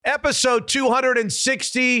Episode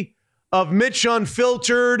 260 of Mitch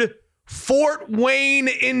Unfiltered, Fort Wayne,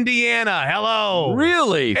 Indiana. Hello.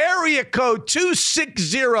 Really? Area code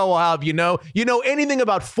 260, I'll have you know. You know anything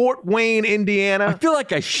about Fort Wayne, Indiana? I feel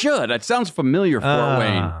like I should. That sounds familiar, Fort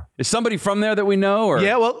Wayne. Is somebody from there that we know? Or?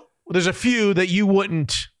 Yeah, well, there's a few that you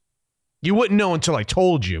wouldn't know until I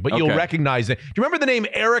told you, but you'll recognize it. Do you remember the name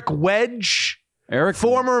Eric Wedge?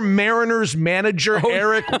 Former Mariners manager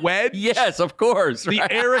Eric Wedge? Yes, of course. The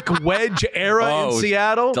Eric Wedge era in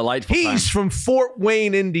Seattle. Delightful. He's from Fort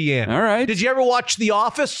Wayne, Indiana. All right. Did you ever watch The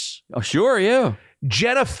Office? Oh, sure, yeah.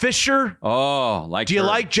 Jenna Fisher. Oh, like Do you her.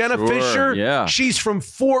 like Jenna Sure, Fisher? Yeah. She's from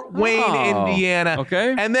Fort Wayne, Indiana.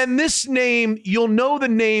 Okay. And then this name, you'll know the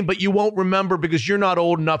name, but you won't remember because you're not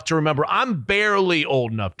old enough to remember. I'm barely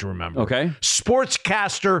old enough to remember. Okay.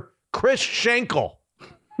 Sportscaster Chris Schenkel.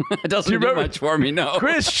 It doesn't do much for me, no.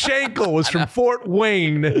 Chris Schenkel was from Fort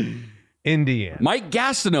Wayne, Indiana. Mike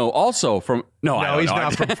Gastineau also from... No, he's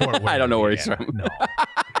not from Fort Wayne. I don't know where Indiana. he's from. No.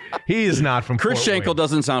 He is not from Chris Fort Schenkel Wayne.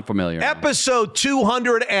 doesn't sound familiar. Episode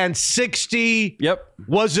 260. Yep.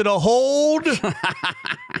 Was it a hold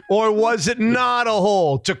or was it not a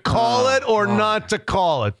hold? To call it or not to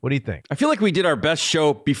call it? What do you think? I feel like we did our best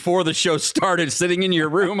show before the show started, sitting in your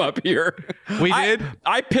room up here. We did?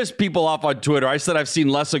 I pissed people off on Twitter. I said I've seen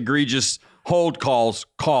less egregious hold calls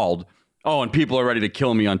called. Oh, and people are ready to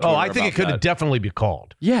kill me on Twitter. Oh, I think it could definitely be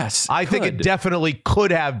called. Yes, I think it definitely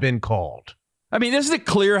could have been called. I mean, isn't it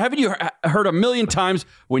clear? Haven't you heard a million times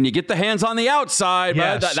when you get the hands on the outside?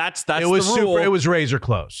 Yes. Right? That's it was the rule. It was razor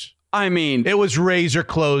close. I mean, it was razor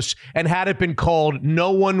close, and had it been called,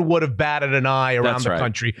 no one would have batted an eye around the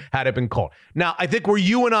country had it been called. Now, I think where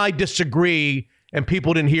you and I disagree, and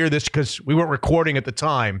people didn't hear this because we weren't recording at the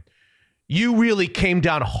time, you really came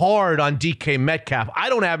down hard on DK Metcalf. I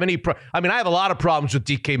don't have any I have a lot of problems with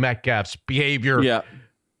DK Metcalf's behavior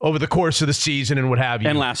over the course of the season and what have you.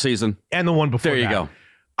 And last season. And the one before There you go.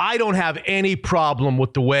 I don't have any problem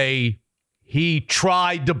with the way he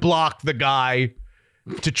tried to block the guy,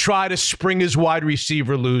 to try to spring his wide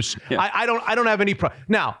receiver loose. Yeah. I don't have any problem.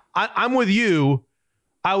 Now, I'm with you.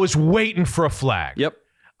 I was waiting for a flag. Yep.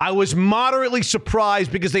 I was moderately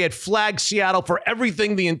surprised because they had flagged Seattle for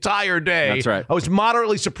everything the entire day. That's right. I was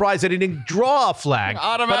moderately surprised that he didn't draw a flag.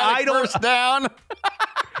 Automatic first down.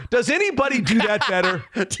 Does anybody do that better?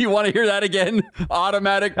 Do you want to hear that again?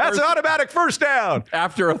 Automatic. That's an automatic first down.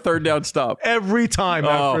 After a third down stop. Every time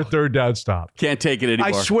after a third down stop. Can't take it anymore.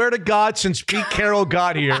 I swear to God, since Pete Carroll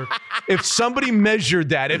got here, if somebody measured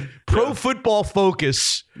that, if Pro Football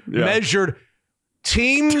Focus measured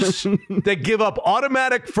teams that give up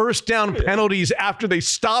automatic first down penalties after they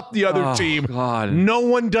stop the other team, no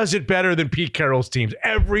one does it better than Pete Carroll's teams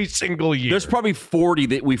every single year. There's probably 40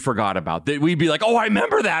 that we forgot about that we'd be like, oh, I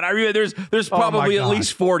remember that. I remember there's probably at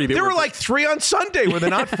least 40. There were like 3 on Sunday, were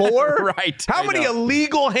there not 4? Right. How many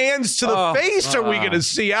illegal hands to the face are we going to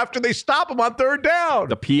see after they stop them on third down?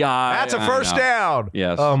 The PI. That's a first down.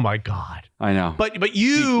 Yes. Oh my God. I know. But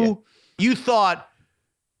you thought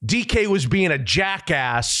DK was being a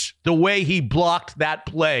jackass the way he blocked that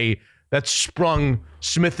play that sprung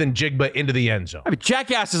Smith and Jigba into the end zone. I mean,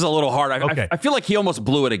 jackass is a little hard. I feel like he almost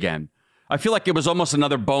blew it again. I feel like it was almost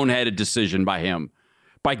another boneheaded decision by him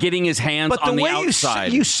by getting his hands on the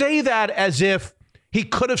outside. You say that as if he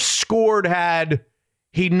could have scored had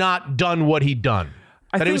he not done what he'd done.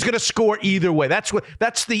 That he was going to score either way.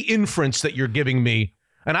 That's the inference that you're giving me.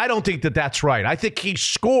 And I don't think that that's right. I think he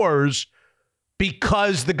scores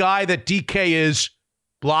because the guy that DK is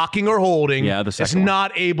blocking or holding is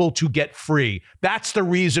not able to get free. That's the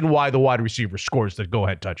reason why the wide receiver scores the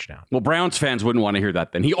go-ahead touchdown. Well, Browns fans wouldn't want to hear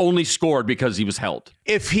that then. He only scored because he was held.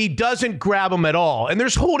 If he doesn't grab him at all, and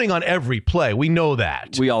there's holding on every play, we know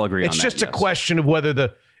that. We all agree on that. It's just a question of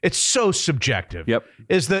whether it's so subjective. Yep.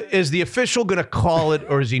 Is the official going to call it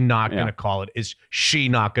or is he not going to call it? Is she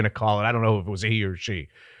not going to call it? I don't know if it was a he or she.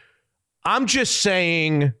 I'm just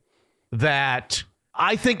saying that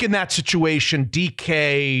I think in that situation,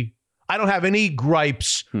 DK, I don't have any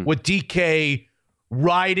gripes with DK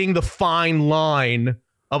riding the fine line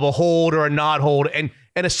of a hold or a not hold and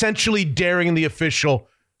essentially daring the official,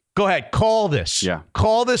 go ahead, call this. Yeah.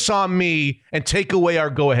 Call this on me and take away our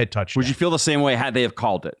go-ahead touchdown. Would you feel the same way had they have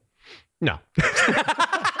called it? No.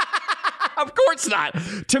 Of course not.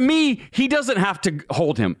 To me, he doesn't have to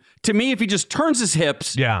hold him. To me, if he just turns his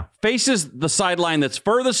hips, faces the sideline that's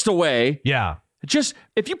furthest away, just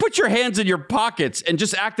if you put your hands in your pockets and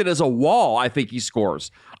just act it as a wall, I think he scores.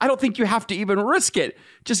 I don't think you have to even risk it.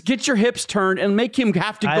 Just get your hips turned and make him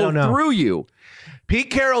have to go through you. Pete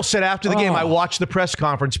Carroll said after the game, I watched the press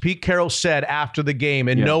conference. Pete Carroll said after the game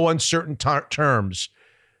in no uncertain terms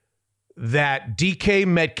that DK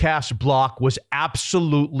Metcalf's block was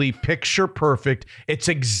absolutely picture perfect. It's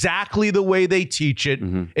exactly the way they teach it.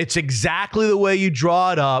 Mm-hmm. It's exactly the way you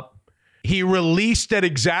draw it up. He released at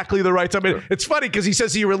exactly the right time. It's funny because he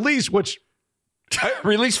says he released, which...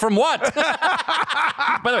 Released from what?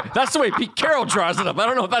 By the way, that's the way Pete Carroll draws it up. I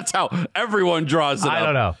don't know if that's how everyone draws it up. I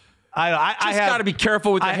don't know. I got to be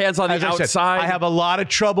careful with your hands on the outside. I have a lot of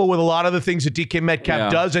trouble with a lot of the things that DK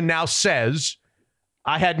Metcalf does and now says.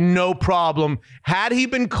 I had no problem. Had he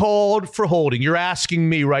been called for holding, you're asking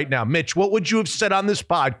me right now, Mitch, what would you have said on this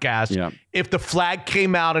podcast if the flag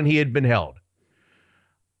came out and he had been held?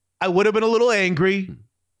 I would have been a little angry,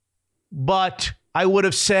 but I would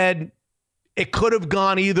have said it could have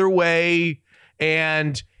gone either way,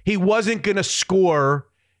 and he wasn't going to score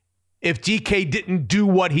if DK didn't do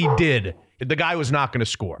what he did. The guy was not going to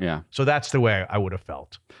score. Yeah. So that's the way I would have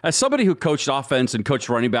felt. As somebody who coached offense and coached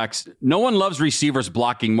running backs, no one loves receivers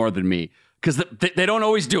blocking more than me because they don't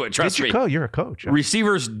always do it. Trust me. You're a coach.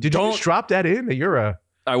 Receivers Did you just drop that in? That you're a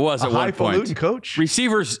I was at one point coach.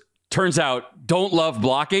 Receivers, turns out, don't love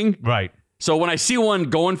blocking. Right. So when I see one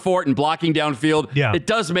going for it and blocking downfield, it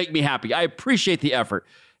does make me happy. I appreciate the effort.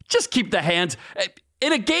 Just keep the hands.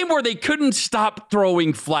 In a game where they couldn't stop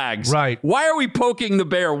throwing flags, right? Why are we poking the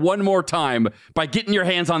bear one more time by getting your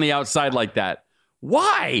hands on the outside like that?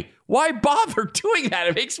 Why? Why bother doing that?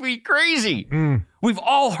 It makes me crazy. We've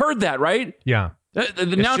all heard that, right? Yeah. The as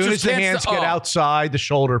soon as the hands get outside the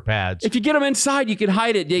shoulder pads. If you get them inside, you can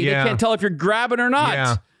hide it. They can't tell if you're grabbing or not.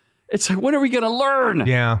 Yeah. It's like, when are we going to learn?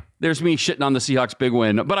 Yeah. There's me shitting on the Seahawks' big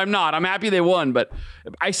win, but I'm not. I'm happy they won, but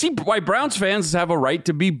I see why Browns fans have a right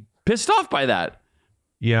to be pissed off by that.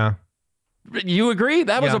 Yeah. You agree?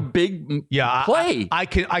 That was a big play. I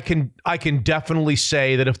can definitely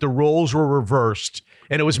say that if the roles were reversed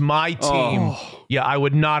and it was my team, I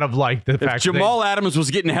would not have liked the fact that Jamal Adams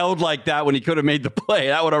was getting held like that when he could have made the play.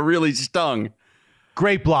 That would have really stung.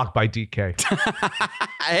 Great block by DK.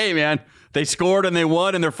 Hey, man. They scored and they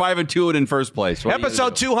won, and they're 5-2 and in first place.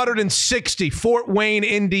 Episode 260, Fort Wayne,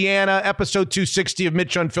 Indiana. Episode 260 of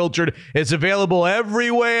Mitch Unfiltered is available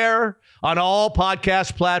everywhere on all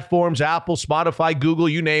podcast platforms, Apple, Spotify, Google,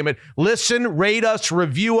 you name it. Listen, rate us,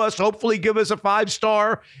 review us, hopefully give us a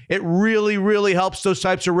 5-star. It really, really helps those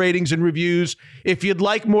types of ratings and reviews. If you'd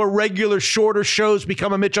like more regular, shorter shows,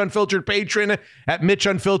 become a Mitch Unfiltered patron at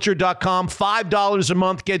MitchUnfiltered.com. $5 a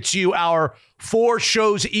month gets you our 4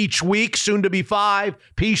 shows each week, soon to be 5.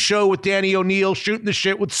 Peace Show with Danny O'Neill, Shooting the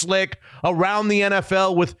Shit with Slick, Around the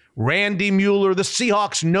NFL with Randy Mueller, the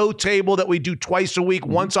Seahawks No Table that we do twice a week,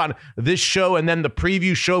 once on this show and then the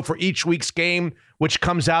preview show for each week's game, which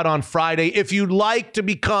comes out on Friday. If you'd like to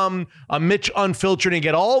become a Mitch Unfiltered and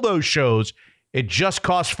get all those shows, it just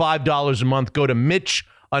costs $5 a month. Go to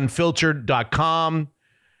MitchUnfiltered.com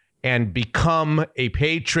and become a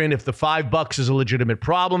patron. If the $5 is a legitimate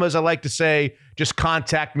problem, as I like to say, just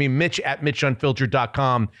contact me, Mitch at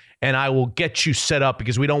MitchUnfiltered.com, and I will get you set up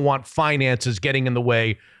because we don't want finances getting in the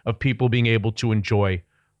way of people being able to enjoy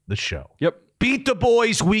the show. Yep. Beat the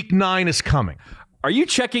Boys Week 9 is coming. Are you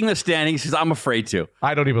checking the standings? Because I'm afraid to.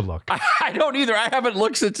 I don't even look. I don't either. I haven't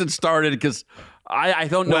looked since it started because I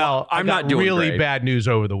don't know. Well, I'm not doing really great. Bad news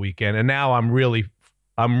over the weekend, and now I'm really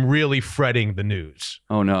fretting the news.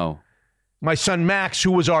 Oh, no. My son Max,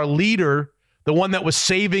 who was our leader, the one that was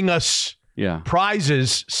saving us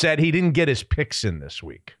prizes, said he didn't get his picks in this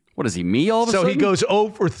week. What is he, me all of a sudden? So he goes 0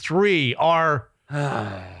 for 3.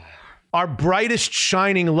 Our brightest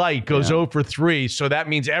shining light goes 0 for 3, so that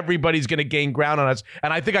means everybody's going to gain ground on us.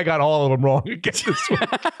 And I think I got all of them wrong again this week.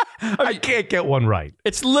 I can't get one right.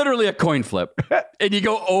 It's literally a coin flip. And you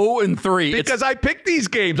go 0 and 3. Because I pick these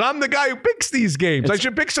games. I'm the guy who picks these games. I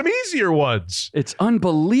should pick some easier ones. It's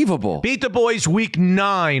unbelievable. Beat the Boys Week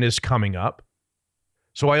 9 is coming up.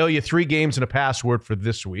 So I owe you 3 games and a password for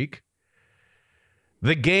this week.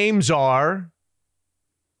 The games are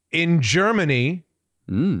in Germany,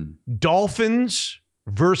 Dolphins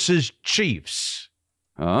versus Chiefs.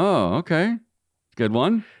 Oh, okay. Good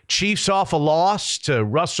one. Chiefs off a loss to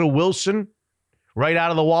Russell Wilson right out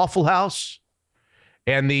of the Waffle House.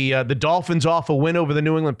 And the Dolphins off a win over the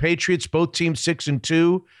New England Patriots. Both teams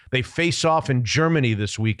 6-2. They face off in Germany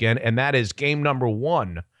this weekend, and that is game number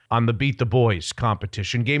 1 on the Beat the Boys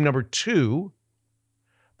competition. Game number 2,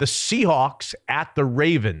 the Seahawks at the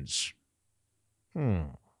Ravens.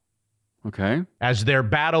 Okay. As their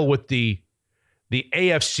battle with the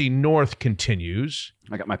AFC North continues.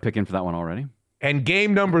 I got my pick in for that one already. And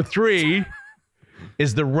game number 3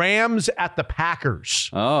 is the Rams at the Packers.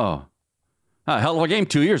 Oh. Hell of a game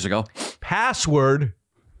 2 years ago. Password,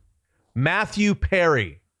 Matthew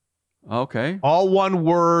Perry. Okay. All one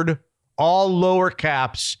word, all lower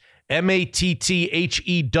caps, MATTHEWPERRY.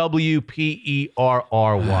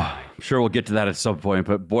 I'm sure we'll get to that at some point,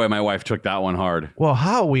 but boy, my wife took that one hard. Well,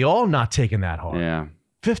 how are we all not taking that hard? Yeah.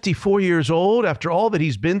 54 years old after all that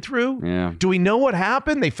he's been through? Yeah. Do we know what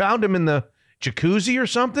happened? They found him in the jacuzzi or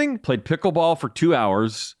something? Played pickleball for 2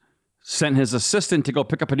 hours, sent his assistant to go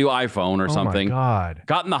pick up a new iPhone or something. Oh, my God.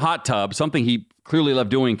 Got in the hot tub, something he clearly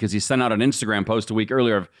loved doing because he sent out an Instagram post a week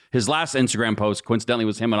earlier. His last Instagram post, coincidentally,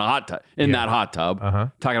 was him in a hot tub, that hot tub,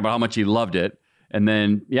 talking about how much he loved it. And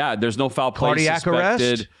then, there's no foul play Cardiac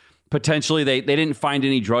suspected. arrest? Potentially, they didn't find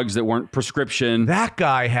any drugs that weren't prescription. That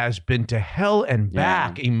guy has been to hell and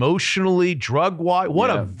back, emotionally, drug-wise. What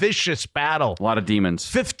a vicious battle. A lot of demons.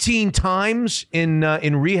 15 times in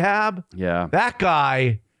rehab. Yeah. That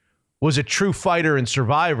guy was a true fighter and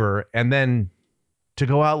survivor, and then to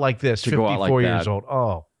go out like this, 54 years old.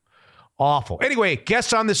 Oh, awful. Anyway,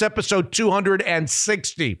 guests on this episode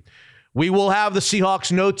 260. We will have the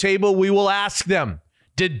Seahawks note table. We will ask them,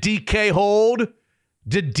 did DK hold?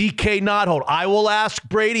 Did DK not hold? I will ask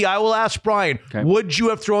Brady. I will ask Brian. Okay. Would you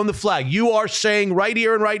have thrown the flag? You are saying right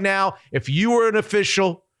here and right now, if you were an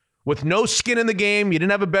official with no skin in the game, you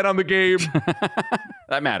didn't have a bet on the game.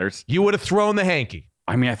 That matters. You would have thrown the hanky.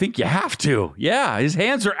 I mean, I think you have to. Yeah, his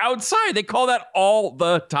hands are outside. They call that all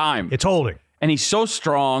the time. It's holding. And he's so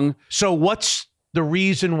strong. So what's the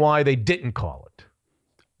reason why they didn't call it?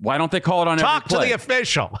 Why don't they call it on every play? Talk to the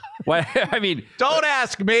official. Why, I mean, don't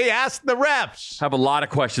ask me. Ask the refs. I have a lot of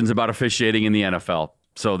questions about officiating in the NFL.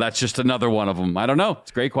 So that's just another one of them. I don't know. It's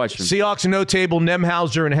a great question. Seahawks and no table,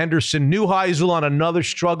 Nemhauser and Henderson. Neuheisel on another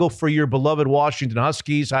struggle for your beloved Washington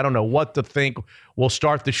Huskies. I don't know what to think. We'll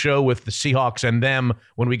start the show with the Seahawks and them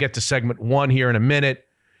when we get to segment 1 here in a minute.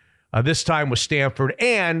 This time with Stanford.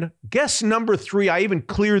 And guess number 3, I even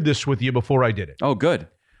cleared this with you before I did it. Oh, good.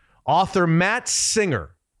 Author Matt Singer,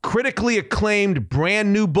 critically acclaimed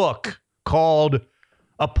brand new book called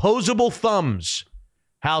Opposable Thumbs,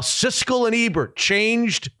 How Siskel and Ebert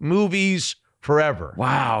Changed Movies Forever.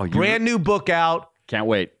 Wow. Brand new book out. Can't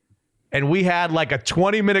wait. And we had like a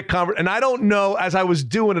 20-minute conversation. And I don't know, as I was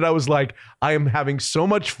doing it, I was like, I am having so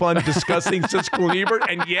much fun discussing Siskel and Ebert.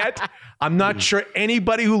 And yet, I'm not sure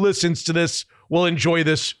anybody who listens to this will enjoy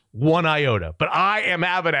this one iota. But I am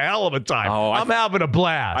having a hell of a time. I'm having a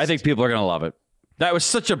blast. I think people are going to love it. That was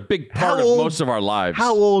such a big part of most of our lives.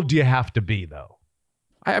 How old do you have to be, though?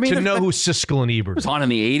 I mean, to know who Siskel and Ebert was on in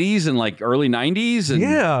the 80s and like early 90s. And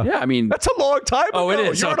yeah, I mean, that's a long time ago. Oh, it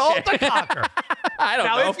is. You're an alta-cocker. I don't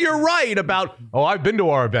know. Now, if you're right about, I've been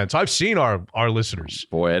to our events. I've seen our listeners.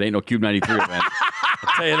 Boy, it ain't no Cube 93 event.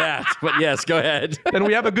 I'll tell you that. But yes, go ahead. Then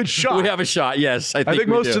we have a good shot. We have a shot, yes. I think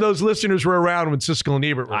most of those listeners were around when Siskel and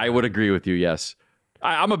Ebert were I would agree with you, yes.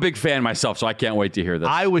 I'm a big fan myself, so I can't wait to hear this.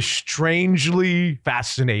 I was strangely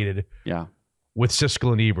fascinated with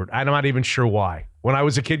Siskel and Ebert. I'm not even sure why. When I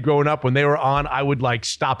was a kid growing up, when they were on, I would like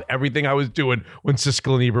stop everything I was doing when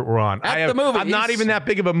Siskel and Ebert were on. The movies. I'm not even that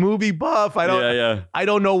big of a movie buff. I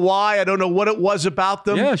don't know why. I don't know what it was about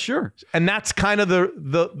them. Yeah, sure. And that's kind of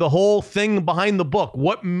the whole thing behind the book.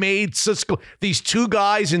 What made Siskel, these two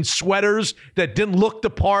guys in sweaters that didn't look the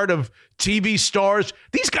part of TV stars.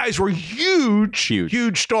 These guys were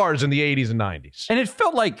huge stars in the 80s and 90s. And it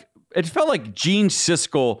felt like Gene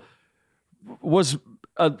Siskel was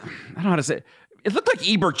I don't know how to say it. It looked like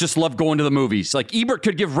Ebert just loved going to the movies. Like Ebert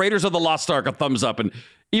could give Raiders of the Lost Ark a thumbs up, and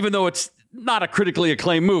even though it's not a critically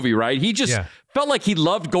acclaimed movie, right? He just felt like he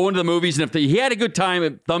loved going to the movies, and if he had a good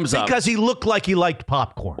time, thumbs up. Because he looked like he liked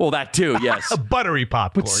popcorn. Well, that too, yes. Buttery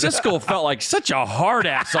popcorn. But Siskel felt like such a hard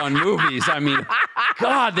ass on movies. I mean,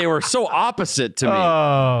 God, they were so opposite to me.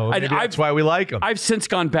 Oh, that's why we like them. I've since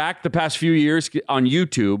gone back the past few years on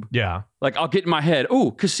YouTube. Yeah. Like I'll get in my head,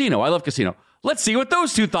 ooh, Casino. I love Casino. Let's see what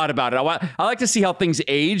those two thought about it. I like to see how things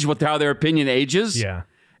age, how their opinion ages. Yeah.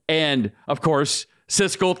 And, of course,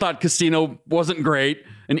 Siskel thought Casino wasn't great,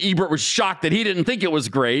 and Ebert was shocked that he didn't think it was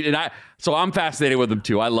great. And so I'm fascinated with him,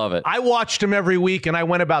 too. I love it. I watched him every week, and I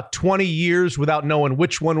went about 20 years without knowing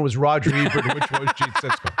which one was Roger Ebert and which one was Gene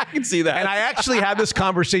Siskel. I can see that. And I actually had this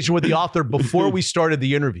conversation with the author before we started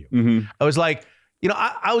the interview. Mm-hmm. I was like,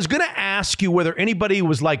 I was going to ask you whether anybody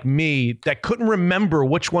was like me that couldn't remember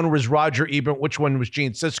which one was Roger Ebert, which one was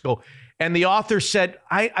Gene Siskel. And the author said,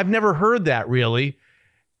 I've never heard that really.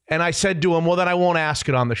 And I said to him, well, then I won't ask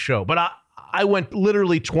it on the show. But I went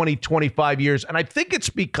literally 20, 25 years. And I think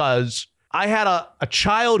it's because I had a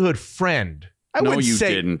childhood friend.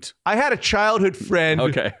 Didn't. I had a childhood friend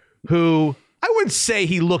who I wouldn't say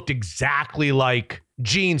he looked exactly like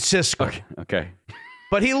Gene Siskel. Okay.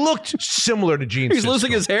 But he looked similar to Gene Siskel. He's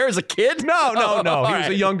losing his hair as a kid? No. He was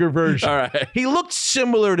a younger version. All right. He looked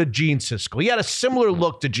similar to Gene Siskel. He had a similar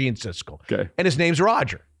look to Gene Siskel. Okay. And his name's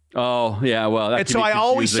Roger. Oh, yeah, well, and so I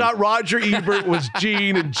always thought Roger Ebert was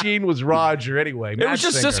Gene and Gene was Roger. Anyway, it was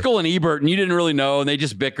just Siskel and Ebert, and you didn't really know, and they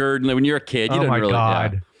just bickered. And when you're a kid, you didn't really. Oh my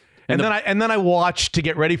God! Yeah. And then I watched, to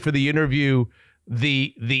get ready for the interview,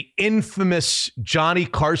 the infamous Johnny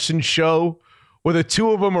Carson show, where the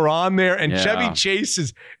two of them are on there, and Chevy Chase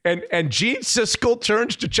is and Gene Siskel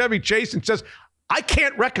turns to Chevy Chase and says, "I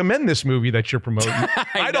can't recommend this movie that you're promoting.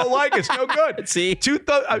 I don't like it. It's no good." See,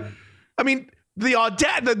 I mean.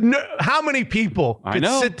 How many people could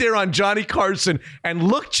sit there on Johnny Carson and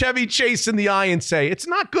look Chevy Chase in the eye and say, it's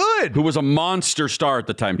not good? Who was a monster star at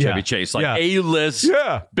the time, Chevy Chase. Like A-list,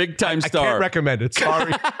 big-time star. I can't recommend it.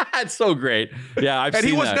 Sorry. That's so great. Yeah, I've seen that. And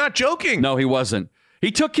he was not joking. No, he wasn't.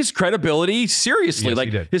 He took his credibility seriously. Yes, like,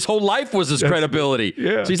 he did. His whole life was his credibility.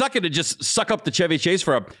 Yeah. So he's not going to just suck up to Chevy Chase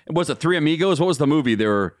for was it Three Amigos? What was the movie? There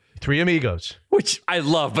were... Three Amigos. Which I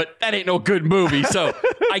love, but that ain't no good movie. So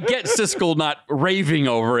I get Siskel not raving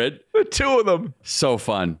over it. The two of them. So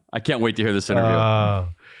fun. I can't wait to hear this interview.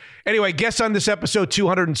 Anyway, guests on this episode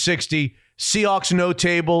 260. Seahawks no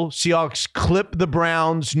table. Seahawks clip the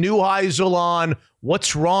Browns. New Heisel on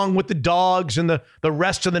what's wrong with the Dogs and the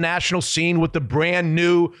rest of the national scene with the brand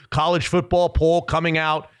new college football poll coming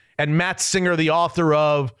out. And Matt Singer, the author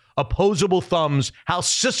of Opposable Thumbs, How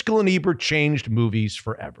Siskel and Ebert Changed Movies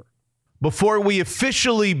Forever. Before we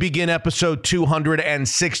officially begin episode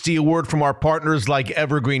 260, a word from our partners like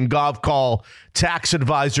Evergreen Golf Call, tax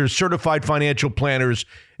advisors, certified financial planners,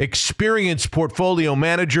 experienced portfolio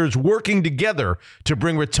managers working together to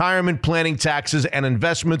bring retirement planning, taxes, and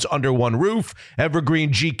investments under one roof.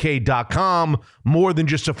 EvergreenGK.com, more than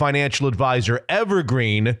just a financial advisor.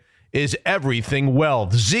 Evergreen is everything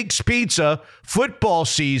wealth. Zeke's Pizza, football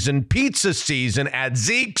season, pizza season at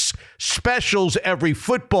Zeke's. Specials every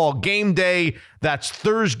football game day. That's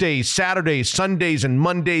Thursdays, Saturdays, Sundays, and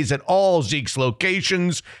Mondays at all Zeke's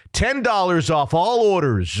locations. $10 off all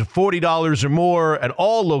orders, $40 or more at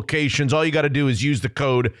all locations. All you got to do is use the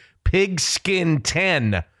code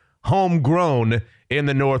PIGSKIN10, homegrown in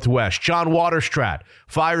the Northwest. John Waterstrat,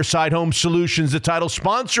 Fireside Home Solutions, the title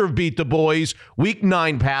sponsor of Beat the Boys. Week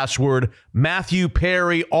 9 password, Matthew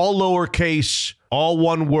Perry, all lowercase, all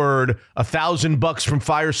one word. $1,000 from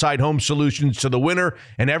Fireside Home Solutions to the winner,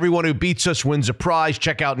 and everyone who beats us wins a prize.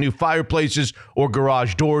 Check out new fireplaces or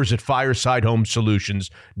garage doors at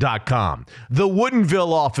firesidehomesolutions.com. The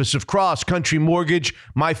Woodinville office of Cross Country Mortgage.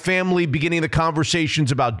 My family beginning the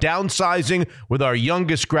conversations about downsizing with our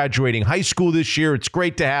youngest graduating high school this year. It's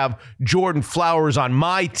great to have Jordan Flowers on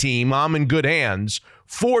my team. I'm in good hands.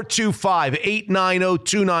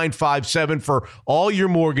 425-890-2957 for all your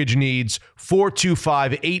mortgage needs.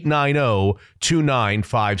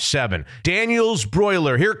 425-890-2957. Daniel's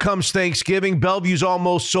Broiler. Here comes Thanksgiving. Bellevue's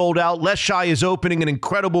almost sold out. Les Shy is opening an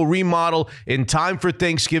incredible remodel in time for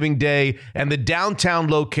Thanksgiving Day, and the downtown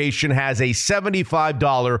location has a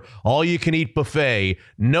 $75 all-you-can-eat buffet.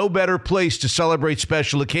 No better place to celebrate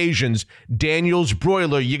special occasions. Daniel's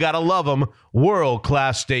Broiler. You gotta love them.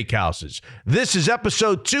 World-class steakhouses. This is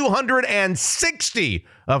episode 260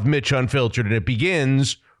 of Mitch Unfiltered, and it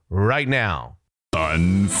begins right now.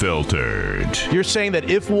 Unfiltered. You're saying that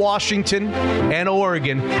if Washington and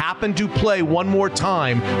Oregon happen to play one more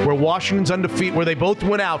time, where Washington's undefeated, where they both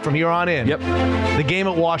went out from here on in, the game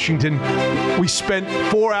at Washington, we spent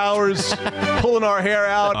 4 hours pulling our hair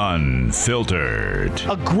out. Unfiltered.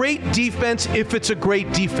 A great defense, if it's a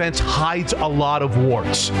great defense, hides a lot of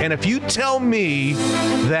warts. And if you tell me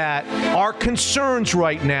that our concerns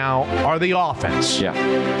right now are the offense,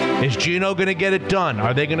 is Geno going to get it done?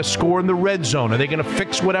 Are they going to score in the red zone? Are they going to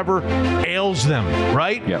fix whatever ails them,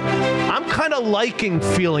 right? I'm kind of liking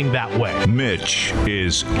feeling that way. Mitch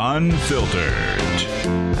is unfiltered.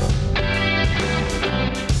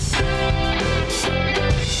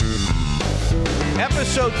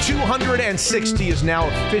 Episode 260 is now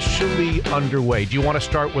officially underway. Do you want to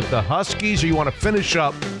start with the Huskies, or you want to finish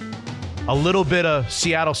up a little bit of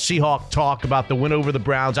Seattle Seahawk talk about the win over the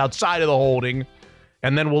Browns outside of the holding?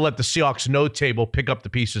 And then we'll let the Seahawks no table pick up the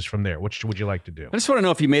pieces from there. Which would you like to do? I just want to know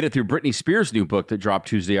if you made it through Britney Spears' new book that dropped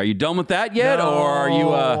Tuesday. Are you done with that yet, or are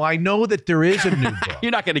you? I know that there is a new book. You're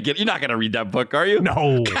not going to read that book, are you?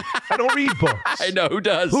 No, I don't read books. I know who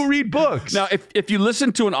does. Who read books? Now, if you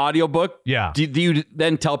listen to an audiobook, do you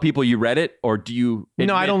then tell people you read it, or do you?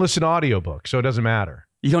 No, I don't listen to audiobooks, so it doesn't matter.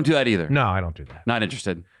 You don't do that either. No, I don't do that. Not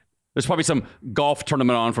interested. There's probably some golf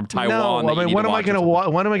tournament on from Taiwan. No, I mean, when am I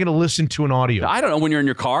going to listen to an audio? I don't know, when you're in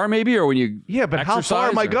your car maybe, or when you but how far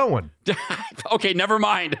am I going? Okay, never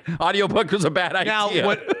mind. Audiobook was a bad idea. Now,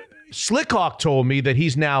 what Slickhawk told me that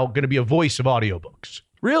he's now going to be a voice of audiobooks.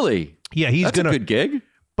 Really? Yeah, That's a good gig.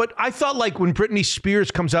 But I thought like when Britney Spears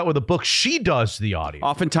comes out with a book, she does the audio.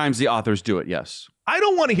 Oftentimes the authors do it, yes. I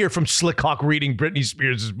don't want to hear from Slickhawk reading Britney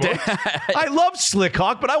Spears' book. I love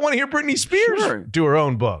Slickhawk, but I want to hear Britney Spears do her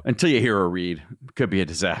own book. Until you hear her read. Could be a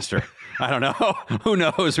disaster. I don't know. Who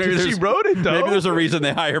knows? Maybe she wrote it, though. Maybe there's a reason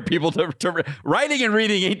they hire people to writing and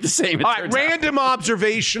reading ain't the same. All right, random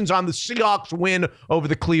observations on the Seahawks win over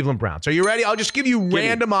the Cleveland Browns. Are you ready? I'll just give you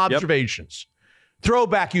random observations. Yep.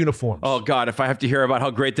 Throwback uniforms. Oh, God, if I have to hear about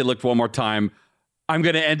how great they looked one more time, I'm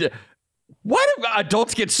going to end it. Why do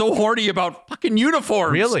adults get so horny about fucking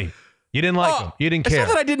uniforms? Really? You didn't like them? You didn't care? It's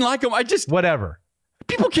not that I didn't like them. I just... Whatever.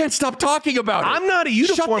 People can't stop talking about it. I'm not a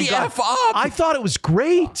uniform guy. Shut the F up. I thought it was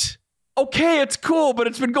great. Okay, it's cool, but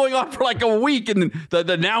it's been going on for like a week, and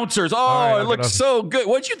the announcers, it looks so good.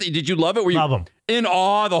 What did you think? Did you love it? Were you love them. In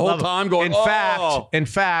awe the whole time going, In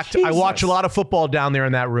fact, Jesus. I watch a lot of football down there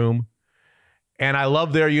in that room, and I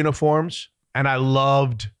love their uniforms, and I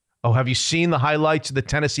loved... Oh, have you seen the highlights of the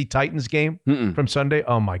Tennessee Titans game from Sunday?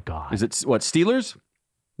 Oh, my God. Is it, what, Steelers?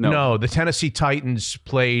 No, the Tennessee Titans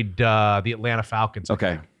played the Atlanta Falcons.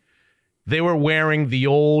 Okay. They were wearing the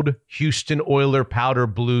old Houston Oiler powder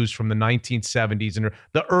blues from the 1970s. And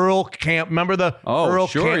the Earl Camp, remember the Earl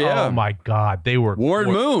Camp? Yeah. Oh, my God. They were...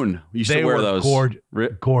 Warren Moon used to wear those.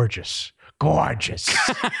 Gorgeous.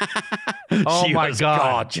 Oh, my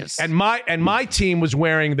God. Gorgeous. And my team was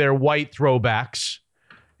wearing their white throwbacks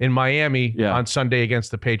in Miami on Sunday against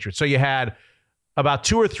the Patriots. So you had about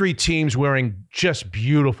 2 or 3 teams wearing just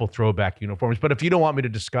beautiful throwback uniforms. But if you don't want me to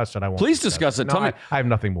discuss it, I won't. Please discuss it. No, Tell me. I have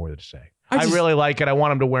nothing more to say. I really like it. I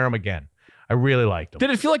want them to wear them again. I really liked them. Did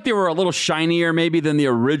it feel like they were a little shinier maybe than the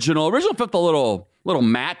original? Original felt a little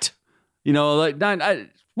matte. You know, like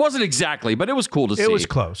wasn't exactly, but it was cool to see. It was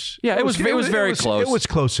close. Yeah, it was very close. It was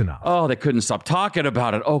close enough. Oh, they couldn't stop talking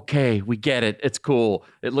about it. Okay, we get it. It's cool.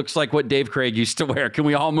 It looks like what Dave Craig used to wear. Can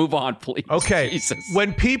we all move on, please? Okay. Jesus.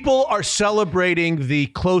 When people are celebrating the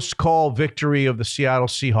close call victory of the Seattle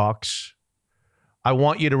Seahawks, I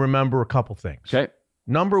want you to remember a couple things. Okay.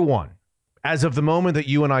 Number one, as of the moment that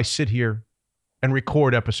you and I sit here and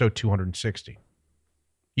record episode 260,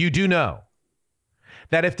 you do know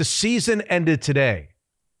that if the season ended today,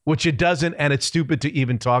 which it doesn't, and it's stupid to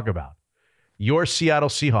even talk about, your Seattle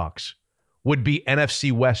Seahawks would be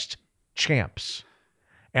NFC West champs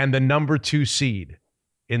and the number 2 seed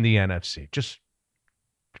in the NFC.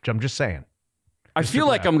 I'm just saying. I feel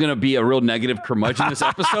like I'm going to be a real negative curmudgeon this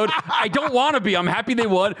episode. I don't want to be. I'm happy they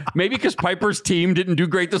won. Maybe because Piper's team didn't do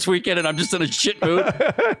great this weekend and I'm just in a shit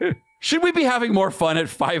mood. Should we be having more fun at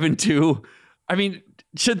 5-2? I mean,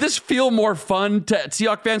 should this feel more fun to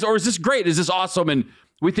Seahawks fans, or is this great? Is this awesome? And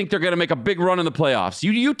we think they're going to make a big run in the playoffs.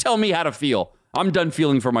 You tell me how to feel. I'm done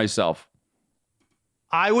feeling for myself.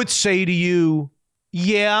 I would say to you,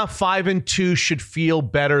 5-2 should feel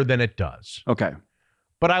better than it does. Okay.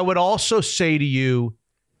 But I would also say to you,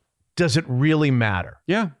 does it really matter?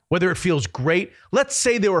 Yeah. Whether it feels great. Let's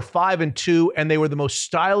say they were 5-2 and they were the most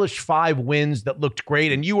stylish 5 wins that looked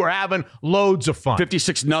great and you were having loads of fun.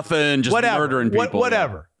 56-0, just murdering people.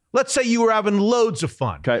 Whatever. Let's say you were having loads of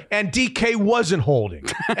fun. Okay. And DK wasn't holding.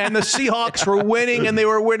 And the Seahawks were winning, and they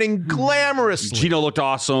were winning glamorously. Gino looked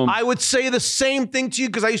awesome. I would say the same thing to you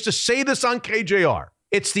because I used to say this on KJR.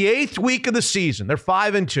 It's the 8th week of the season. They're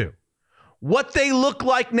 5-2. What they look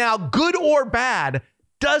like now, good or bad,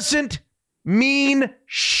 doesn't mean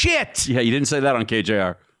shit. Yeah, you didn't say that on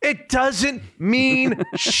KJR. It doesn't mean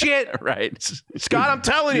shit. Right. Scott, I'm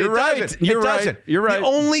telling you, You're right. You're right. The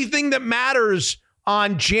only thing that matters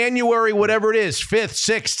on January, whatever it is, 5th,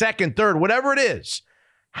 6th, 2nd, 3rd, whatever it is,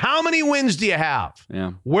 how many wins do you have?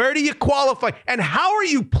 Yeah. Where do you qualify? And how are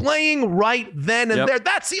you playing right then and there?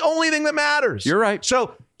 That's the only thing that matters. You're right.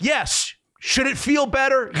 So, yes, should it feel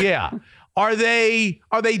better? Yeah. Are they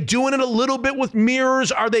doing it a little bit with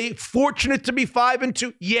mirrors? Are they fortunate to be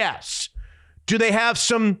 5-2? Yes. Do they have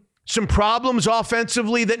some problems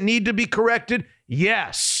offensively that need to be corrected?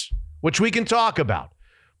 Yes, which we can talk about.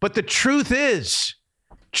 But the truth is,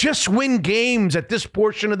 just win games at this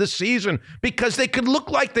portion of the season because they could look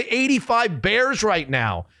like the 85 Bears right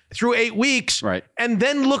now through 8 weeks, right, and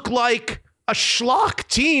then look like a schlock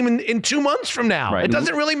team in 2 months from now. Right. It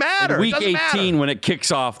doesn't really matter. Week 18, when it kicks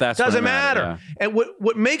off, that's doesn't when it matter. Yeah. And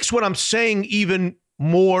what makes what I'm saying even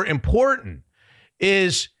more important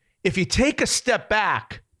is if you take a step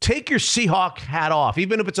back, take your Seahawk hat off,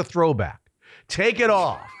 even if it's a throwback, take it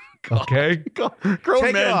off. Okay?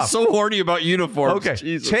 Grown men so horny about uniforms. Okay,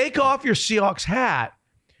 Jesus. Take off your Seahawks hat.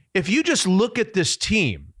 If you just look at this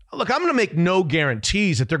team, look, I'm going to make no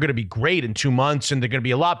guarantees that they're going to be great in 2 months and they're going to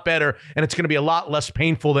be a lot better and it's going to be a lot less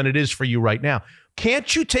painful than it is for you right now.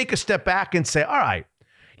 Can't you take a step back and say, all right,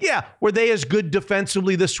 yeah, were they as good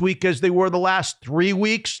defensively this week as they were the last 3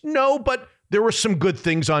 weeks? No, but there were some good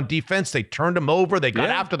things on defense. They turned him over. They got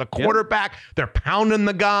after the quarterback. They're pounding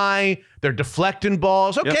the guy. They're deflecting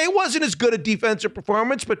balls. Okay, it wasn't as good a defensive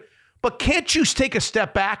performance, but can't you take a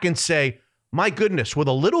step back and say, my goodness, with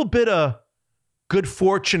a little bit of good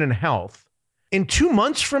fortune and health, in 2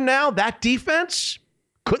 months from now,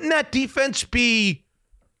 couldn't that defense be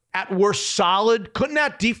at worst solid? Couldn't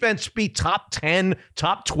that defense be top 10,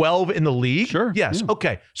 top 12 in the league? Sure. Yes. Yeah.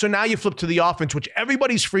 Okay. So now you flip to the offense, which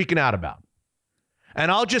everybody's freaking out about.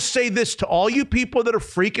 And I'll just say this to all you people that are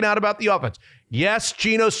freaking out about the offense. Yes,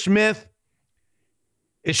 Geno Smith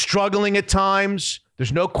is struggling at times.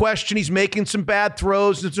 There's no question he's making some bad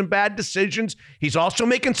throws and some bad decisions. He's also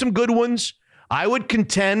making some good ones. I would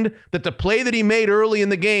contend that the play that he made early in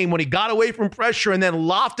the game when he got away from pressure and then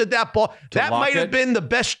lofted that ball, that might have been the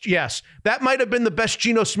best. Yes, that might have been the best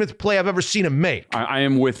Geno Smith play I've ever seen him make. I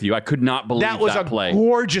am with you. I could not believe that play. That was a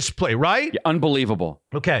gorgeous play, right? Yeah, unbelievable.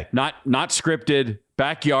 Okay. Not scripted,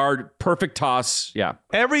 backyard, perfect toss. Yeah.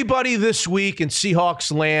 Everybody this week in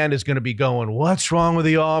Seahawks land is going to be going, what's wrong with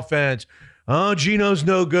the offense? Oh, Geno's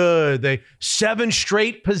no good. 7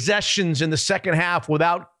 straight possessions in the second half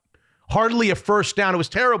without hardly a first down. It was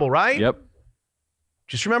terrible, right? Yep.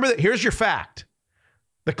 Just remember that. Here's your fact.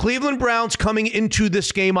 The Cleveland Browns coming into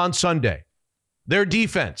this game on Sunday, their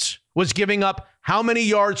defense was giving up how many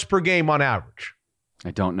yards per game on average?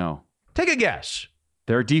 I don't know. Take a guess.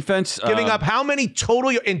 Their defense giving up how many total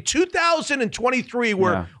in 2023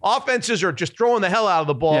 where offenses are just throwing the hell out of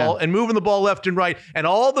the ball and moving the ball left and right, and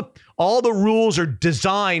all the rules are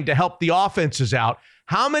designed to help the offenses out.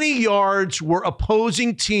 How many yards were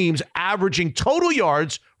opposing teams averaging total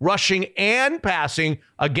yards, rushing and passing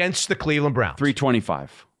against the Cleveland Browns?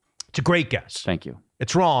 325. It's a great guess. Thank you.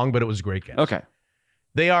 It's wrong, but it was a great guess. Okay.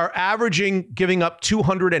 They are giving up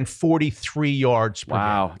 243 yards per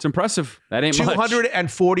game. It's impressive. That ain't much.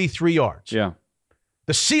 243 yards. Yeah.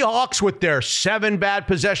 The Seahawks, with their 7 bad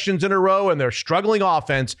possessions in a row and their struggling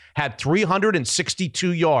offense, had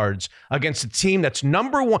 362 yards against a team that's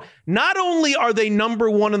number one. Not only are they number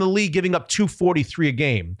one in the league giving up 243 a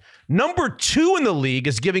game, number 2 in the league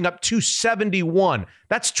is giving up 271.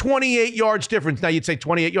 That's 28 yards difference. Now you'd say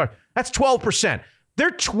 28 yards. That's 12%. They're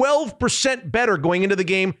 12% better going into the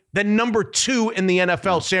game than number 2 in the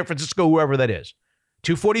NFL, San Francisco, whoever that is.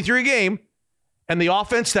 243 a game, and the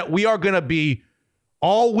offense that we are going to be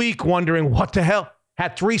all week wondering what the hell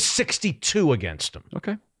had 362 against them.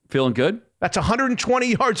 Okay. Feeling good? That's 120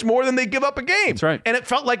 yards more than they give up a game. That's right. And it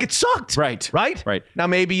felt like it sucked. Right. Right? Now,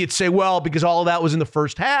 maybe you'd say, well, because all of that was in the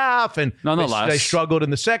first half and nonetheless, they struggled in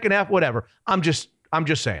the second half, whatever. I'm just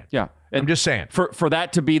saying. Yeah. I'm just saying. For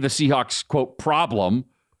that to be the Seahawks, quote, problem,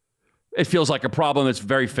 it feels like a problem that's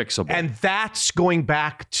very fixable. And that's going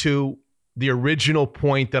back to the original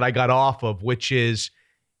point that I got off of, which is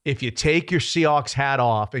if you take your Seahawks hat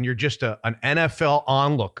off and you're just an NFL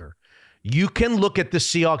onlooker, you can look at the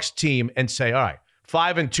Seahawks team and say, all right,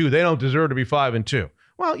 5-2, they don't deserve to be 5-2.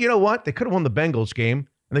 Well, you know what? They could have won the Bengals game,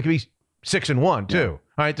 and they could be 6-1 too. Yeah. All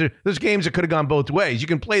right, there's games that could have gone both ways. You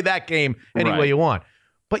can play that game any way you want.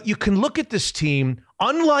 But you can look at this team,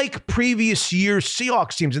 unlike previous years'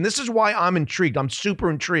 Seahawks teams, and this is why I'm intrigued. I'm super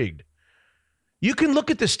intrigued. You can look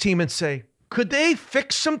at this team and say, could they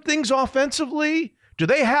fix some things offensively? Do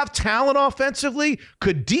they have talent offensively?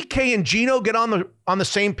 Could DK and Geno get on the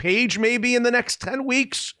same page maybe in the next 10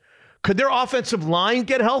 weeks? Could their offensive line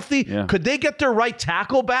get healthy? Yeah. Could they get their right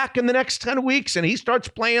tackle back in the next 10 weeks and he starts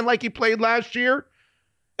playing like he played last year?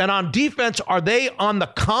 And on defense, are they on the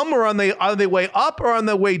come or are they way up or on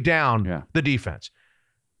the way down? Yeah. The defense.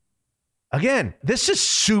 Again, this is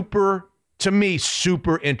super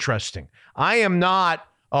interesting. I am not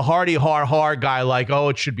a hardy har guy like, oh,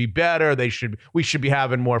 it should be better. We should be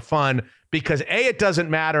having more fun because A, it doesn't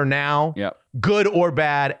matter now, good or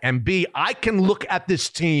bad, and B, I can look at this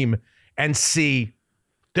team and see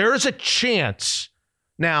there's a chance.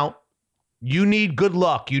 Now, you need good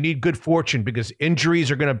luck. You need good fortune because injuries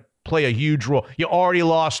are going to play a huge role. You already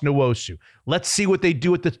lost Nwosu. Let's see what they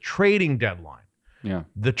do at the trading deadline. Yeah.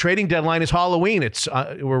 The trading deadline is Halloween. It's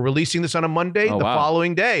we're releasing this on a Monday. The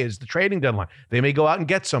following day is the trading deadline. They may go out and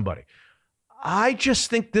get somebody. I just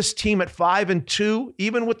think this team at 5-2,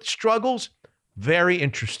 even with the struggles, very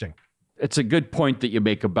interesting. It's a good point that you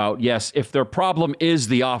make about, yes, if their problem is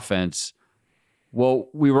the offense, Well,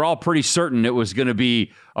 we were all pretty certain it was going to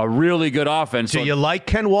be a really good offense. Do you like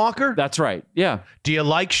Ken Walker? That's right. Yeah. Do you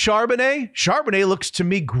like Charbonnet? Charbonnet looks to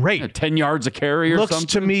me great. 10 yards a carry or something?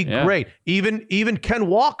 Looks to me great. Even Ken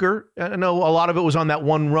Walker, I know a lot of it was on that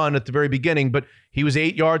one run at the very beginning, but he was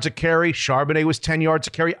 8 yards a carry. Charbonnet was 10 yards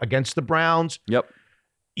a carry against the Browns. Yep.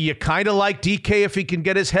 You kind of like DK if he can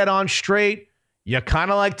get his head on straight. You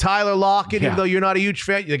kind of like Tyler Lockett, even though you're not a huge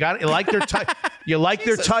fan. You like their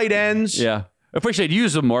their tight ends. Yeah. I wish they'd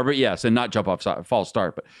use them more, but yes, and not jump off false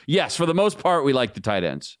start. But yes, for the most part, we like the tight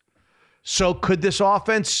ends. So could this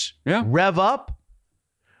offense rev up?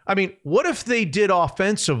 I mean, what if they did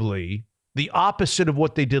offensively the opposite of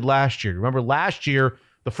what they did last year? Remember last year,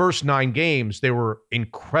 the first 9 games, they were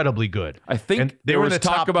incredibly good. I think there was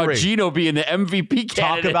talk about Geno being the MVP candidate.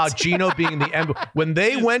 Talk about Geno being the MVP. When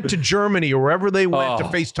they went to Germany or wherever they went to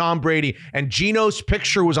face Tom Brady, and Geno's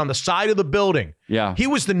picture was on the side of the building. Yeah. He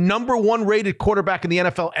was the number 1 rated quarterback in the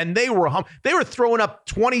NFL, and they were throwing up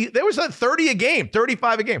 20. There was 30 a game,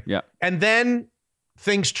 35 a game. Yeah. And then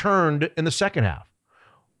things turned in the second half.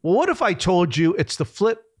 Well, what if I told you it's the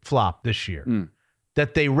flip-flop this year?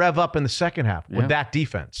 That they rev up in the second half with that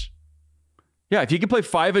defense. Yeah, if you can play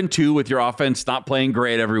 5-2 with your offense not playing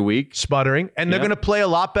great every week. Sputtering. And they're going to play a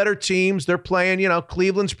lot better teams. They're playing,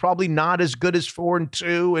 Cleveland's probably not as good as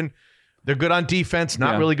 4-2, and they're good on defense,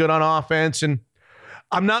 not really good on offense. And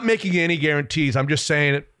I'm not making any guarantees. I'm just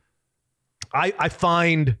saying it. I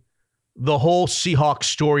find the whole Seahawks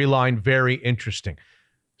storyline very interesting.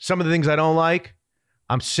 Some of the things I don't like,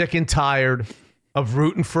 I'm sick and tired of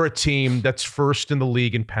rooting for a team that's first in the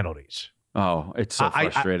league in penalties. Oh, it's so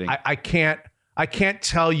frustrating. I can't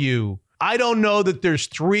tell you. I don't know that there's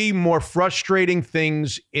 3 more frustrating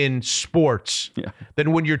things in sports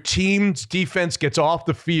than when your team's defense gets off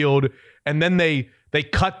the field and then they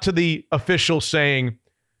cut to the official saying,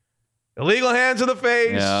 illegal hands to the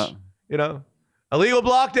face, illegal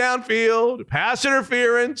block downfield, pass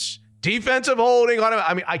interference, defensive holding.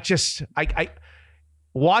 I mean,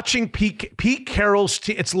 watching Pete Carroll's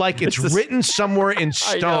team, it's like it's written somewhere in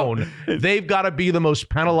stone. They've got to be the most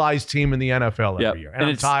penalized team in the NFL every year. And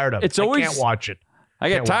I'm tired of it. I can't watch it. I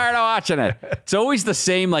get tired of watching it. It's always the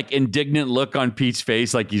same indignant look on Pete's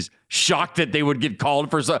face, like he's shocked that they would get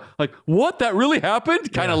called for something. Like, what? That really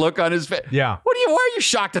happened? Kind of look on his face. Yeah. Why are you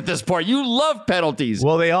shocked at this point? You love penalties.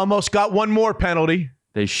 Well, they almost got one more penalty.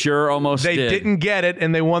 They sure almost did. They didn't get it,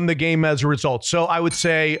 and they won the game as a result. So I would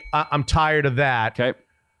say I'm tired of that. Okay.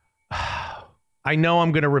 I know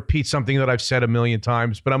I'm going to repeat something that I've said a million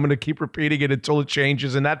times, but I'm going to keep repeating it until it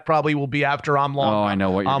changes, and that probably will be after I'm long. Oh, I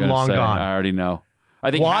know what you're going to say. Gone. I already know.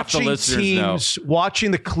 I think half the listeners know.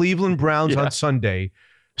 Watching the Cleveland Browns on Sunday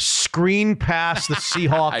screen past the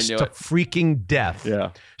Seahawks to freaking death. Yeah.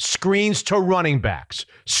 Screens to running backs,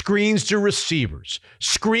 screens to receivers,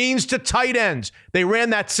 screens to tight ends. They ran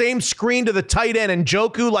that same screen to the tight end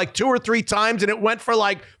Njoku 2 or 3 times, and it went for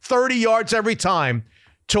 30 yards every time.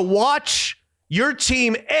 To watch your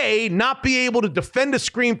team, A, not be able to defend a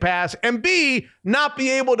screen pass, and B, not be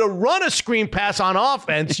able to run a screen pass on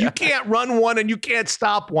offense. You can't run one and you can't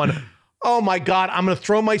stop one. Oh, my God. I'm going to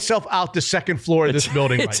throw myself out the second floor of this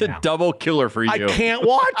building right now. It's a double killer for you. I can't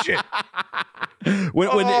watch it.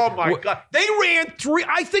 My God. They ran 3.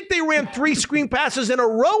 I think they ran 3 screen passes in a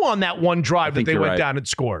row on that one drive that they went down and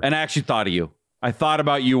scored. And I actually thought of you. I thought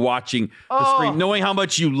about you watching the screen, knowing how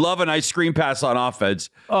much you love a nice screen pass on offense.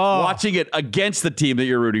 Watching it against the team that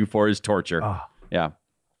you're rooting for is torture. Yeah.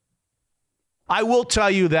 I will tell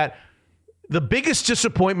you that the biggest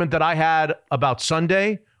disappointment that I had about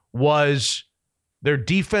Sunday was their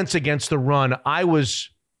defense against the run. I was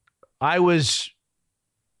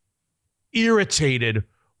irritated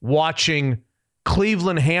watching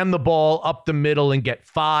Cleveland hand the ball up the middle and get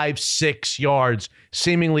 5-6 yards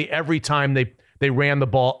seemingly every time they ran the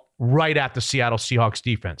ball right at the Seattle Seahawks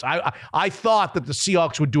defense. I thought that the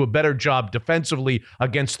Seahawks would do a better job defensively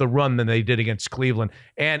against the run than they did against Cleveland.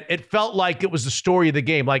 And it felt like it was the story of the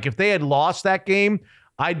game. Like if they had lost that game,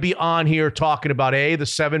 I'd be on here talking about the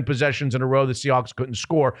 7 possessions in a row the Seahawks couldn't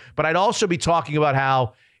score. But I'd also be talking about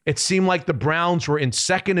how it seemed like the Browns were in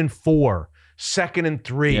 2nd and 4, 2nd and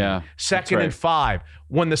 3, 2nd and 5.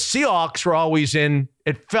 When the Seahawks were always in,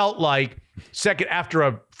 it felt like second after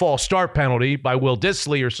a false start penalty by Will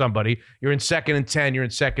Dissly or somebody, you're in 2nd and 10, you're in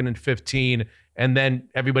 2nd and 15, and then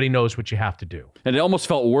everybody knows what you have to do. And it almost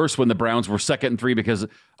felt worse when the Browns were 2nd and 3 because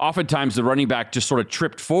oftentimes the running back just sort of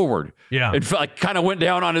tripped forward. Yeah. It felt like kind of went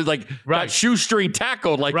down on his got shoestring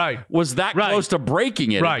tackled. Was that close to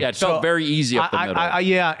breaking it? Right. Yeah, it felt very easy up the middle.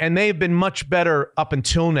 Yeah, and they've been much better up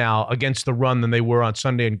until now against the run than they were on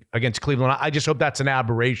Sunday against Cleveland. I just hope that's an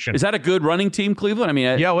aberration. Is that a good running team, Cleveland? I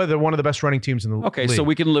mean, yeah, well, they're one of the best running teams in the league. Okay, so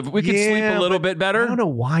we can sleep a little bit better. I don't know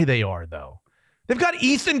why they are, though. They've got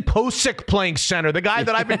Ethan Posick playing center, the guy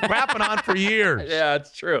that I've been crapping on for years. Yeah,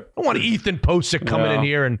 it's true. I don't want Ethan Posick coming in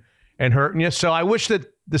here and hurting you. So I wish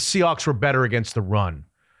that the Seahawks were better against the run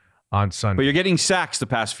on Sunday. But you're getting sacks the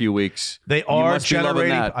past few weeks. They are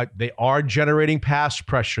generating pass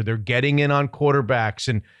pressure. They're getting in on quarterbacks.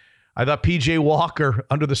 And I thought P.J. Walker,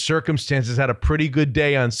 under the circumstances, had a pretty good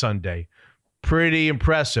day on Sunday. Pretty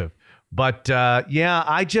impressive. But,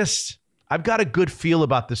 I've got a good feel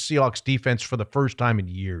about the Seahawks defense for the first time in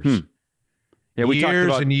years. Yeah, we talked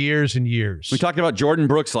about years and years. We talked about Jordan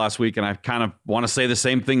Brooks last week, and I kind of want to say the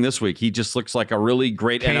same thing this week. He just looks like a really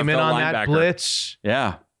great NFL linebacker. Came in on that blitz.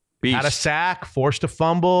 Yeah. Beast. Had a sack, forced a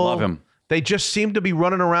fumble. Love him. They just seem to be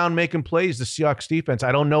running around making plays, the Seahawks defense.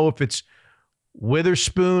 I don't know if it's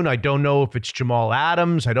Witherspoon. I don't know if it's Jamal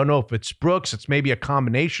Adams. I don't know if it's Brooks. It's maybe a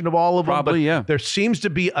combination of all of them. Probably, yeah. There seems to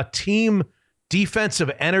be a team defensive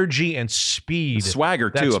energy and speed. Swagger,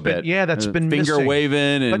 too, a bit. Yeah, that's been finger missing.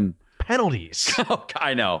 waving and penalties.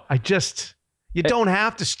 I know. You don't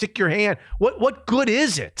have to stick your hand. What good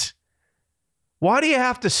is it? Why do you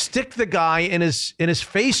have to stick the guy in his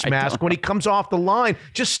face mask when he comes off the line?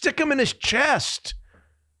 Just stick him in his chest.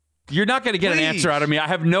 You're not going to get an answer out of me. I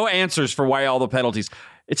have no answers for why all the penalties.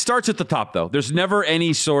 It starts at the top, though. There's never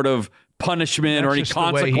any sort of punishment or any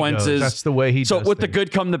consequences. That's the way he does. So with the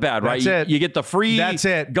good come the bad, right? That's it. You get the free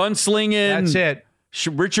gunslinging. That's it.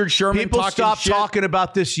 Richard Sherman People stopped talking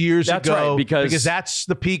about this years ago. That's right, because that's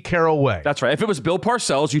the Pete Carroll way. That's right. If it was Bill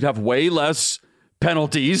Parcells, you'd have way less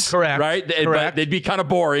penalties. Correct. Right? Correct. But they'd be kind of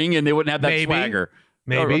boring and they wouldn't have that swagger.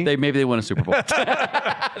 Maybe they win a Super Bowl.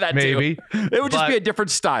 That maybe. It would just be a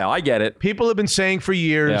different style. I get it. People have been saying for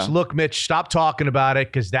years, look, Mitch, stop talking about it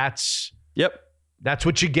because that's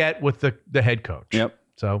what you get with the head coach. Yep.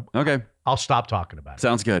 So I'll stop talking about it.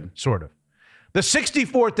 Sounds good. Sort of. The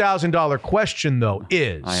 $64,000 question, though,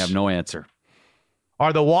 is... I have no answer.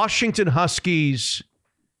 Are the Washington Huskies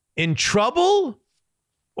in trouble,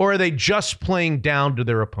 or are they just playing down to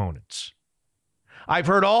their opponents? I've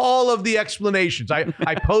heard all of the explanations.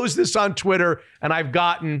 I posed this on Twitter, and I've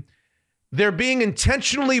gotten... They're being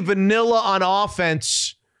intentionally vanilla on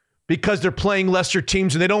offense because they're playing lesser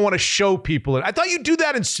teams, and they don't want to show people it. I thought you'd do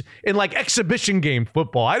that in like exhibition game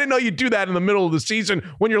football. I didn't know you'd do that in the middle of the season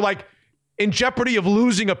when you're like... in jeopardy of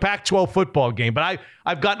losing a Pac-12 football game. But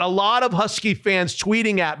I've gotten a lot of Husky fans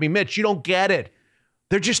tweeting at me, Mitch, you don't get it.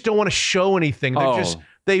 They just don't want to show anything.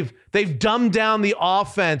 They've dumbed down the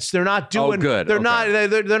offense. They're not doing good. They're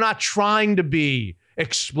not trying to be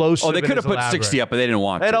explosive. Oh, they could have put 60 up, but they didn't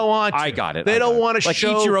want to. They don't want to. I got it. They don't want to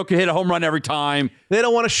show. Like Ichiro could hit a home run every time. They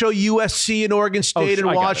don't want to show USC and Oregon State and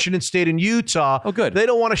Washington State and Utah. Oh, good. They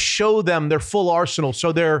don't want to show them their full arsenal.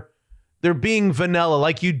 So they're being vanilla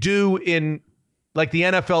like you do like the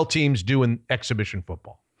NFL teams do in exhibition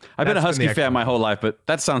football. I've been a Husky fan my whole life, but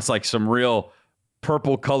that sounds like some real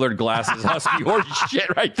purple-colored glasses Husky horse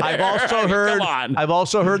shit right there. I've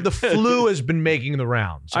also heard the flu has been making the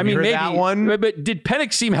rounds. I mean, maybe that one. But did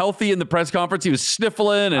Penix seem healthy in the press conference? He was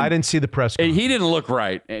sniffling. I didn't see the press conference. And he didn't look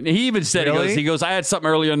right. And he even said, he goes, I had something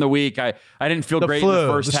earlier in the week. I didn't feel great in the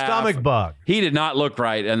first half. The stomach bug. He did not look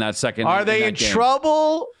right in that second. Are they in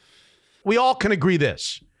trouble? We all can agree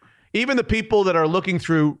this. Even the people that are looking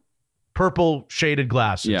through purple shaded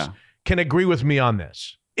glasses can agree with me on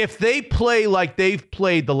this. If they play like they've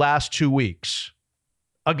played the last 2 weeks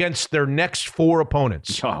against their next 4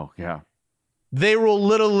 opponents, they will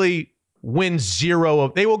literally win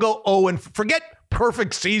 0. They will go 0 and forget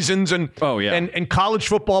perfect seasons and college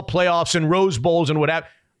football playoffs and Rose Bowls and whatever.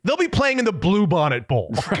 They'll be playing in the Bluebonnet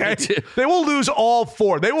Bowl. Okay? Right. They will lose all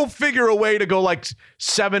 4. They will figure a way to go like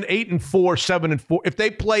 7, 8, and 4, 7 and 4. If they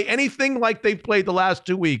play anything like they've played the last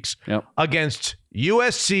 2 weeks against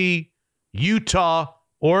USC, Utah,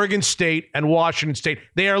 Oregon State, and Washington State,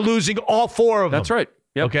 they are losing all 4 of them. That's right.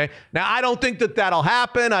 Yep. Okay. Now I don't think that'll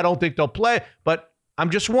happen. I don't think they'll play, but I'm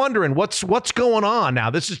just wondering what's going on now.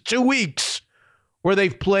 This is 2 weeks where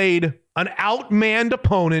they've played an outmanned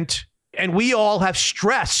opponent. And we all have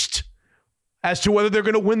stressed as to whether they're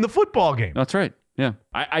going to win the football game. That's right. Yeah.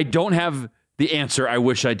 I don't have the answer. I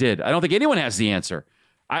wish I did. I don't think anyone has the answer.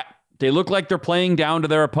 They look like they're playing down to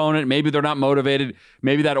their opponent. Maybe they're not motivated.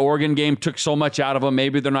 Maybe that Oregon game took so much out of them.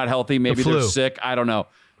 Maybe they're not healthy. Maybe they're sick. I don't know.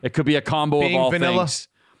 It could be a combo of all vanilla. things.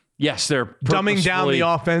 Yes, they're dumbing down the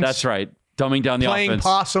offense. That's right. Dumbing down the offense. Playing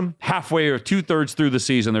possum. Halfway or 2/3 through the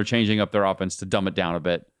season, they're changing up their offense to dumb it down a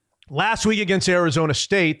bit. Last week against Arizona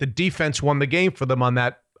State, the defense won the game for them on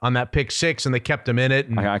that pick six, and they kept them in it.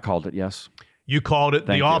 And I called it, yes. You called it. Thank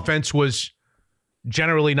the you. Offense was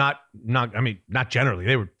generally not generally.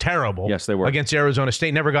 They were terrible. Yes, they were. Against Arizona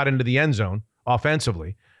State. Never got into the end zone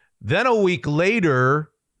offensively. Then a week later,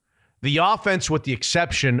 the offense, with the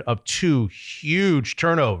exception of 2 huge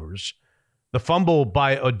turnovers, the fumble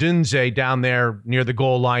by Odunze down there near the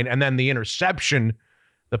goal line, and then the interception,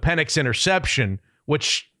 the Penix interception,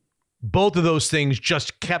 which both of those things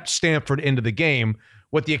just kept Stanford into the game,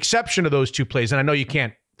 with the exception of those 2 plays. And I know you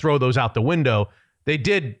can't throw those out the window. They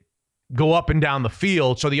did go up and down the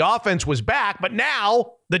field. So the offense was back, but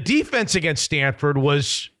now the defense against Stanford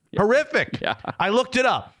was horrific. Yeah. I looked it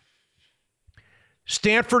up.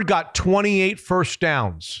 Stanford got 28 first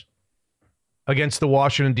downs against the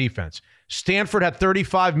Washington defense. Stanford had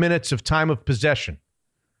 35 minutes of time of possession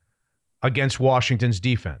against Washington's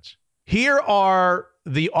defense. Here are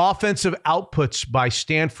the offensive outputs by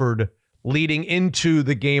Stanford leading into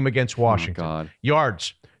the game against Washington. Oh, God.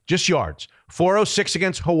 Yards, just yards. 406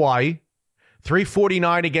 against Hawaii,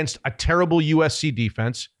 349 against a terrible USC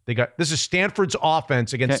defense. This is Stanford's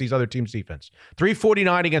offense against these other teams' defense.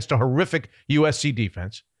 349 against a horrific USC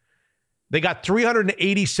defense. They got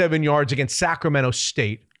 387 yards against Sacramento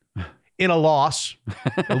State in a loss.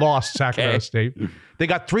 Lost Sacramento State. They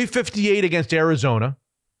got 358 against Arizona.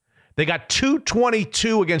 They got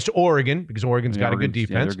 222 against Oregon because Oregon's got a good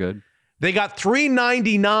defense. Yeah, they're good. They got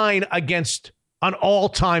 399 against an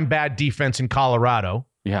all-time bad defense in Colorado.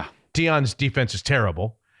 Yeah. Deion's defense is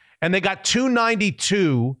terrible. And they got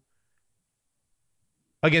 292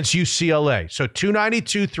 against UCLA. So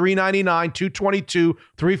 292, 399, 222,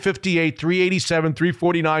 358, 387,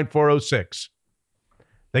 349, 406.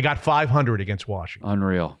 They got 500 against Washington.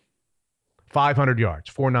 Unreal. 500 yards,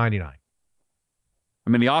 499. I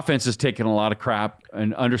mean, the offense is taking a lot of crap,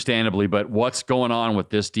 and understandably, but what's going on with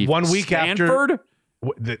this defense? 1 week Stanford? after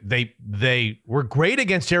they were great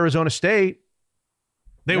against Arizona State.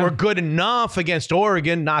 They were good enough against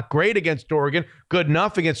Oregon, not great against Oregon, good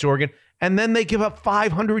enough against Oregon, and then they give up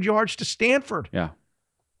 500 yards to Stanford. Yeah.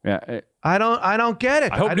 Yeah. I don't get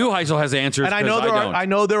it. I hope Neuheisel has answers. And I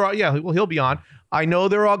know there are. Yeah, well, he'll be on. I know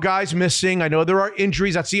there are guys missing. I know there are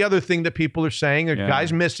injuries. That's the other thing that people are saying. There are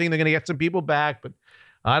guys missing. They're going to get some people back, but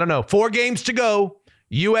I don't know. 4 games to go.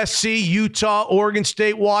 USC, Utah, Oregon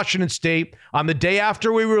State, Washington State. On the day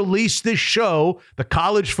after we release this show, the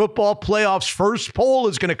college football playoffs first poll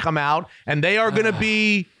is going to come out, and they are going to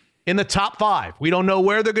be in the top 5. We don't know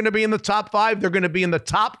where they're going to be in the top 5. They're going to be in the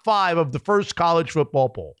top 5 of the first college football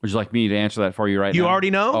poll. Would you like me to answer that for you right now? You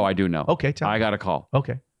already know? Oh, I do know. Okay, tell me. I got a call.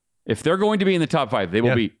 Okay. If they're going to be in the top 5, they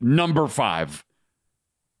will be number 5.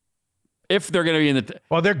 If they're going to be in the...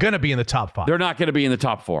 Well, they're going to be in the top 5. They're not going to be in the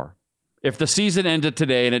top 4. If the season ended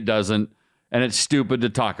today and it doesn't, and it's stupid to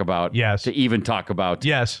talk about, to even talk about,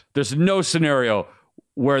 there's no scenario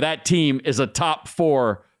where that team is a top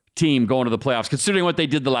 4 team going to the playoffs, considering what they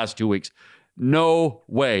did the last 2 weeks. No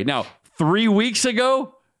way. Now, 3 weeks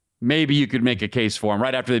ago, maybe you could make a case for them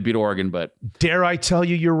right after they beat Oregon, but... Dare I tell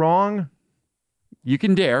you you're wrong? You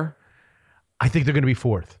can dare. I think they're going to be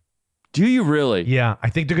 4th. Do you really? Yeah,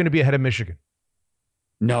 I think they're going to be ahead of Michigan.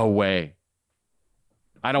 No way.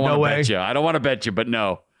 I don't want to bet you. I don't want to bet you, but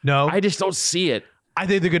no. No? I just don't see it. I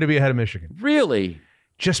think they're going to be ahead of Michigan. Really?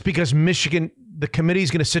 Just because Michigan, the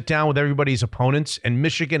committee's going to sit down with everybody's opponents, and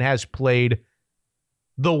Michigan has played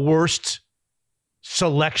the worst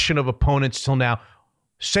selection of opponents till now.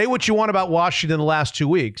 Say what you want about Washington the last 2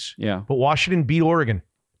 weeks. Yeah. But Washington beat Oregon.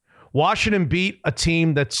 Washington beat a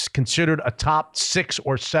team that's considered a top 6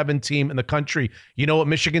 or 7 team in the country. You know what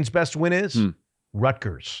Michigan's best win is?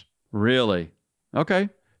 Rutgers. Really? Okay.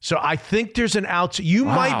 So I think there's an out. You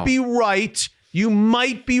might be right. You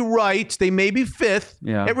might be right. They may be 5th.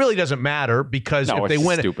 Yeah. It really doesn't matter because if they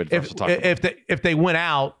win, if they win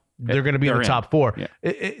out, they're going to be in the top 4.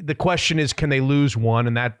 Yeah. The question is, can they lose one?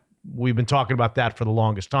 And that we've been talking about that for the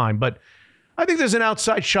longest time. But I think there's an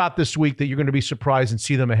outside shot this week that you're going to be surprised and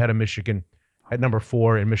see them ahead of Michigan at number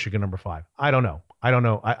 4 and Michigan number 5. I don't know. I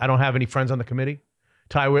don't have any friends on the committee.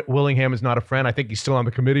 Ty Willingham is not a friend. I think he's still on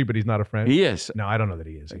the committee, but he's not a friend. He is. No, I don't know that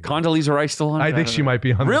he is. Condoleezza Rice still on it? I think she might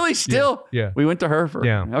be on. Really? Still? Yeah. We went to her for...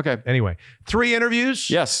 Yeah. Okay. Anyway, 3 interviews.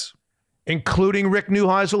 Yes. Including Rick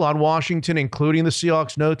Neuheisel on Washington, including the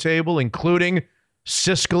Seahawks no table, including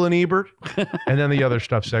Siskel and Ebert, and then the other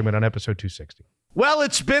stuff segment on episode 260. Well,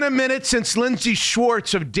 it's been a minute since Lindsay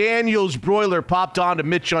Schwartz of Daniel's Broiler popped on to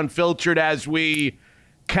Mitch Unfiltered as we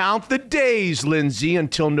count the days, Lindsay,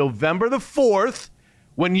 until November the 4th,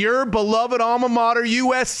 when your beloved alma mater,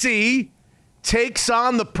 USC, takes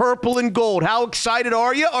on the purple and gold. How excited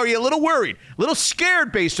are you? Are you a little worried? A little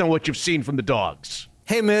scared based on what you've seen from the Dogs?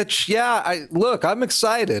 Hey, Mitch. Yeah, I'm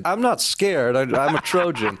excited. I'm not scared. I'm a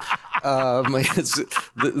Trojan.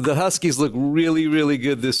 The Huskies look really, really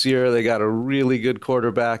good this year. They got a really good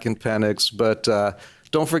quarterback in Penix, but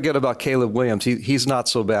don't forget about Caleb Williams. He's not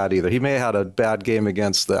so bad either. He may have had a bad game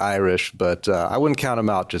against the Irish, but I wouldn't count him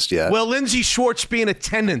out just yet. Will Lindsay Schwartz be in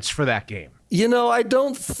attendance for that game? I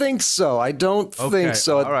don't think so. I don't think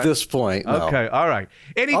so at this point. No. Okay, all right.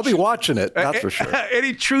 I'll be watching it, that's for sure.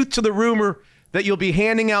 Any truth to the rumor that you'll be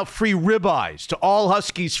handing out free ribeyes to all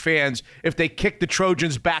Huskies fans if they kick the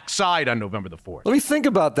Trojans' backside on November the 4th? Let me think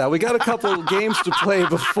about that. We got a couple games to play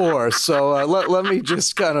before, so let me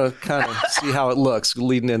just kind of see how it looks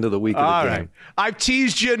leading into the week of the game. All right. I've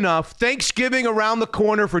teased you enough. Thanksgiving around the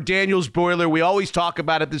corner for Daniel's Broiler. We always talk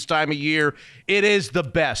about it this time of year. It is the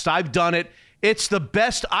best. I've done it. It's the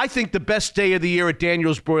best, I think, the best day of the year at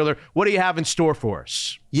Daniel's Broiler. What do you have in store for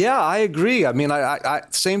us? Yeah, I agree. I mean, I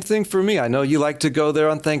same thing for me. I know you like to go there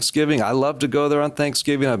on Thanksgiving. I love to go there on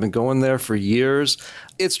Thanksgiving. I've been going there for years.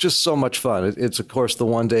 It's just so much fun. It's, of course, the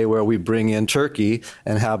one day where we bring in turkey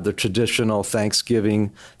and have the traditional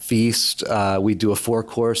Thanksgiving feast. We do a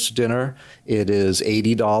 4-course dinner. It is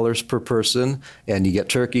 $80 per person, and you get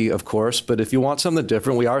turkey, of course. But if you want something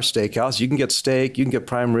different, we are a steakhouse. You can get steak, you can get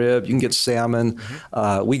prime rib, you can get salmon.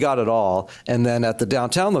 We got it all. And then at the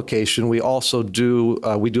downtown location, we also do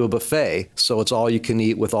we do a buffet, so it's all you can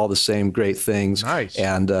eat with all the same great things. Nice.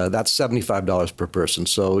 And that's $75 per person.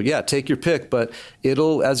 So yeah, take your pick, but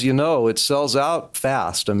it'll, as you know, it sells out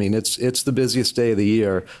fast. I mean, it's the busiest day of the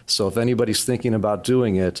year. So if anybody's thinking about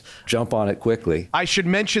doing it, jump on it quickly. I should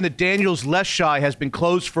mention that Daniel's Less Shy has been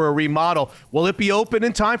closed for a remodel. Will it be open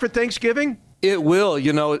in time for Thanksgiving? It will.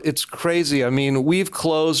 It's crazy. I mean, we've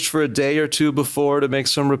closed for a day or two before to make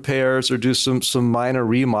some repairs or do some minor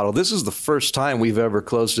remodel. This is the first time we've ever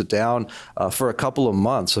closed it down for a couple of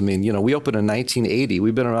months. I mean, we opened in 1980.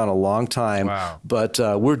 We've been around a long time. Wow. But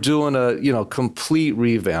we're doing a complete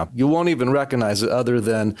revamp. You won't even recognize it other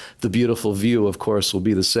than the beautiful view, of course, will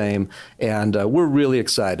be the same. And we're really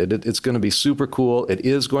excited. It's going to be super cool. It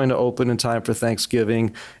is going to open in time for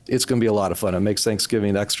Thanksgiving. It's going to be a lot of fun. It makes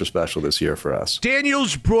Thanksgiving extra special this year for us.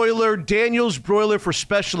 Daniel's Broiler for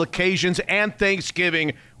special occasions and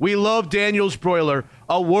Thanksgiving. We love Daniel's Broiler,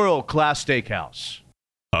 a world-class steakhouse.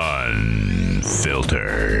 Unfiltered.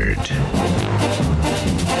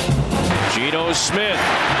 Geno Smith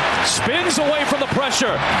spins away from the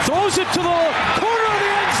pressure, throws it to the corner of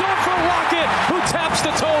the end zone for Lockett, who taps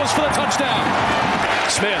the toes for the touchdown.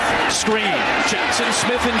 Smith, screen, Jackson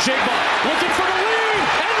Smith and Jigba looking for the lead,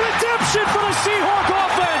 and redemption for the Seahawk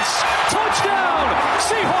offense. Touchdown,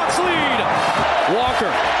 Seahawks lead.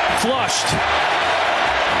 Walker, flushed.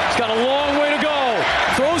 He's got a long way to go.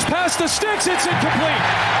 Throws past the sticks, it's incomplete.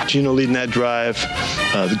 Geno leading that drive.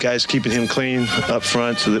 The guys keeping him clean up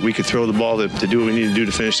front so that we could throw the ball to do what we need to do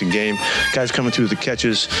to finish the game. Guys coming through the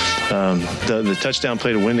catches. The touchdown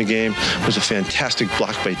play to win the game was a fantastic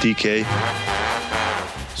block by DK.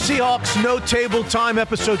 Seahawks No Table Time,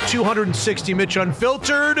 episode 260, Mitch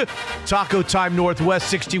Unfiltered. Taco Time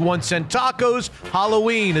Northwest, 61-cent tacos.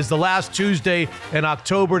 Halloween is the last Tuesday in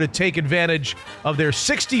October to take advantage of their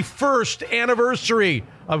 61st anniversary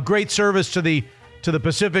of great service to the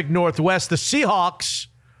Pacific Northwest. The Seahawks,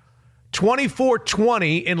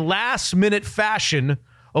 24-20 in last-minute fashion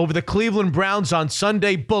over the Cleveland Browns on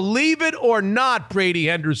Sunday. Believe it or not, Brady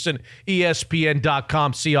Henderson,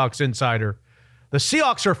 ESPN.com Seahawks insider. The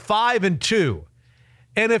Seahawks are 5-2.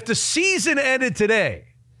 And if the season ended today,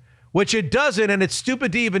 which it doesn't, and it's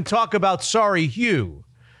stupid to even talk about sorry Hugh,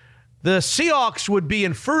 the Seahawks would be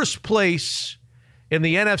in first place in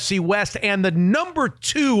the NFC West and the number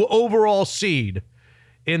 2 overall seed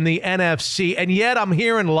in the NFC. And yet I'm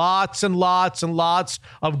hearing lots and lots and lots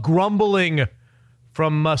of grumbling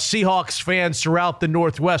from Seahawks fans throughout the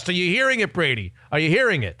Northwest. Are you hearing it, Brady? Are you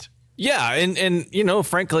hearing it? Yeah, and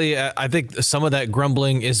frankly, I think some of that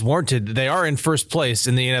grumbling is warranted. They are in first place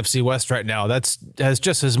in the NFC West right now. That has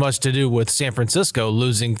just as much to do with San Francisco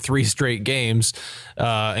losing 3 straight games,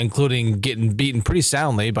 including getting beaten pretty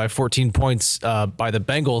soundly by 14 points by the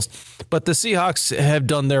Bengals. But the Seahawks have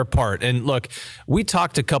done their part. And look, we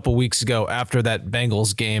talked a couple weeks ago after that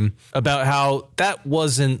Bengals game about how that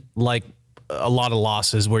wasn't like a lot of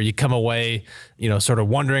losses where you come away, sort of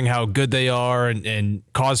wondering how good they are and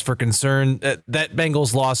cause for concern. That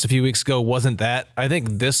Bengals loss a few weeks ago wasn't that. I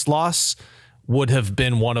think this loss would have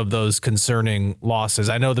been one of those concerning losses.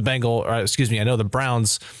 I know the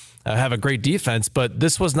Browns have a great defense, but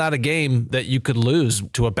this was not a game that you could lose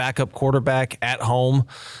to a backup quarterback at home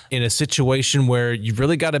in a situation where you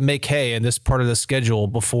really got to make hay in this part of the schedule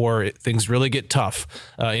before things really get tough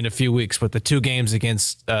in a few weeks, with the 2 games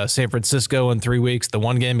against San Francisco in 3 weeks, the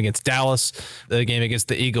 1 game against Dallas, the game against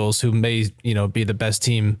the Eagles, who may be the best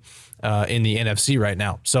team in the NFC right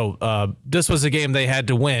now. So this was a game they had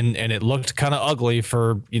to win, and it looked kind of ugly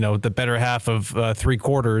for, the better half of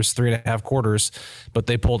 3.5 quarters, but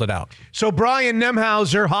they pulled it out. So Brian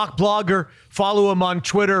Nemhauser, Hawk blogger, follow him on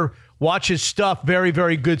Twitter, watch his stuff. Very,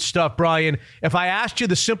 very good stuff, Brian. If I asked you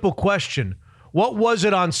the simple question, what was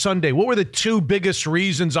it on Sunday? What were the 2 biggest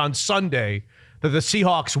reasons on Sunday that the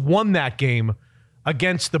Seahawks won that game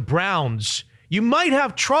against the Browns? You might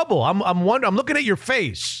have trouble. I'm looking at your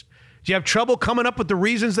face. Do you have trouble coming up with the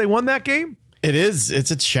reasons they won that game? It is.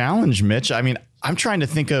 It's a challenge, Mitch. I mean, I'm trying to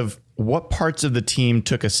think of what parts of the team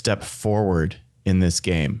took a step forward in this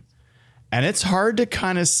game. And it's hard to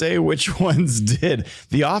kind of say which ones did.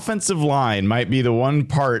 The offensive line might be the one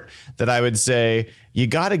part that I would say you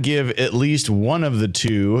got to give at least one of the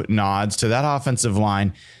 2 nods to that offensive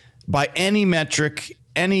line. By any metric,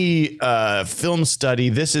 any film study,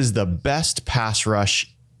 this is the best pass rush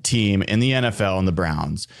team in the NFL, and the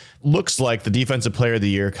Browns. Looks like the defensive player of the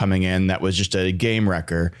year coming in, that was just a game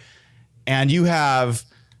wrecker. And you have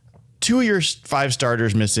 2 of your 5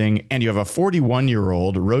 starters missing, and you have a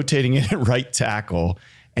 41-year-old rotating in at right tackle,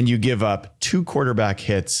 and you give up 2 quarterback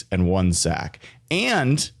hits and 1 sack.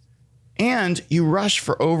 And you rush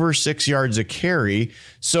for over 6 yards a carry.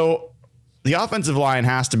 So the offensive line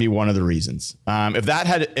has to be one of the reasons. If that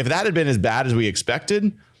had been as bad as we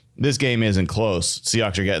expected, this game isn't close.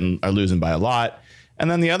 Seahawks are losing by a lot.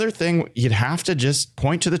 And then the other thing, you'd have to just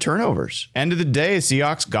point to the turnovers. End of the day,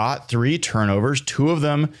 Seahawks got 3 turnovers. 2 of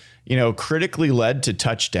them, critically led to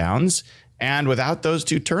touchdowns. And without those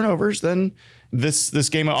 2 turnovers, then this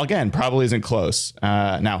game, again, probably isn't close.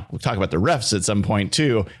 Now, we'll talk about the refs at some point,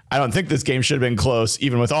 too. I don't think this game should have been close,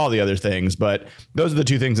 even with all the other things. But those are the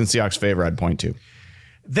 2 things in Seahawks' favor I'd point to.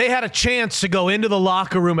 They had a chance to go into the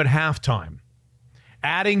locker room at halftime,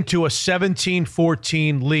 adding to a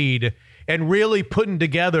 17-14 lead and really putting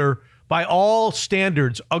together, by all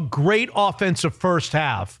standards, a great offensive first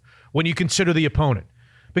half when you consider the opponent.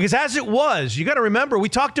 Because as it was, you got to remember, we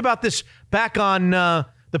talked about this back on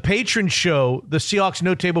the Patron show, the Seahawks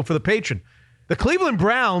Note Table for the Patron. The Cleveland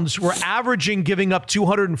Browns were averaging giving up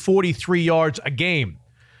 243 yards a game.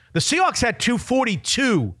 The Seahawks had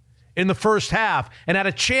 242 in the first half and had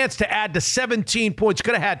a chance to add to 17 points.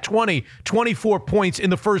 Could have had 24 points in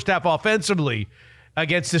the first half offensively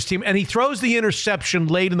against this team. And he throws the interception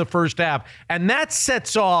late in the first half. And that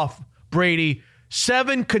sets off, Brady,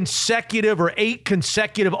 7 consecutive or 8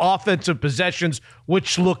 consecutive offensive possessions,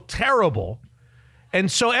 which look terrible. And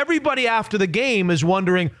so everybody after the game is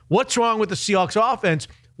wondering, what's wrong with the Seahawks offense?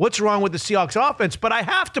 What's wrong with the Seahawks offense? But I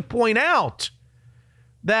have to point out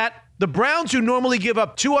that the Browns, who normally give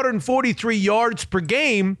up 243 yards per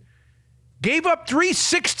game, gave up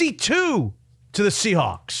 362 to the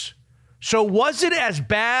Seahawks. So was it as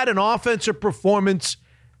bad an offensive performance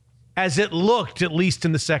as it looked, at least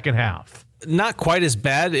in the second half? Not quite as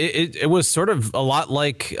bad. It was sort of a lot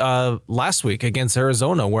like last week against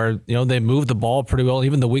Arizona, where they moved the ball pretty well.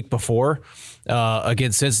 Even the week before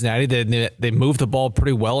against Cincinnati, they moved the ball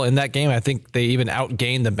pretty well in that game. I think they even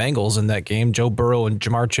outgained the Bengals in that game, Joe Burrow and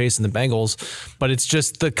Jamar Chase and the Bengals. But it's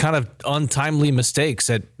just the kind of untimely mistakes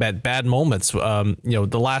at bad moments.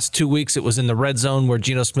 The last 2 weeks it was in the red zone where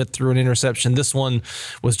Geno Smith threw an interception. This one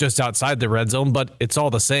was just outside the red zone, but it's all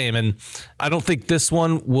the same. And I don't think this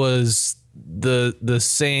one was the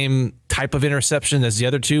same type of interception as the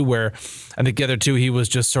other 2, where I think the other 2 he was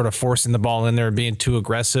just sort of forcing the ball in there and being too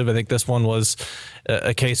aggressive. I think this one was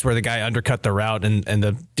a case where the guy undercut the route and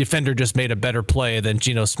the defender just made a better play than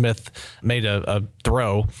Geno Smith made a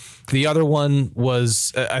throw. The other one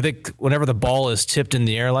was, I think whenever the ball is tipped in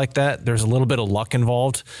the air like that, there's a little bit of luck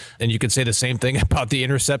involved. And you could say the same thing about the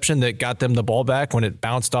interception that got them the ball back when it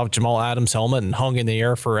bounced off Jamal Adams' helmet and hung in the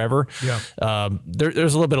air forever. Yeah.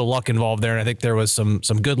 There's a little bit of luck involved there. And I think there was some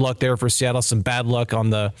good luck there for Seattle, some bad luck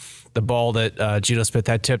on the ball that Geno Smith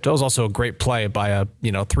had tipped. It was also a great play by a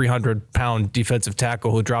 300-pound defensive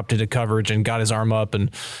tackle who dropped into coverage and got his arm up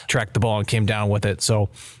and tracked the ball and came down with it. So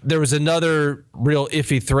there was another real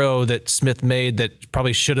iffy throw that Smith made that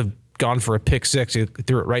probably should have gone for a pick six. He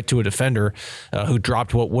threw it right to a defender who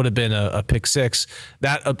dropped what would have been a pick six.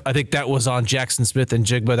 That I think that was on Jackson Smith and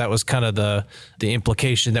Jigba. That was kind of the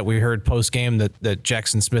implication that we heard post game that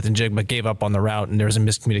Jackson Smith and Jigba gave up on the route, and there was a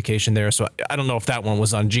miscommunication there. So I don't know if that one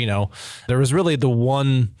was on Geno. There was really the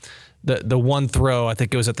one throw, I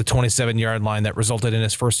think it was at the 27-yard line, that resulted in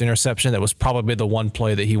his first interception. That was probably the one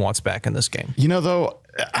play that he wants back in this game. You know, though,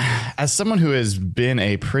 as someone who has been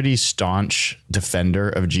a pretty staunch defender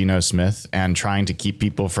of Geno Smith and trying to keep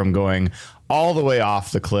people from going all the way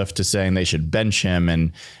off the cliff to saying they should bench him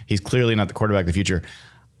and he's clearly not the quarterback of the future,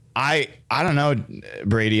 I don't know,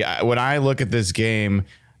 Brady. When I look at this game,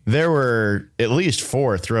 there were at least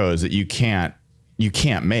 4 throws that you can't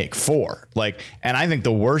make. 4. And I think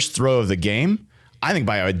the worst throw of the game, I think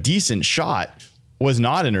by a decent shot, was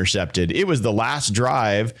not intercepted. It was the last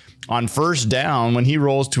drive on first down when he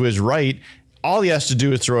rolls to his right. All he has to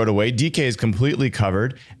do is throw it away. DK is completely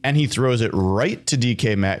covered, and he throws it right to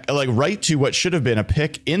DK Metcalf, right to what should have been a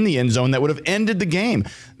pick in the end zone that would have ended the game.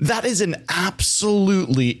 That is an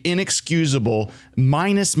absolutely inexcusable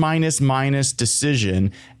minus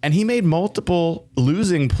decision, and he made multiple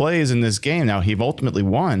losing plays in this game. Now, he ultimately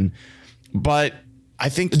won, but I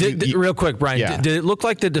think real quick, Brian, yeah. did it look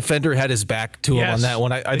like the defender had his back to him on that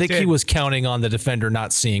one? I think he was counting on the defender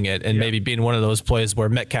not seeing it and maybe being one of those plays where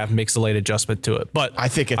Metcalf makes a late adjustment to it. But I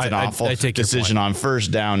think it's an awful decision on first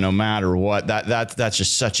down, no matter what. That's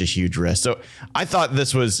just such a huge risk. So I thought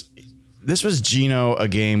this was Geno, a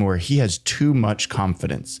game where he has too much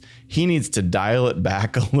confidence. He needs to dial it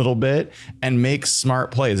back a little bit and make smart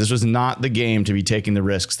plays. This was not the game to be taking the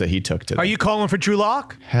risks that he took today. Are you calling for Drew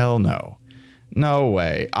Lock? Hell no. No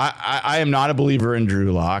way. I am not a believer in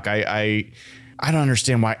Drew Lock. I don't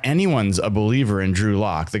understand why anyone's a believer in Drew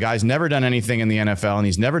Lock. The guy's never done anything in the NFL, and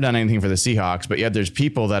he's never done anything for the Seahawks, but yet there's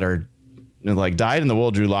people that are dyed in the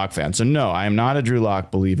wool Drew Lock fans. So no, I am not a Drew Lock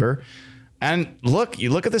believer. And you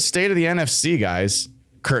look at the state of the NFC, guys.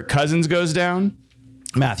 Kirk Cousins goes down.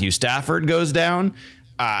 Matthew Stafford goes down.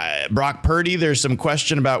 Brock Purdy, there's some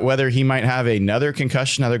question about whether he might have another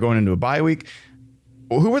concussion. Now they're going into a bye week.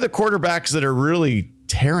 Who are the quarterbacks that are really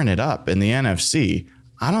tearing it up in the NFC?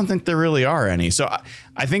 I don't think there really are any. So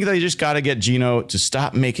I think they just got to get Geno to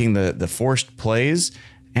stop making the forced plays,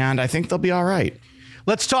 and I think they'll be all right.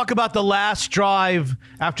 Let's talk about the last drive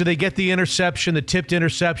after they get the interception, the tipped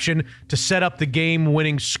interception to set up the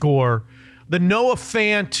game-winning score. The Noah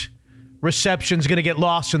Fant reception is going to get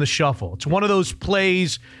lost in the shuffle. It's one of those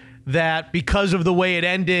plays that, because of the way it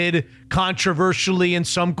ended, controversially in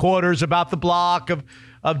some quarters about the block of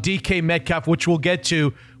DK Metcalf, which we'll get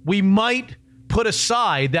to, we might put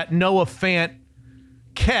aside that Noah Fant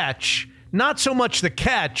catch. Not so much the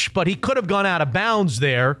catch, but he could have gone out of bounds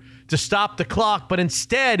there to stop the clock, but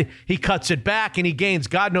instead he cuts it back and he gains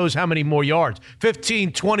God knows how many more yards,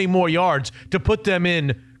 15, 20 more yards to put them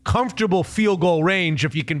in comfortable field goal range,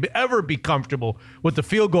 if you can ever be comfortable with the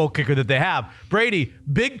field goal kicker that they have. Brady,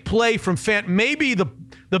 big play from Fant, maybe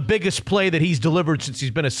the biggest play that he's delivered since he's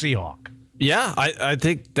been a Seahawk. Yeah, I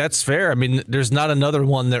think that's fair. I mean, there's not another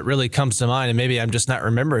one that really comes to mind, and maybe I'm just not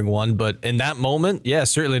remembering one, but in that moment, yeah,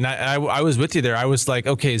 certainly not. I was with you there. I was like,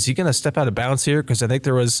 okay, is he going to step out of bounds here? Because I think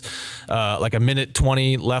there was like a minute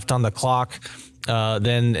 20 left on the clock.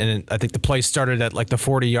 And I think the play started at like the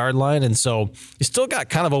 40-yard line, and so he still got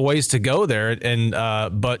kind of a ways to go there. And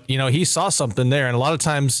but he saw something there, and a lot of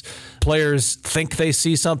times players think they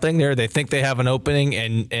see something there. They think they have an opening,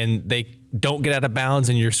 and they don't get out of bounds,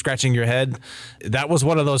 and you're scratching your head. That was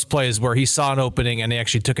one of those plays where he saw an opening and he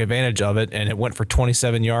actually took advantage of it, and it went for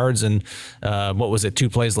 27 yards. And what was it? 2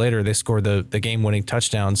 plays later, they scored the game-winning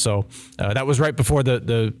touchdown. So that was right before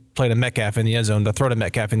the play to Metcalf in the end zone, the throw to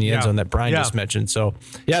Metcalf in the end zone that Brian just mentioned. So,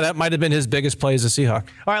 yeah, that might have been his biggest play as a Seahawk.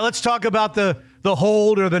 All right, let's talk about the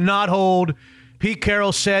hold or the not hold. Pete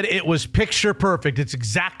Carroll said it was picture perfect. It's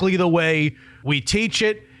exactly the way we teach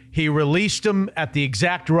it. He released him at the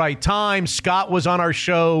exact right time. Scott was on our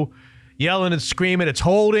show yelling and screaming, it's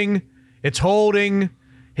holding. It's holding.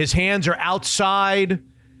 His hands are outside.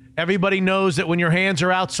 Everybody knows that when your hands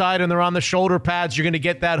are outside and they're on the shoulder pads, you're going to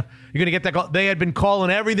get that. You're going to get that. They had been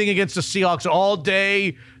calling everything against the Seahawks all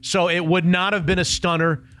day, so it would not have been a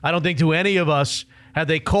stunner, I don't think, to any of us had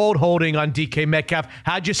they called holding on DK Metcalf.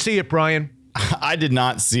 How'd you see it, Brian? I did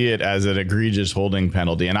not see it as an egregious holding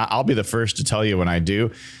penalty, and I'll be the first to tell you when I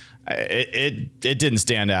do. It didn't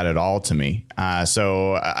stand out at all to me.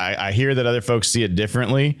 So I hear that other folks see it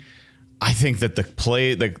differently. I think that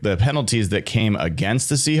the penalties that came against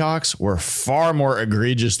the Seahawks were far more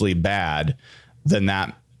egregiously bad than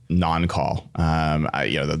that non-call.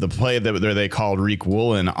 The play that they called Reek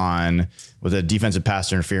Woolen on was a defensive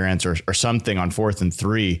pass interference or something on 4th and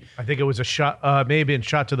 3. I think it was a shot, maybe a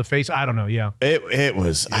shot to the face. I don't know. Yeah, it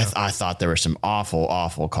was. Yeah. I thought there were some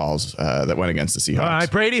awful calls that went against the Seahawks. All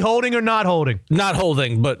right, Brady, holding or not holding? Not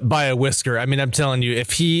holding, but by a whisker. I mean, I'm telling you,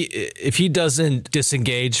 if he doesn't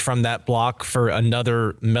disengage from that block for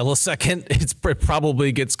another millisecond, it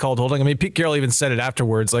probably gets called holding. I mean, Pete Carroll even said it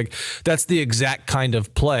afterwards. Like, that's the exact kind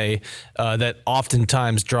of play that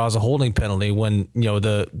oftentimes draws a holding penalty when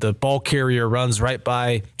the ball carrier runs right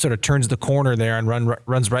by, sort of turns the corner there and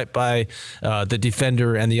runs right by the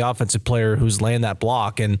defender and the offensive player who's laying that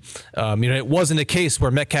block. And it wasn't a case where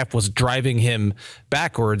Metcalf was driving him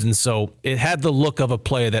backwards, and so it had the look of a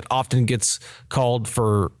play that often gets called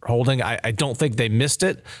for holding. I don't think they missed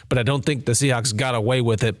it, but I don't think the Seahawks got away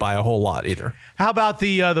with it by a whole lot either. How about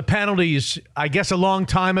the penalties? I guess a long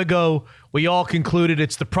time ago we all concluded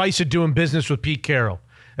it's the price of doing business with Pete Carroll.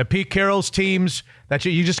 And Pete Carroll's teams, that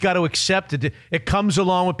you just got to accept it. It comes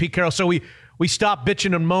along with Pete Carroll. So we stopped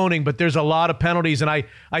bitching and moaning, but there's a lot of penalties. And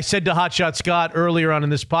I said to Hotshot Scott earlier on in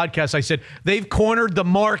this podcast, I said, they've cornered the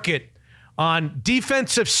market on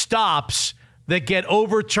defensive stops that get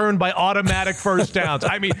overturned by automatic first downs.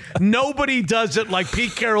 I mean, nobody does it like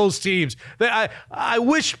Pete Carroll's teams. I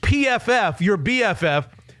wish PFF, your BFF,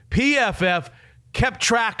 PFF kept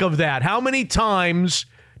track of that. How many times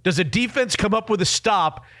does a defense come up with a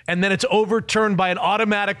stop and then it's overturned by an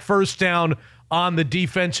automatic first down on the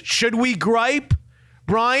defense? Should we gripe,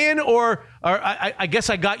 Brian? Or I guess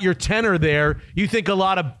I got your tenor there. You think a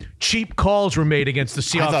lot of cheap calls were made against the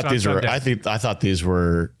Seahawks? I thought these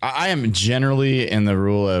were. I am generally in the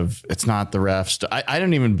rule of it's not the refs. I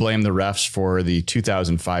don't even blame the refs for the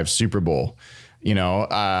 2005 Super Bowl.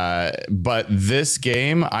 But this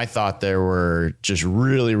game, I thought there were just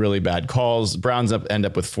really, really bad calls. Browns end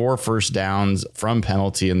up with 4 first downs from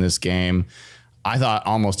penalty in this game. I thought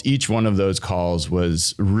almost each one of those calls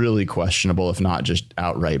was really questionable, if not just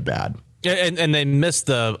outright bad. And they missed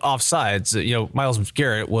the offsides. Myles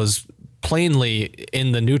Garrett was plainly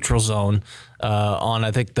in the neutral zone on, I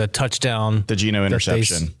think, the touchdown. The Geno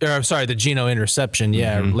interception. The Geno interception.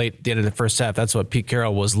 Yeah, late at the end of the first half. That's what Pete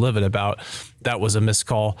Carroll was livid about. That was a missed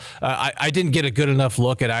call. I didn't get a good enough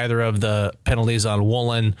look at either of the penalties on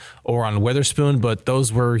Woolen or on Witherspoon, but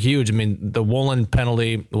those were huge. I mean, the Woolen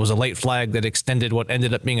penalty was a late flag that extended what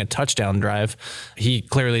ended up being a touchdown drive. He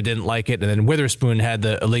clearly didn't like it. And then Witherspoon had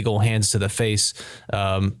the illegal hands to the face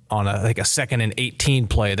on a 2nd and 18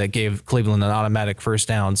 play that gave Cleveland an automatic first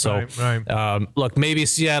down. So, look, maybe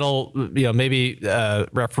Seattle, maybe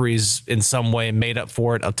referees in some way made up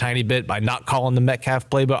for it a tiny bit by not calling the Metcalf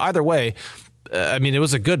play. But either way, it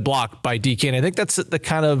was a good block by DK. And I think that's the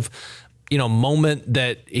kind of, moment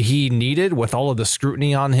that he needed with all of the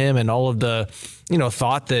scrutiny on him and all of the,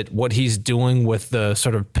 thought that what he's doing with the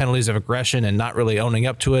sort of penalties of aggression and not really owning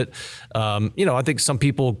up to it. I think some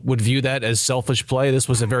people would view that as selfish play. This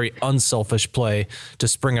was a very unselfish play to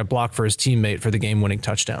spring a block for his teammate for the game-winning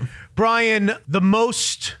touchdown. Brian, the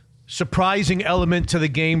most surprising element to the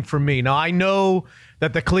game for me. Now, I know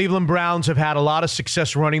that the Cleveland Browns have had a lot of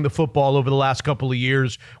success running the football over the last couple of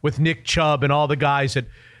years with Nick Chubb and all the guys that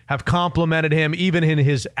have complimented him, even in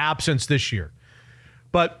his absence this year.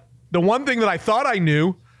 But the one thing that I thought I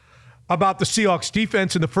knew about the Seahawks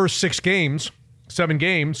defense in the first 7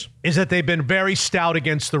 games, is that they've been very stout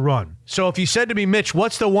against the run. So if you said to me, Mitch,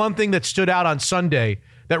 what's the one thing that stood out on Sunday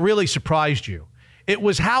that really surprised you? It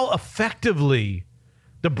was how effectively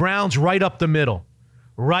the Browns right up the middle.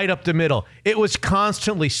 It was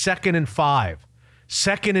constantly 2nd and 5,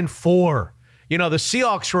 2nd and 4. The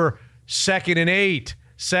Seahawks were 2nd and 8,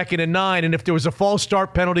 2nd and 9. And if there was a false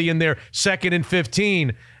start penalty in there, 2nd and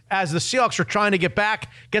 15. As the Seahawks were trying to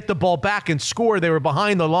get the ball back and score, they were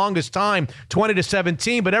behind the longest time,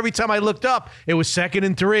 20-17. But every time I looked up, it was 2nd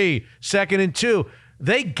and 3, 2nd and 2.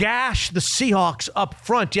 They gashed the Seahawks up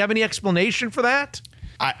front. Do you have any explanation for that?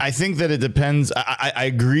 I think that it depends. I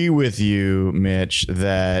agree with you, Mitch,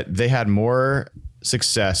 that they had more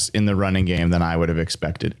success in the running game than I would have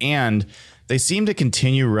expected. And they seem to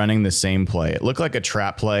continue running the same play. It looked like a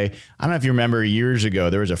trap play. I don't know if you remember years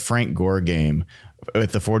ago, there was a Frank Gore game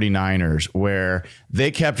with the 49ers where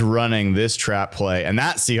they kept running this trap play, and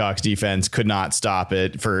that Seahawks defense could not stop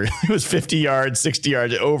it for, it was 50 yards, 60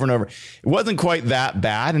 yards over and over. It wasn't quite that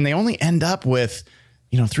bad, and they only end up with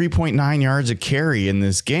 3.9 yards a carry in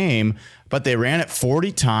this game, but they ran it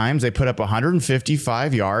 40 times. They put up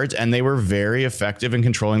 155 yards, and they were very effective in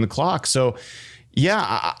controlling the clock. So,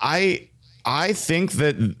 yeah, I think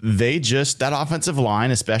that that offensive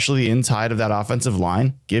line, especially inside of that offensive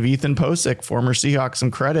line, give Ethan Posick, former Seahawks,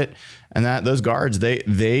 some credit. And those guards,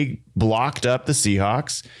 they blocked up the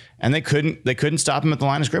Seahawks and they couldn't stop him at the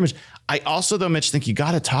line of scrimmage. I also, though, Mitch, think you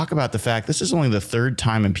got to talk about the fact this is only the third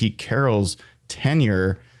time in Pete Carroll's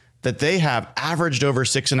tenure that they have averaged over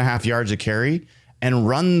 6.5 yards a carry and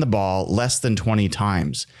run the ball less than 20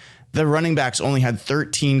 times. The running backs only had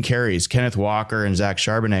 13 carries, Kenneth Walker and Zach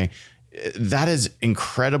Charbonnet. That is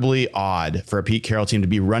incredibly odd for a Pete Carroll team to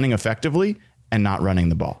be running effectively and not running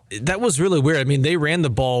the ball. That was really weird. I mean, they ran the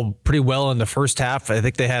ball pretty well in the first half. I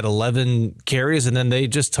think they had 11 carries, and then they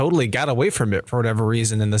just totally got away from it for whatever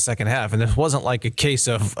reason in the second half. And it wasn't like a case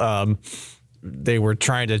of they were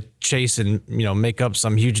trying to chase and make up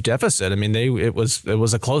some huge deficit. I mean, it was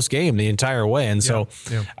a close game the entire way, and so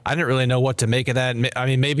I didn't really know what to make of that. I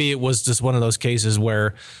mean, maybe it was just one of those cases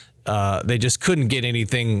where they just couldn't get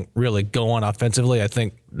anything really going offensively. I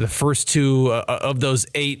think the first two of those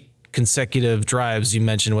 8 consecutive drives you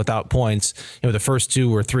mentioned without points, the first 2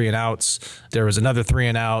 were 3-and-outs. There was another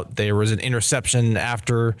 3-and-out. There was an interception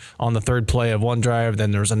after on the third play of one drive.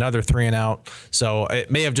 Then there was another 3-and-out. So it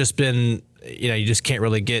may have just been, you just can't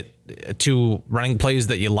really get 2 running plays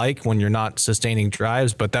that you like when you're not sustaining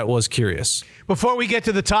drives, but that was curious. Before we get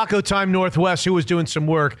to the Taco Time Northwest, who was doing some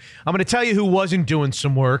work, I'm going to tell you who wasn't doing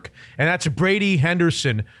some work, and that's Brady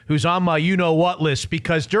Henderson, who's on my you-know-what list,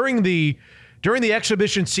 because during the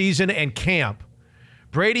exhibition season and camp,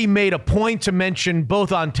 Brady made a point to mention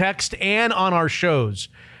both on text and on our shows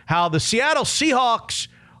how the Seattle Seahawks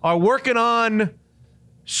are working on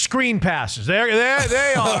screen passes. They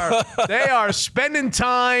are spending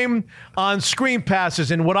time on screen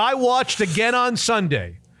passes. And what I watched again on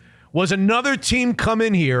Sunday was another team come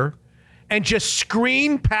in here and just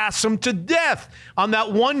screen pass them to death. On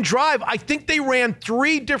that one drive, I think they ran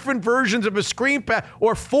 3 different versions of a screen pass,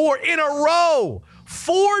 or 4 in a row.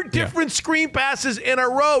 4 different screen passes in a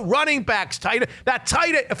row. Running backs, tight end. That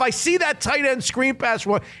tight end, if I see that tight end screen pass,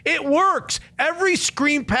 it works. Every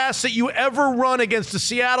screen pass that you ever run against the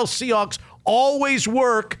Seattle Seahawks always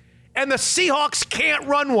work, and the Seahawks can't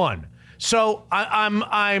run one. So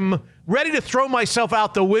I'm ready to throw myself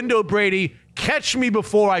out the window, Brady. Catch me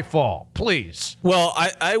before I fall, please. Well,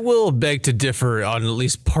 I will beg to differ on at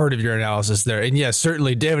least part of your analysis there. And yes,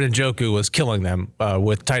 certainly David Njoku was killing them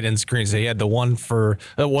with tight end screens. He had the one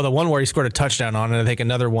the one where he scored a touchdown on, and I think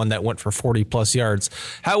another one that went for 40-plus yards.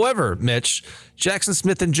 However, Mitch, Jackson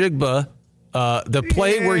Smith-Njigba, the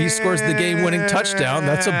play where he scores the game-winning touchdown,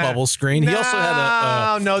 that's a bubble screen. He also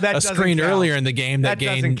had a screen earlier in the game that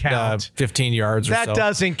gained 15 yards or so. That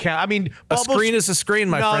doesn't count. I mean, a screen is a screen,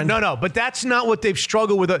 my friend. No, but that's not what they've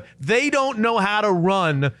struggled with. They don't know how to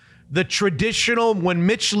run the traditional, when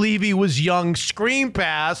Mitch Levy was young, screen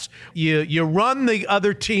pass. You run the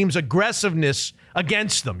other team's aggressiveness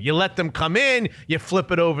against them. You let them come in, you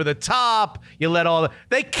flip it over the top,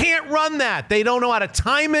 they can't run that. They don't know how to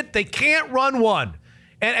time it. They can't run one.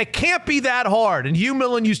 And it can't be that hard. And Hugh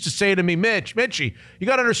Millen used to say to me, Mitchie, you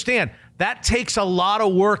got to understand, that takes a lot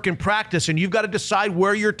of work and practice, and you've got to decide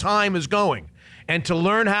where your time is going. And to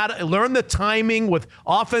learn the timing with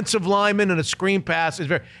offensive linemen and a screen pass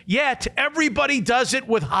is yet everybody does it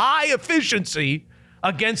with high efficiency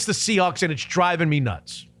against the Seahawks, and it's driving me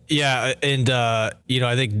nuts. Yeah, and I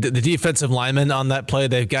think the defensive linemen on that play,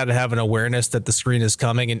 they've got to have an awareness that the screen is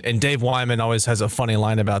coming. And Dave Wyman always has a funny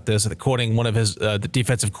line about this, quoting one of his the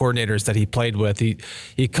defensive coordinators that he played with.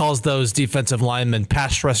 He calls those defensive linemen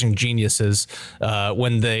pass rushing geniuses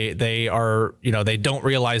when they are, they don't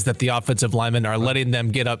realize that the offensive linemen are letting them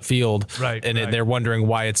get upfield, right? And they're wondering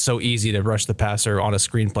why it's so easy to rush the passer on a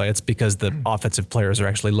screenplay. It's because the offensive players are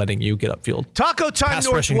actually letting you get upfield. Taco Time pass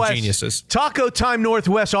Northwest. Rushing geniuses. Taco Time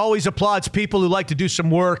Northwest always applauds people who like to do some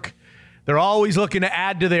work. They're always looking to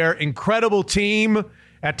add to their incredible team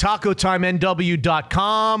at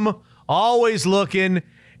tacotimenw.com. Always looking.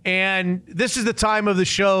 And this is the time of the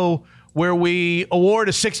show where we award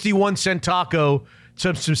a 61-cent taco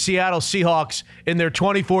to some Seattle Seahawks in their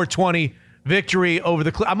 24-20 victory over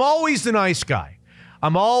the I'm always the nice guy.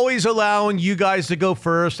 I'm always allowing you guys to go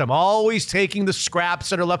first. I'm always taking the scraps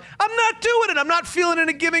that are left. I'm not doing it. I'm not feeling in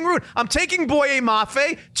a giving route. I'm taking Boye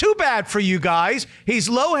Mafe. Too bad for you guys. He's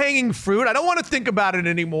low-hanging fruit. I don't want to think about it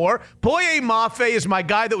anymore. Boye Mafe is my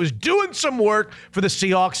guy that was doing some work for the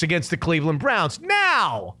Seahawks against the Cleveland Browns.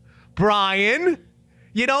 Now, Brian,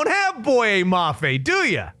 you don't have Boye Mafe, do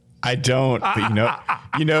you? I don't, but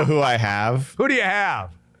you know who I have? Who do you have?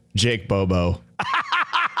 Jake Bobo.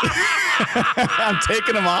 I'm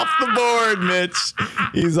taking him off the board, Mitch.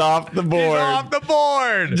 He's off the board. He's off the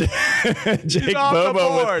board. Jake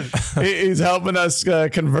Bobo, he's helping us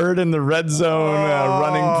convert in the red zone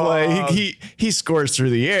running play. He scores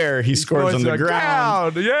through the air. He scores on the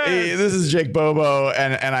ground. Yes. This is Jake Bobo,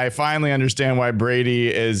 and I finally understand why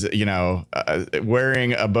Brady is,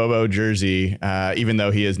 wearing a Bobo jersey, even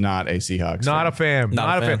though he is not a Seahawks fan.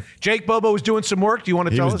 Not a fan. Jake Bobo was doing some work. Do you want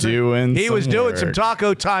to tell us? He was doing some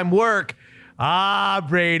taco time work.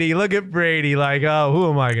 Brady. Look at Brady. Like, who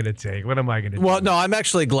am I going to take? What am I going to do? Well, no, I'm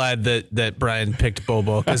actually glad that Brian picked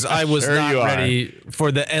Bobo because I was not ready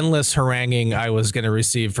for the endless haranguing I was going to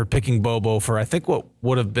receive for picking Bobo for, I think, what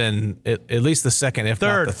would have been at least the second, if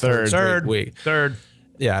not the third week. Third.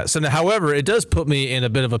 Yeah. So, however, it does put me in a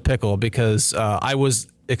bit of a pickle because I was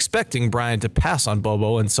expecting Brian to pass on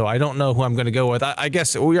Bobo, and so I don't know who I'm going to go with. I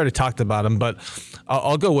guess we already talked about him, but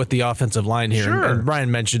I'll go with the offensive line here. Sure. And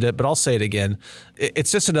Brian mentioned it, but I'll say it again. It's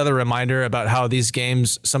just another reminder about how these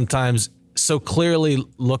games sometimes so clearly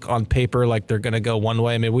look on paper like they're going to go one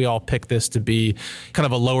way. I mean, we all pick this to be kind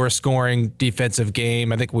of a lower scoring defensive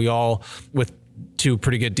game. I think we all, with two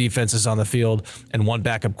pretty good defenses on the field and one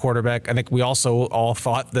backup quarterback, I think we also all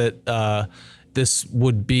thought that this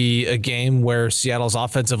would be a game where Seattle's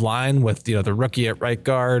offensive line, with the rookie at right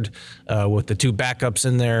guard, with the two backups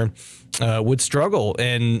in there, would struggle,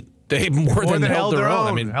 and they more than held their own.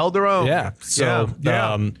 I mean, held their own. Yeah. So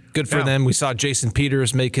good for them. We saw Jason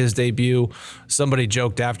Peters make his debut. Somebody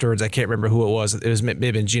joked afterwards, I can't remember who it was. It was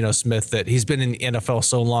maybe Geno Smith, that he's been in the NFL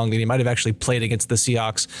so long that he might have actually played against the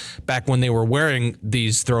Seahawks back when they were wearing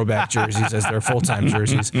these throwback jerseys as their full-time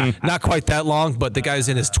jerseys. Not quite that long, but the guy's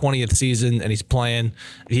in his 20th season and he's playing.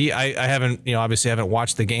 I haven't, obviously haven't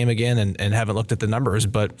watched the game again and haven't looked at the numbers,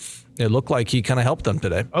 but it looked like he kind of helped them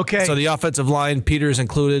today. Okay. So the offensive line, Peters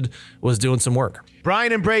included, was doing some work.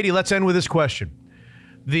 Brian and Brady, let's end with this question.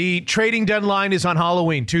 The trading deadline is on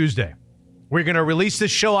Halloween, Tuesday. We're going to release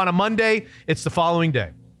this show on a Monday. It's the following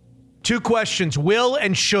day. 2 questions, will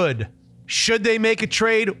and should. Should they make a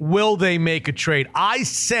trade? Will they make a trade? I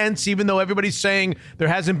sense, even though everybody's saying there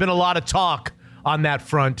hasn't been a lot of talk on that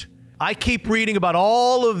front, I keep reading about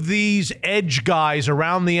all of these edge guys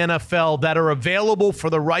around the NFL that are available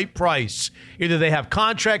for the right price. Either they have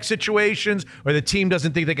contract situations, or the team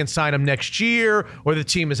doesn't think they can sign them next year, or the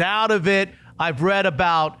team is out of it. I've read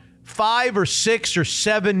about 5 or 6 or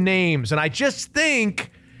 7 names, and I just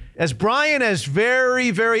think, as Brian has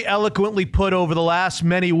very, very eloquently put over the last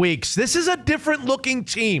many weeks, this is a different looking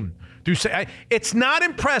team. It's not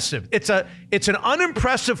impressive. It's an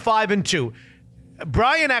unimpressive 5-2.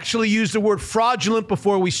 Brian actually used the word fraudulent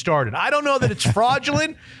before we started. I don't know that it's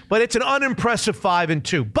fraudulent, but it's an unimpressive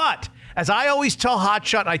 5-2. But as I always tell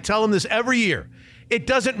Hotshot, and I tell him this every year, it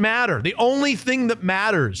doesn't matter. The only thing that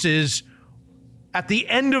matters is at the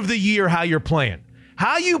end of the year how you're playing.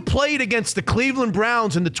 How you played against the Cleveland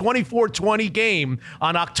Browns in the 24-20 game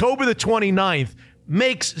on October the 29th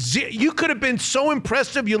you could have been so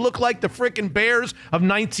impressive you look like the freaking Bears of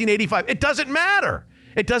 1985. It doesn't matter.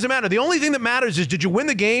 It doesn't matter. The only thing that matters is, did you win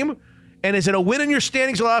the game? And is it a win in your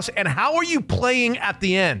standings or loss? And how are you playing at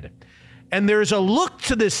the end? And there's a look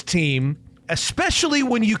to this team, especially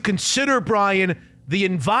when you consider, Brian, the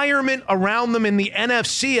environment around them in the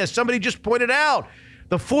NFC, as somebody just pointed out.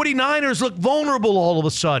 The 49ers look vulnerable all of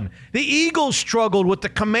a sudden. The Eagles struggled with the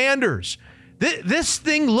Commanders. This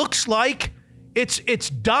thing looks like it's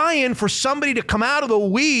dying for somebody to come out of the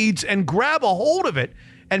weeds and grab a hold of it.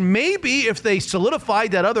 And maybe if they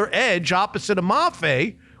solidified that other edge opposite of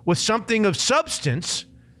Mafe with something of substance,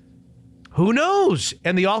 who knows?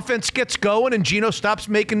 And the offense gets going and Geno stops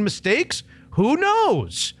making mistakes, who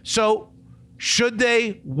knows? So should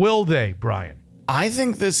they, will they, Brian? I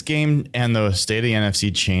think this game and the state of the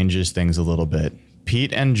NFC changes things a little bit.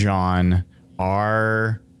 Pete and John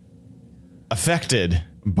are affected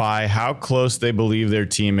by how close they believe their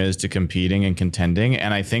team is to competing and contending.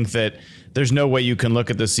 And I think that there's no way you can look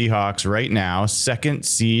at the Seahawks right now, 2nd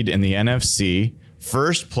seed in the NFC,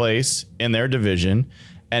 1st place in their division,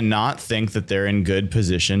 and not think that they're in good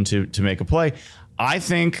position to make a play. I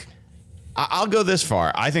think I'll go this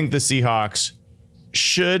far. I think the Seahawks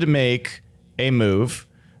should make a move.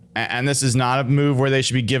 And this is not a move where they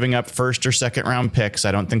should be giving up 1st or 2nd round picks.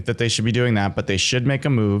 I don't think that they should be doing that, but they should make a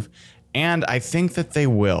move. And I think that they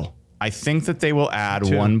will. I think that they will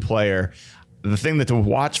add one player. The thing that to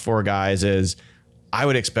watch for, guys, is I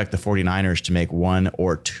would expect the 49ers to make 1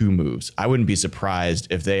 or 2 moves. I wouldn't be surprised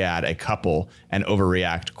if they add a couple and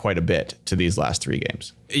overreact quite a bit to these last 3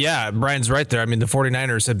 games. Yeah, Brian's right there. I mean, the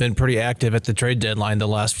 49ers have been pretty active at the trade deadline the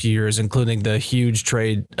last few years, including the huge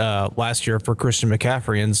trade last year for Christian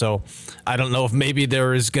McCaffrey. And so I don't know if maybe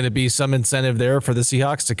there is going to be some incentive there for the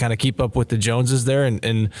Seahawks to kind of keep up with the Joneses there.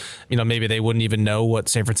 And maybe they wouldn't even know what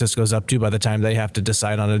San Francisco's up to by the time they have to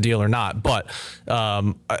decide on a deal or not. But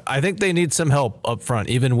I think they need some help up front,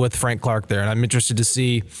 even with Frank Clark there. And I'm interested to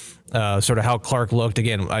see sort of how Clark looked.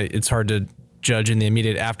 Again, it's hard to judge in the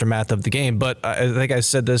immediate aftermath of the game, but I think I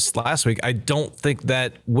said this last week. I don't think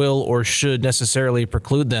that will or should necessarily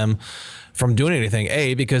preclude them from doing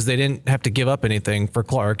anything. Because they didn't have to give up anything for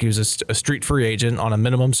Clark. He was a street free agent on a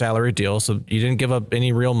minimum salary deal, so you didn't give up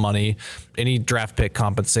any real money, any draft pick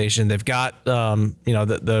compensation. They've got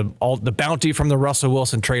the bounty from the Russell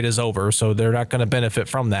Wilson trade is over, so they're not going to benefit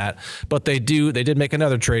from that. But they did make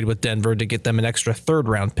another trade with Denver to get them an extra 3rd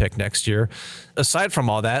round pick next year. Aside from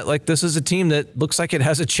all that, this is a team that looks like it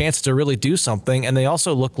has a chance to really do something, and they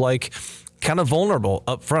also look like kind of vulnerable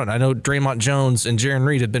up front. I know Draymond Jones and Jaron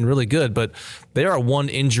Reed have been really good, but they are one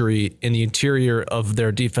injury in the interior of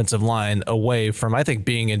their defensive line away from, I think,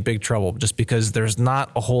 being in big trouble, just because there's not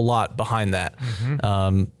a whole lot behind that.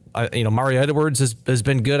 Mario Edwards has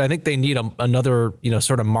been good. I think they need another,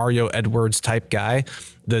 sort of Mario Edwards type guy.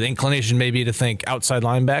 The inclination may be to think outside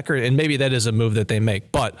linebacker, and maybe that is a move that they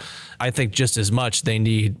make. But I think just as much they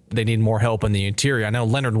need more help in the interior. I know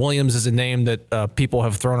Leonard Williams is a name that people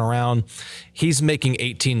have thrown around. He's making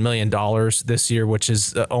 $18 million this year, which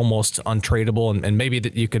is almost untradeable, and maybe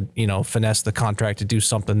that you could finesse the contract to do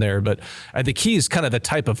something there. But I think he's kind of the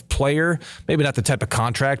type of player, maybe not the type of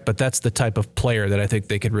contract, but that's the type of player that I think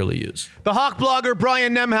they could really use. The Hawk blogger,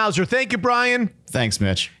 Brian Nemhauser. Thank you, Brian. Thanks,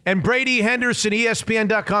 Mitch. And Brady Henderson,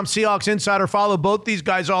 ESPN.com Seahawks Insider. Follow both these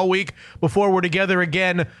guys all week before we're together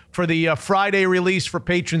again for the Friday release for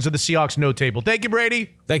patrons of the Seahawks No Table. Thank you, Brady.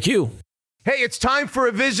 Thank you. Hey, it's time for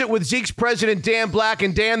a visit with Zeke's president, Dan Black.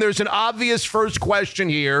 And Dan, there's an obvious first question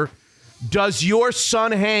here. Does your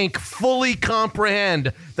son Hank fully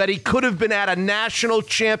comprehend that he could have been at a national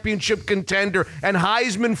championship contender and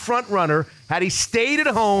Heisman frontrunner had he stayed at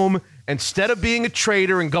home instead of being a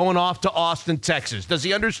traitor and going off to Austin, Texas? Does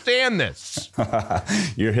he understand this?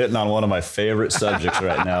 You're hitting on one of my favorite subjects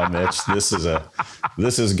right now, Mitch.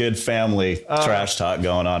 This is good family trash talk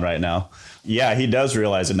going on right now. Yeah, he does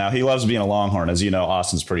realize it now. He loves being a Longhorn. As you know,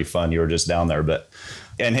 Austin's pretty fun. You were just down there, but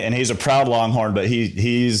and he's a proud Longhorn, but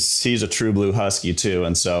he's a true blue Husky too.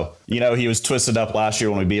 And so, he was twisted up last year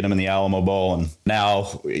when we beat him in the Alamo Bowl. And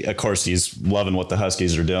now, of course, he's loving what the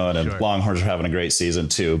Huskies are doing, and Longhorns are having a great season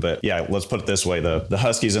too. But yeah, let's put it this way. The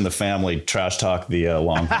Huskies in the family trash talk the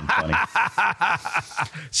Longhorn plenty.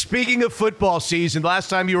 Speaking of football season, last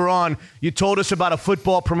time you were on, you told us about a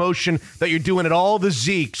football promotion that you're doing at all the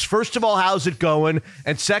Zekes. First of all, how's it going?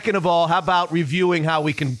 And second of all, how about reviewing how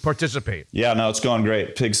we can participate? Yeah, no, it's going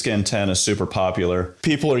great. Pigskin 10 is super popular.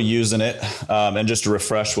 People are using it. And just to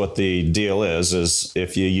refresh what the deal is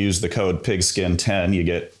if you use the code Pigskin10, you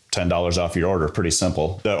get $10 off your order. Pretty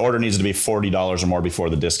simple. The order needs to be $40 or more before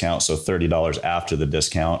the discount, so $30 after the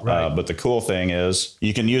discount. Right. But the cool thing is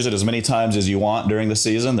you can use it as many times as you want during the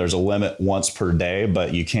season. There's a limit once per day,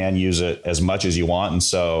 but you can use it as much as you want. And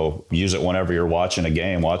so use it whenever you're watching a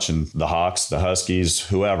game, watching the Hawks, the Huskies,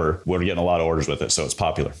 whoever. We're getting a lot of orders with it, so it's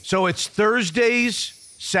popular. So it's Thursdays,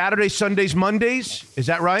 Saturdays, Sundays, Mondays. Is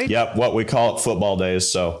that right? Yep. What we call it football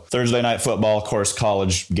days. So Thursday night football, of course,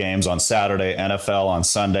 college games on Saturday, NFL on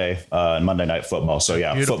Sunday, and Monday night football. So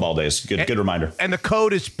yeah, beautiful. Football days. Good reminder. And the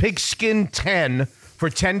code is Pigskin10 for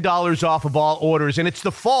 $10 off of all orders. And it's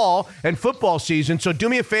the fall and football season, so do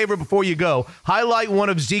me a favor before you go. Highlight one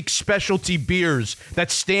of Zeke's specialty beers that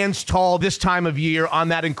stands tall this time of year on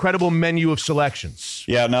that incredible menu of selections.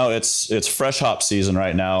 Yeah, no, it's fresh hop season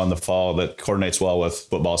right now in the fall that coordinates well with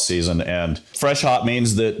football season. And fresh hop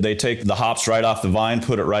means that they take the hops right off the vine,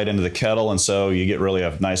 put it right into the kettle, and so you get really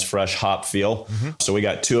a nice fresh hop feel. Mm-hmm. So we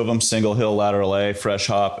got 2 of them, Single Hill Lateral A, fresh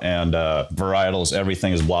hop, and varietals.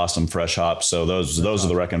 Everything is Blossom fresh hop. So those are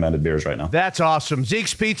the recommended beers right now. That's awesome.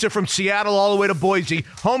 Zeke's Pizza from Seattle all the way to Boise.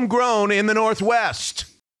 Homegrown in the Northwest.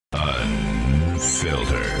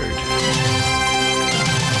 Unfiltered.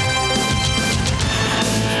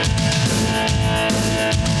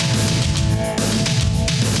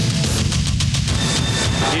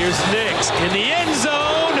 Here's Nix in the end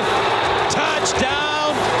zone.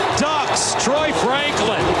 Touchdown, Ducks. Troy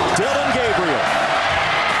Franklin. Dylan Gabriel.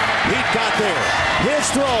 He got there. His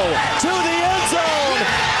throw to the end zone.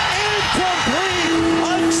 Incomplete.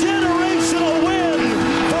 A generational win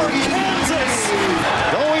for Kansas.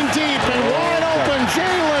 Going deep and wide open.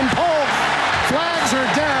 Jalen Polk. Flags are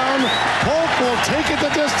down. Polk will take it the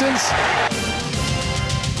distance.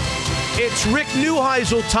 It's Rick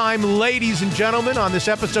Neuheisel time, ladies and gentlemen, on this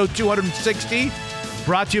episode 260.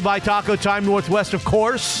 Brought to you by Taco Time Northwest, of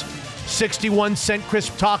course. 61-cent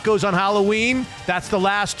crisp tacos on Halloween. That's the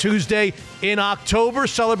last Tuesday in October,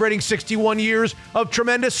 celebrating 61 years of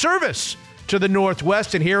tremendous service to the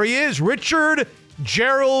Northwest. And here he is, Richard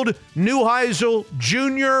Gerald Neuheisel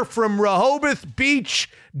Jr. from Rehoboth Beach,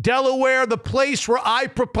 Delaware, the place where I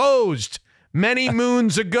proposed many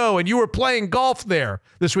moons ago. And you were playing golf there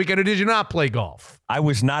this weekend, or did you not play golf? I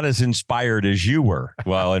was not as inspired as you were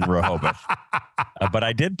while in Rehoboth. But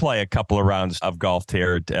I did play a couple of rounds of golf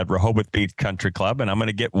here at Rehoboth Beach Country Club, and I'm going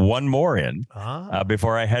to get one more in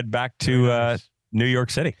before I head back to New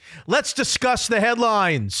York City. Let's discuss the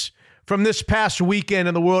headlines from this past weekend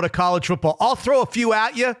in the world of college football. I'll throw a few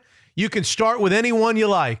at you. You can start with anyone you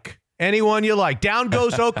like. Anyone you like. Down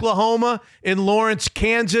goes Oklahoma in Lawrence,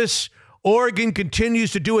 Kansas. Oregon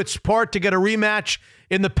continues to do its part to get a rematch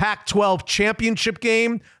in the Pac-12 championship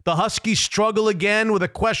game. The Huskies struggle again with a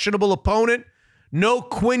questionable opponent. No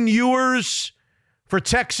Quinn Ewers for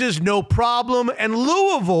Texas, no problem. And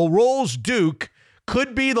Louisville rolls Duke.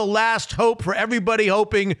 Could be the last hope for everybody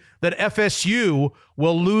hoping that FSU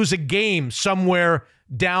will lose a game somewhere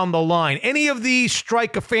down the line. Any of these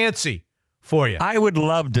strike a fancy for you? I would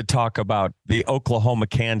love to talk about the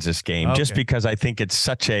Oklahoma-Kansas game, just because I think it's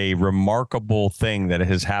such a remarkable thing that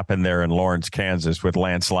has happened there in Lawrence, Kansas with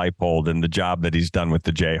Lance Leipold and the job that he's done with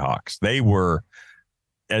the Jayhawks. They were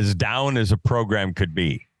as down as a program could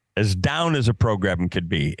be,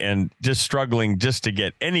 and just struggling just to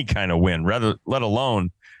get any kind of win, let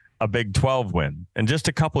alone a Big 12 win. And just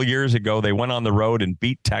a couple of years ago, they went on the road and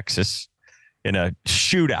beat Texas in a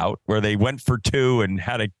shootout where they went for two and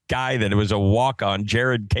had a guy that was a walk-on,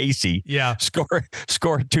 Jared Casey, score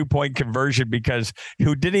a 2-point conversion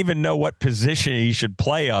who didn't even know what position he should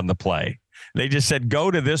play on the play. They just said,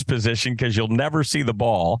 go to this position because you'll never see the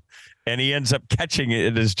ball. And he ends up catching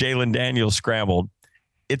it as Jalen Daniels scrambled.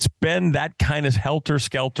 It's been that kind of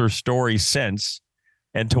helter-skelter story since.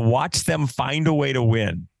 And to watch them find a way to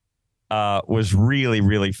win was really,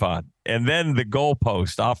 really fun. And then the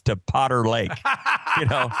goalpost off to Potter Lake,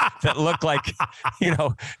 that looked like,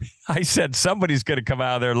 I said somebody's going to come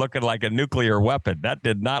out of there looking like a nuclear weapon. That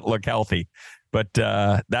did not look healthy. But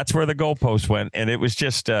that's where the goalpost went. And it was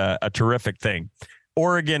just a terrific thing.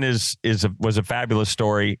 Oregon was a fabulous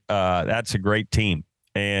story. That's a great team.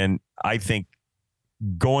 And I think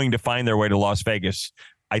going to find their way to Las Vegas,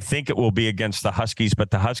 I think it will be against the Huskies, but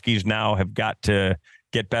the Huskies now have got to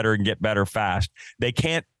get better and get better fast. They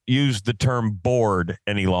can't use the term bored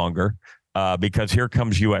any longer because here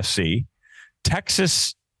comes USC.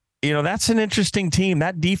 Texas, that's an interesting team.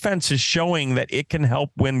 That defense is showing that it can help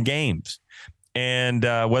win games. And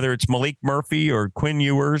whether it's Malik Murphy or Quinn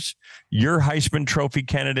Ewers, your Heisman Trophy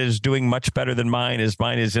candidate is doing much better than mine, as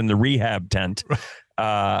mine is in the rehab tent.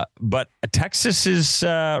 But Texas is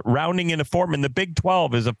rounding into form, and the Big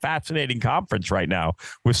 12 is a fascinating conference right now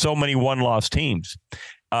with so many one-loss teams.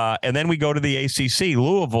 And then we go to the ACC.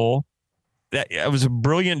 Louisville, it was a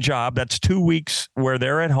brilliant job. That's 2 weeks where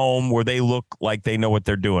they're at home, where they look like they know what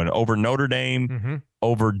they're doing. Over Notre Dame,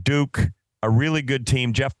 over Duke, a really good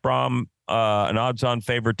team. Jeff Brom, an odds-on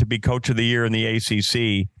favorite to be coach of the year in the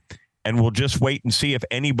ACC. And we'll just wait and see if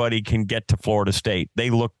anybody can get to Florida State. They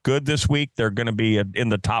look good this week. They're going to be in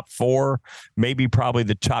the top 4, maybe probably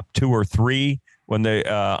the top 2 or 3 when they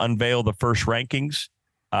unveil the first rankings.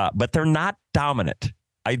 But they're not dominant.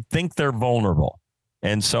 I think they're vulnerable.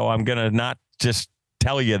 And so I'm going to not just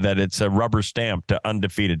tell you that it's a rubber stamp to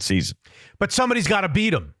undefeated season. But somebody's got to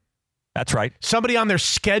beat them. That's right. Somebody on their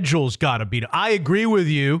schedule's got to beat them. I agree with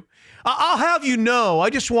you. I'll have you know, I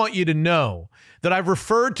just want you to know that I've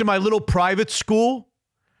referred to my little private school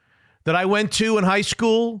that I went to in high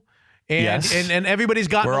school. And and everybody's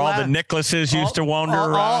got where all the Nicholases used to wander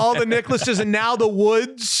around. All the Nicholases, and now the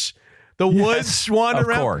Woods. The Woods wander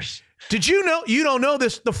around. Of course. Did you know, you don't know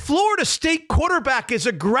this, the Florida State quarterback is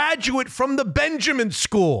a graduate from the Benjamin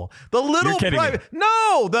School. The little private.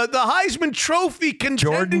 No, the Heisman Trophy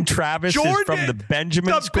contender. Jordan Travis is from the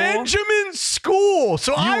Benjamin School? The Benjamin School.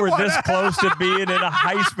 So you were this close to being in a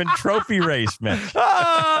Heisman Trophy race, man.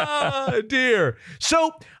 Ah, dear.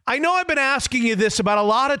 So I know I've been asking you this about a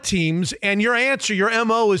lot of teams, and your answer, your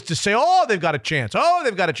MO is to say, oh, they've got a chance. Oh,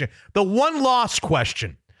 they've got a chance. The one-loss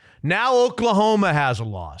question. Now Oklahoma has a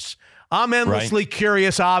loss. I'm endlessly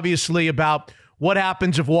curious, obviously, about what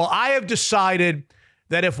happens if I have decided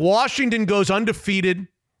that if Washington goes undefeated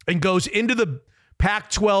and goes into the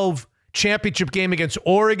Pac-12 championship game against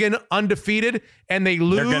Oregon undefeated and they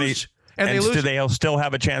lose and they lose, do they still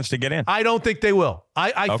have a chance to get in? I don't think they will.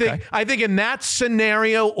 I think in that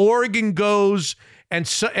scenario, Oregon goes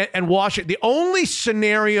and Washington. The only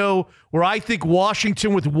scenario where I think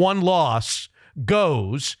Washington with one loss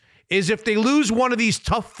goes is if they lose one of these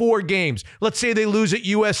tough 4 games. Let's say they lose at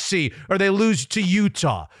USC, or they lose to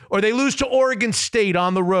Utah, or they lose to Oregon State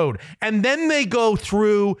on the road. And then they go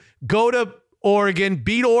to Oregon,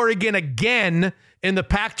 beat Oregon again in the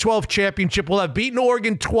Pac-12 championship. We'll have beaten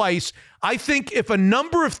Oregon twice. I think if a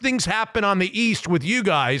number of things happen on the East with you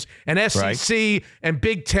guys and SEC and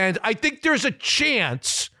Big Ten, I think there's a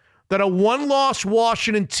chance that a one-loss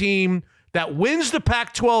Washington team that wins the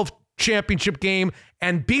Pac-12 championship game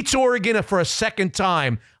and beats Oregon for a second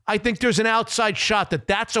time, I think there's an outside shot that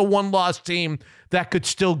that's a one-loss team that could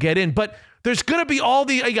still get in. But there's going to be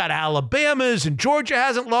you got Alabama's, and Georgia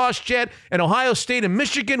hasn't lost yet, and Ohio State and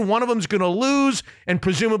Michigan, one of them's going to lose and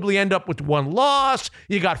presumably end up with one loss.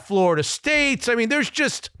 You got Florida State. I mean, there's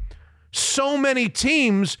just so many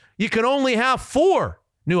teams. You can only have 4,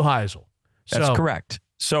 New Heisel. That's correct.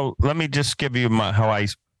 So let me just give you how I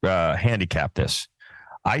handicap this.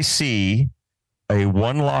 I see a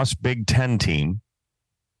one-loss Big Ten team,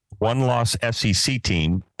 one-loss SEC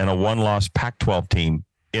team, and a one-loss Pac-12 team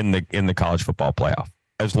in the college football playoff,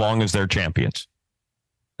 as long as they're champions.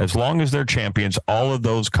 As long as they're champions, all of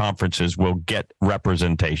those conferences will get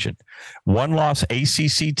representation. One-loss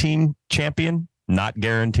ACC team champion, not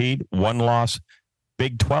guaranteed. One-loss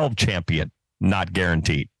Big 12 champion, not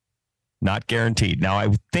guaranteed. Not guaranteed. Now, I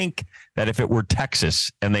would think that if it were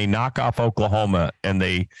Texas and they knock off Oklahoma and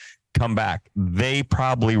they come back, they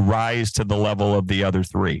probably rise to the level of the other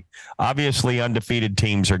 3. Obviously, undefeated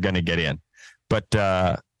teams are going to get in. But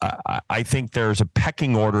I think there's a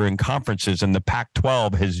pecking order in conferences, and the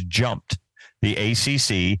Pac-12 has jumped. The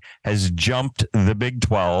ACC has jumped the Big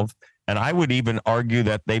 12, and I would even argue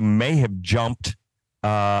that they may have jumped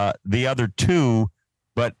the other 2,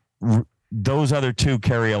 but those other 2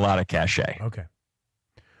 carry a lot of cachet. Okay.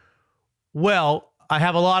 Well, I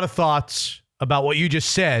have a lot of thoughts about what you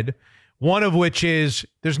just said, one of which is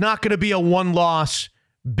there's not going to be a one-loss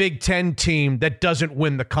Big Ten team that doesn't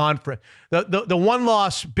win the conference. The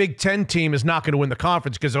one-loss Big Ten team is not going to win the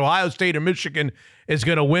conference because Ohio State or Michigan is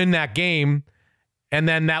going to win that game, and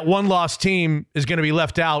then that one-loss team is going to be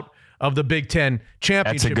left out of the Big Ten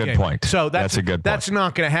championship game. That's a good point. So that's a good point. That's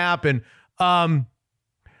not going to happen.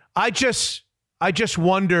 I just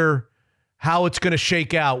wonder how it's going to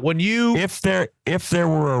shake out when if there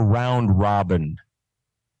were a round robin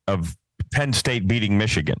of Penn State beating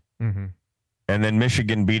Michigan. Mm-hmm. And then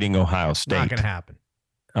Michigan beating Ohio State. Not going to happen.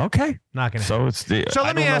 Okay. Not going to happen. So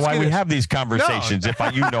I don't know why we have these conversations if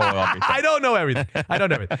you know everything. I don't know everything.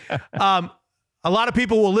 A lot of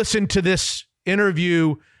people will listen to this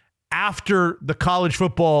interview after the college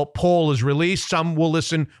football poll is released. Some will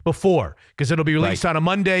listen before because it'll be released on a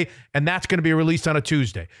Monday, and that's going to be released on a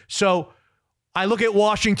Tuesday. So I look at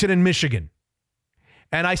Washington and Michigan,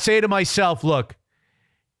 and I say to myself, look,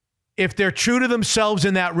 if they're true to themselves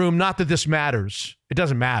in that room, not that this matters, it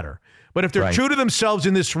doesn't matter, but if they're true to themselves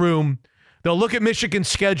in this room, they'll look at Michigan's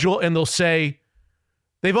schedule and they'll say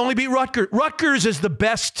they've only beat Rutgers. Rutgers is the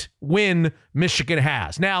best win Michigan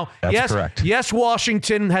has. Now, yes,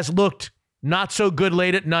 Washington has looked not so good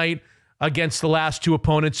late at night against the last 2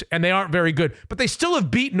 opponents, and they aren't very good, but they still have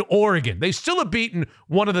beaten Oregon. They still have beaten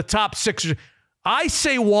one of the top 6. I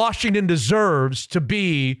say Washington deserves to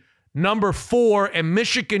be number 4, and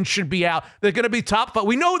Michigan should be out. They're going to be top 5.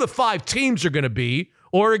 We know the 5 teams are going to be.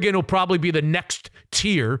 Oregon will probably be the next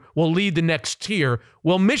tier, will lead the next tier.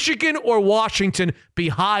 Will Michigan or Washington be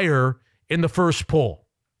higher in the first poll?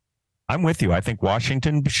 I'm with you. I think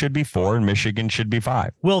Washington should be 4 and Michigan should be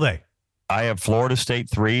 5. Will they? I have Florida State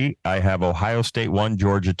 3. I have Ohio State 1,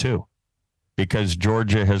 Georgia 2, because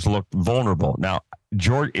Georgia has looked vulnerable. Now,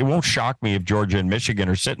 it won't shock me if Georgia and Michigan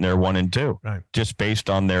are sitting there 1 and 2, just based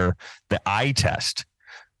on the eye test.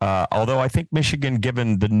 Although I think Michigan,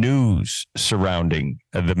 given the news surrounding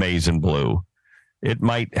the maize and blue, it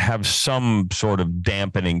might have some sort of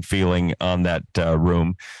dampening feeling on that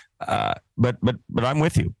room. But I'm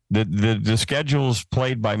with you. The schedules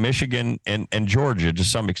played by Michigan and Georgia to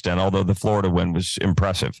some extent, although the Florida win was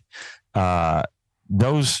impressive,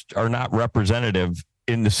 those are not representative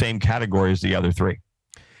in the same category as the other 3.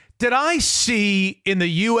 Did I see in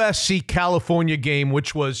the USC-California game,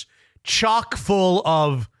 which was chock full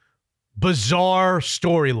of bizarre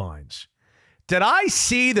storylines, did I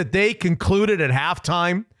see that they concluded at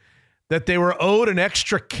halftime that they were owed an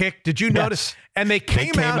extra kick? Did you notice? And they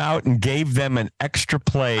came out and gave them an extra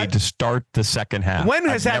play to start the second half. When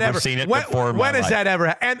has that ever seen it before? When has that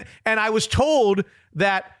ever? And I was told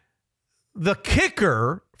that the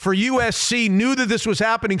kicker for USC knew that this was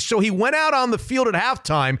happening, so he went out on the field at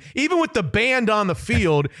halftime, even with the band on the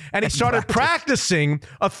field, and he started practicing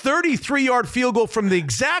a 33-yard field goal from the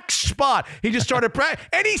exact spot. He just started practicing,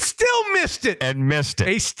 and he still missed it.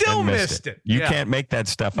 He still missed it. You can't make that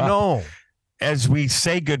stuff up. No. As we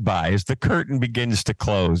say goodbye, as the curtain begins to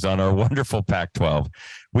close on our wonderful Pac-12,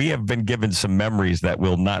 we have been given some memories that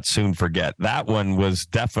we'll not soon forget. That one was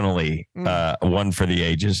definitely one for the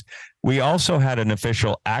ages. We also had an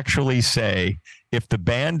official actually say, if the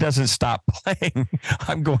band doesn't stop playing,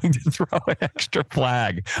 I'm going to throw an extra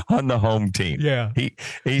flag on the home team. Yeah.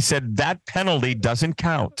 He said that penalty doesn't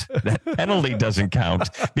count. That penalty doesn't count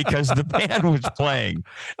because the band was playing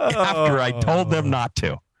after I told them not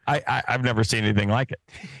to. I've never seen anything like it.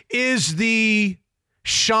 Is the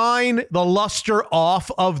luster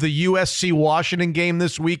off of the USC-Washington game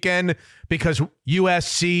this weekend because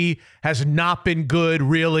USC has not been good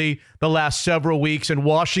really the last several weeks, and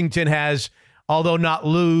Washington has, although not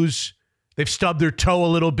lose, they've stubbed their toe a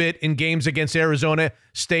little bit in games against Arizona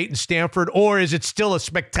State and Stanford, or is it still a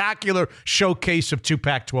spectacular showcase of two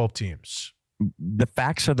Pac-12 teams? The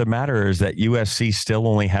facts of the matter is that USC still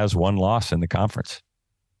only has one loss in the conference.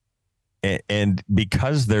 And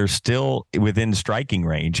because they're still within striking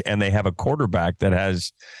range and they have a quarterback that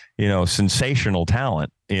has, sensational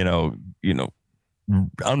talent,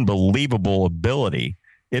 unbelievable ability,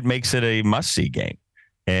 it makes it a must-see game.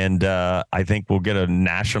 And I think we'll get a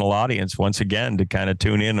national audience once again to kind of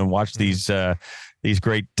tune in and watch these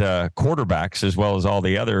great quarterbacks as well as all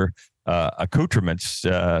the other accoutrements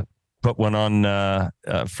put one on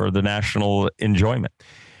for the national enjoyment.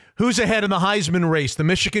 Who's ahead in the Heisman race, the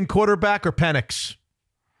Michigan quarterback or Penix?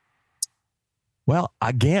 Well,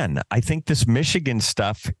 again, I think this Michigan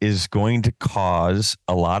stuff is going to cause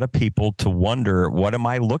a lot of people to wonder, what am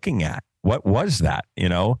I looking at? What was that?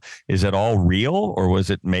 Is it all real or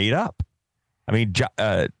was it made up? I mean,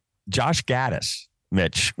 Josh Gaddis,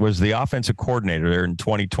 Mitch, was the offensive coordinator there in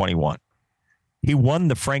 2021. He won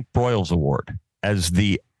the Frank Broyles Award as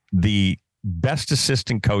the best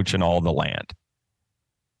assistant coach in all the land.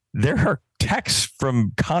 There are texts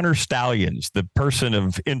from Connor Stallions, the person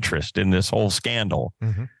of interest in this whole scandal,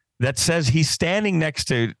 that says he's standing next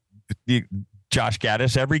to Josh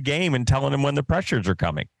Gaddis every game and telling him when the pressures are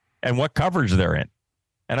coming and what coverage they're in.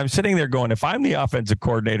 And I'm sitting there going, if I'm the offensive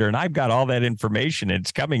coordinator and I've got all that information and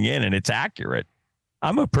it's coming in and it's accurate,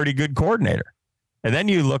 I'm a pretty good coordinator. And then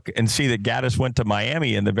you look and see that Gaddis went to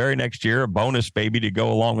Miami and the very next year, a bonus baby to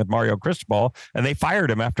go along with Mario Cristobal, and they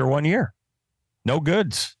fired him after 1 year. No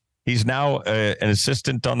goods. He's now an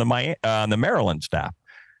assistant on the Maryland staff.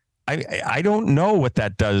 I don't know what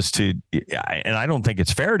that does to, and I don't think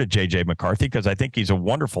it's fair to J.J. McCarthy because I think he's a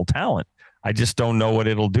wonderful talent. I just don't know what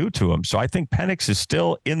it'll do to him. So I think Penix is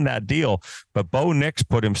still in that deal, but Bo Nix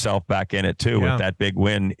put himself back in it too with that big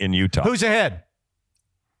win in Utah. Who's ahead?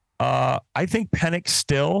 I think Penix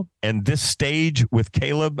still, and this stage with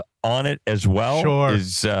Caleb on it as well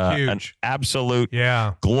is an absolute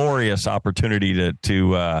glorious opportunity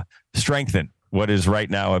to strengthen what is right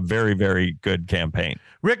now a very, very good campaign.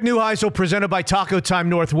 Rick Neuheisel, presented by Taco Time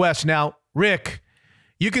Northwest. Now, Rick,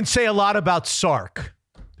 you can say a lot about Sark.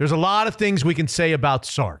 There's a lot of things we can say about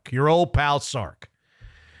Sark, your old pal Sark.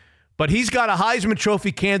 But he's got a Heisman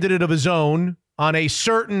Trophy candidate of his own on a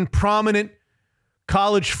certain prominent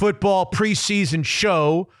college football preseason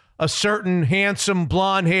show. A certain handsome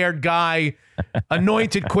blonde-haired guy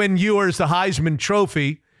anointed Quinn Ewers the Heisman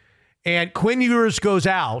Trophy, and Quinn Ewers goes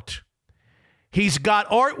out. He's got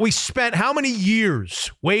Art. We spent how many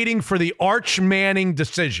years waiting for the Arch Manning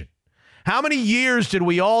decision? How many years did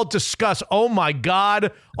we all discuss, oh my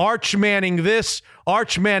God, Arch Manning this,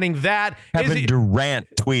 Arch Manning that? Kevin Durant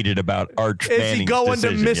tweeted about Arch Manning's Is he going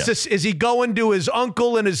decision, to Mississippi? Is he going to his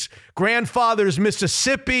uncle and his grandfather's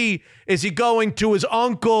Mississippi? Is he going to his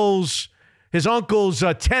uncle's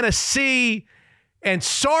Tennessee? And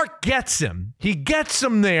Sark gets him. He gets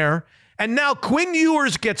him there. And now Quinn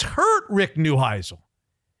Ewers gets hurt, Rick Neuheisel.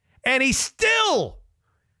 And he still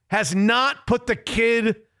has not put the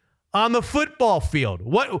kid on the football field.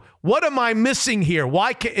 What am I missing here?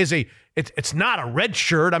 Why it's not a red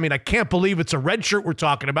shirt. I mean, I can't believe it's a red shirt we're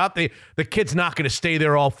talking about. The kid's not going to stay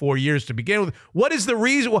there all 4 years to begin with. What is the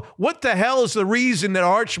reason? What the hell is the reason that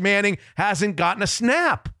Arch Manning hasn't gotten a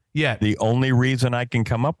snap yet? The only reason I can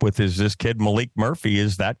come up with is this kid, Malik Murphy,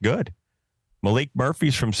 is that good. Malik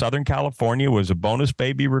Murphy's from Southern California, was a bonus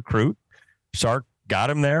baby recruit. Sark got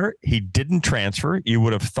him there. He didn't transfer. You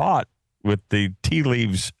would have thought with the tea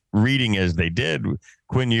leaves reading as they did,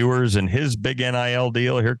 Quinn Ewers and his big NIL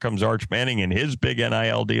deal. Here comes Arch Manning and his big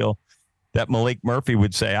NIL deal. that Malik Murphy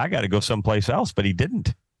would say, I got to go someplace else, but he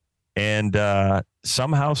didn't. And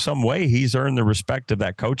somehow, some way, he's earned the respect of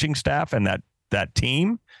that coaching staff and that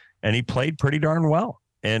team, and he played pretty darn well.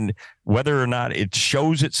 And whether or not it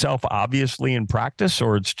shows itself obviously in practice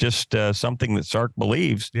or it's just something that Sark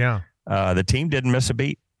believes, the team didn't miss a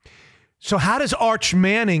beat. So how does Arch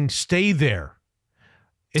Manning stay there?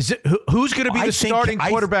 Is it who's going to be the starting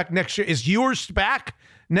quarterback next year? Is Ewers back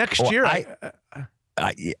next year?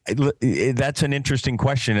 That's an interesting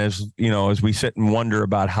question, as we sit and wonder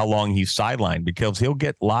about how long he's sidelined, because he'll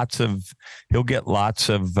get lots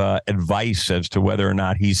of advice as to whether or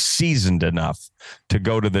not he's seasoned enough to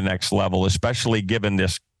go to the next level, especially given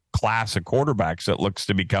this class of quarterbacks that looks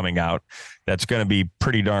to be coming out. That's going to be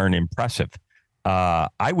pretty darn impressive.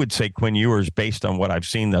 I would say Quinn Ewers, based on what I've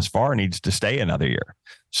seen thus far, needs to stay another year.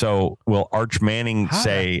 So will Arch Manning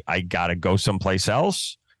say, I got to go someplace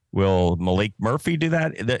else? Will Malik Murphy do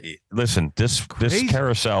that? Listen, this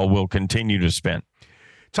carousel will continue to spin.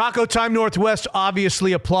 Taco Time Northwest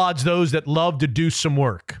obviously applauds those that love to do some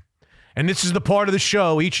work. And this is the part of the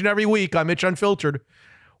show each and every week on Mitch Unfiltered,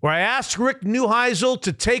 where I ask Rick Neuheisel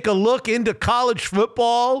to take a look into college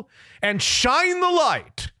football and shine the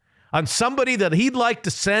light on somebody that he'd like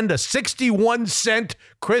to send a 61-cent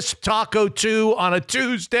crisp taco to on a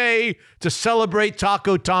Tuesday to celebrate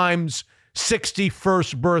Taco Time's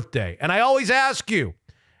 61st birthday. And I always ask you,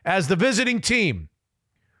 as the visiting team,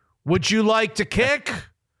 would you like to kick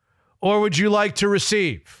or would you like to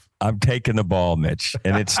receive? I'm taking the ball, Mitch,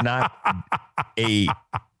 and it's not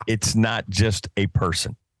just a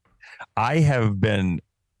person. I have been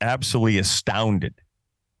absolutely astounded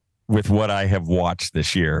with what I have watched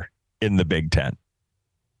this year in the Big Ten.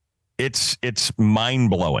 It's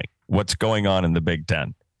mind-blowing what's going on in the Big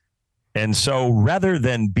Ten. And so rather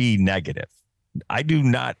than be negative, I do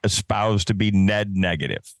not espouse to be Ned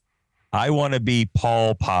negative. I want to be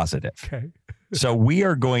Paul positive. Okay. So we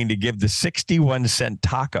are going to give the 61-cent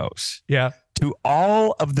tacos to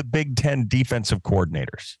all of the Big Ten defensive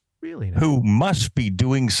coordinators who must be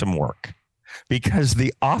doing some work, because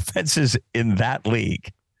the offenses in that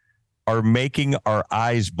league are making our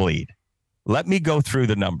eyes bleed. Let me go through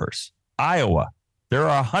the numbers. Iowa, there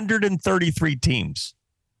are 133 teams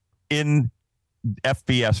in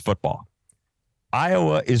FBS football.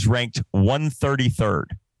 Iowa is ranked 133rd.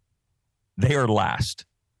 They are last.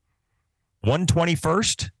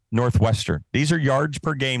 121st, Northwestern. These are yards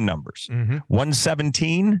per game numbers.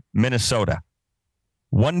 117, Minnesota.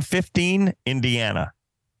 115, Indiana.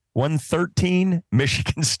 113,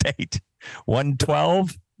 Michigan State.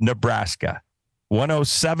 112, Nebraska.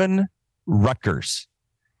 107, Rutgers.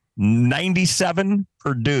 97,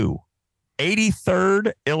 Purdue.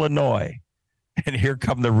 83rd, Illinois. And here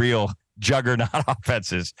come the real juggernaut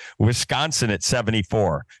offenses. Wisconsin at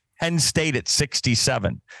 74. Penn State at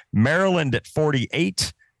 67. Maryland at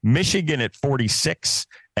 48. Michigan at 46.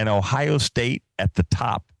 And Ohio State at the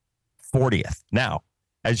top, 40th. Now,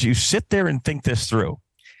 as you sit there and think this through,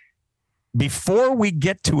 before we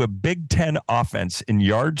get to a Big Ten offense in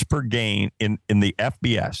yards per game in the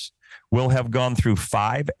FBS, we'll have gone through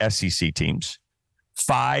 5 SEC teams,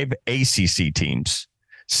 5 ACC teams,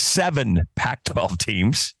 7 Pac-12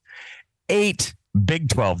 teams, 8 Big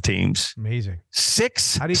 12 teams, amazing,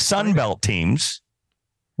 6 Sun Belt teams,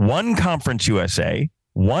 1 Conference USA,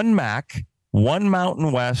 1 MAC, 1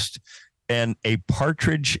 Mountain West, and a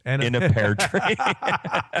partridge in a pear tree.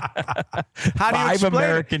 How do you 5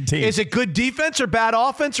 American teams. Is it good defense or bad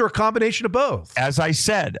offense or a combination of both? As I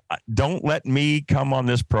said, don't let me come on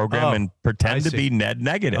this program and pretend to be Ned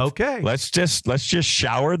negative. Okay. Let's just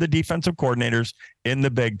shower the defensive coordinators in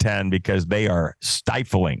the Big Ten, because they are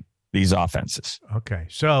stifling these offenses. Okay.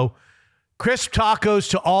 So crisp tacos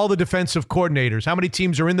to all the defensive coordinators. How many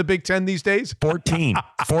teams are in the Big Ten these days? 14.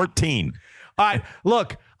 14. All right,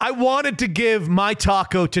 look, I wanted to give my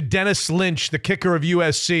taco to Dennis Lynch, the kicker of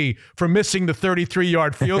USC, for missing the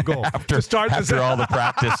 33-yard field goal after all the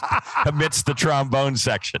practice amidst the trombone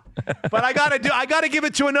section. But I got to give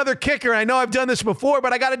it to another kicker. I know I've done this before,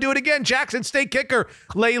 but I got to do it again. Jackson State kicker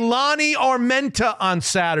Leilani Armenta on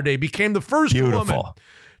Saturday became the first woman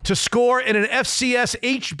to score in an FCS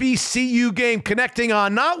HBCU game, connecting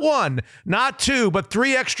on not 1, not 2, but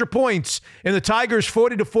 3 extra points in the Tigers'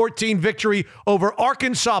 40-14 victory over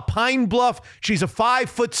Arkansas Pine Bluff. She's a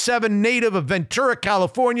 5'7" native of Ventura,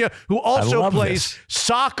 California, who also plays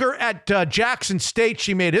soccer at Jackson State.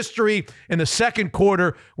 She made history in the second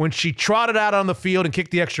quarter when she trotted out on the field and kicked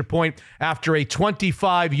the extra point after a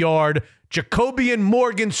 25-yard Jacobian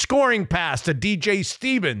Morgan scoring pass to DJ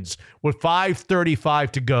Stevens with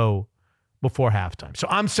 5:35 to go before halftime. So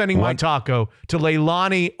I'm sending my taco to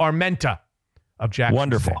Leilani Armenta of Jackson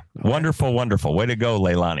Wonderful. State. Wonderful, wonderful. Way to go,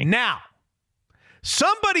 Leilani. Now,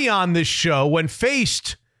 somebody on this show, when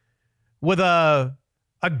faced with a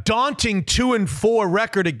daunting 2-4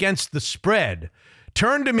 record against the spread,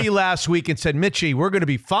 turned to me last week and said, Mitchie, we're going to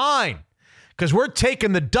be fine because we're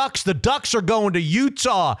taking the Ducks. The Ducks are going to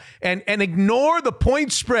Utah and ignore the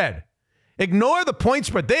point spread. Ignore the point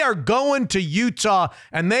spread. They are going to Utah,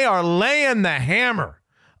 and they are laying the hammer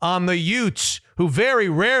on the Utes, who very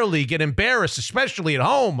rarely get embarrassed, especially at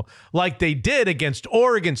home, like they did against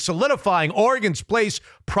Oregon, solidifying Oregon's place,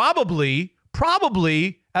 probably,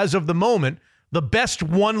 as of the moment, the best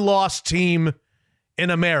one-loss team in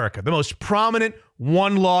America, the most prominent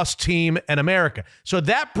one-loss team in America. So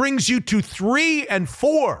that brings you to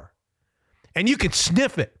 3-4, and you can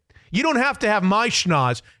sniff it. You don't have to have my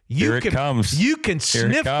schnoz. Here it comes. You can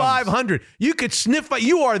sniff 500. You could sniff.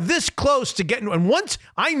 You are this close to getting. And once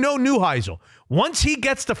I know Neuheisel, once he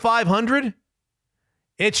gets to 500,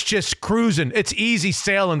 it's just cruising. It's easy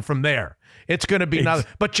sailing from there. It's going to be another.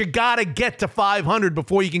 But you got to get to 500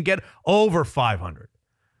 before you can get over 500.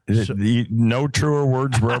 So, no truer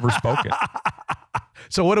words were ever spoken.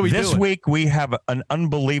 So what are we doing? This week, we have an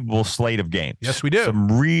unbelievable slate of games. Yes, we do.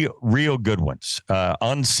 Some real good ones.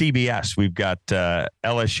 On CBS, we've got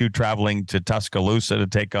LSU traveling to Tuscaloosa to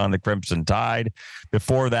take on the Crimson Tide.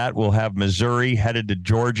 Before that, we'll have Missouri headed to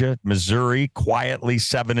Georgia. Missouri quietly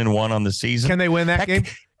 7-1 on the season. Can they win that game?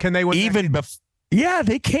 Can they win even that game? Yeah,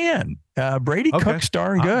 they can. Brady Cook's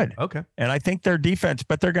darn good. Okay. And I think their defense,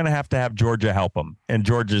 but they're going to have Georgia help them. And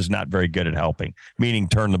Georgia's not very good at helping, meaning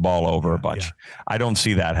turn the ball over a bunch. Yeah. I don't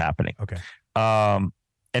see that happening. Okay.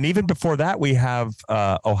 And even before that, we have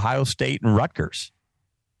Ohio State and Rutgers.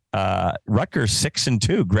 Rutgers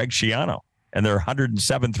 6-2, Greg Schiano, and their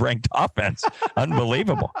 107th ranked offense.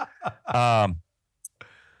 Unbelievable.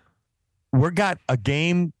 We've got a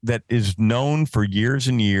game that is known for years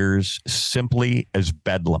and years simply as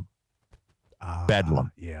Bedlam.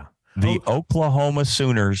 Bedlam. Yeah. The Oklahoma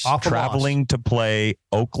Sooners traveling to play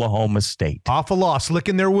Oklahoma State. Off a loss,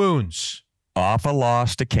 licking their wounds. Off a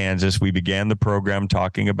loss to Kansas. We began the program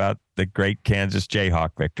talking about the great Kansas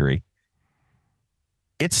Jayhawk victory.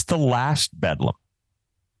 It's the last Bedlam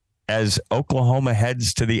as Oklahoma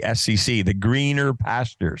heads to the SEC, the greener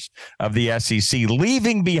pastures of the SEC,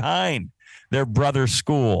 leaving behind their brother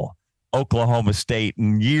school, Oklahoma State,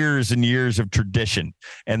 and years of tradition.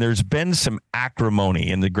 And there's been some acrimony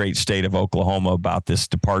in the great state of Oklahoma about this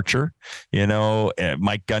departure. You know,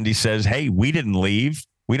 Mike Gundy says, hey, we didn't leave.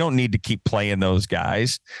 We don't need to keep playing those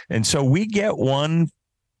guys. And so we get one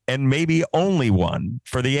and maybe only one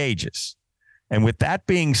for the ages. And with that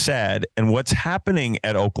being said, and what's happening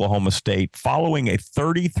at Oklahoma State following a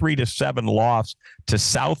 33-7 loss to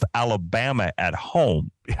South Alabama at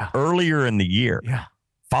home earlier in the year,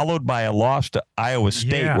 followed by a loss to Iowa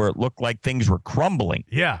State where it looked like things were crumbling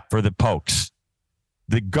for the Pokes.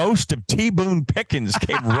 The ghost of T. Boone Pickens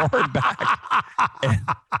came roaring back. And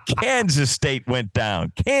Kansas State went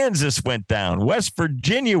down. Kansas went down. West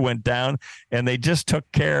Virginia went down. And they just took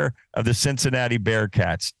care of the Cincinnati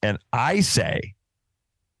Bearcats. And I say,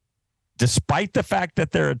 despite the fact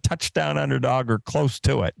that they're a touchdown underdog or close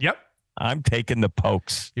to it, I'm taking the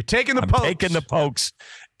Pokes. You're taking the Pokes. I'm taking the Pokes.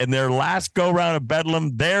 In their last go-round of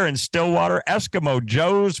Bedlam there in Stillwater, Eskimo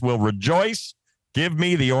Joe's will rejoice. Give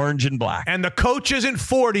me the orange and black. And the coach isn't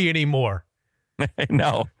 40 anymore.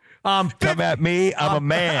 No. Come at me. I'm a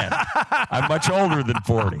man. I'm much older than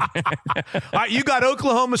 40. All right, you got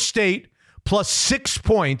Oklahoma State plus 6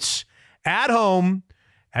 points at home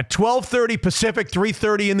at 12:30 Pacific,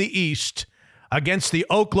 3:30 in the East against the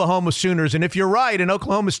Oklahoma Sooners. And if you're right, and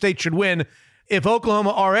Oklahoma State should win, if Oklahoma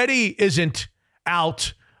already isn't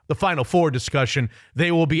out the Final Four discussion,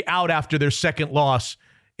 they will be out after their second loss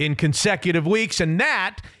in consecutive weeks. And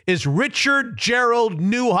that is Richard Gerald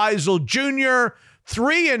Neuheisel Jr.,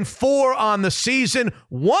 3-4 on the season.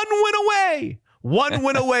 One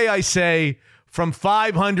win away, I say, from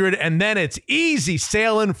 500. And then it's easy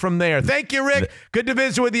sailing from there. Thank you, Rick. Good to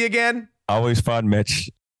visit with you again. Always fun, Mitch.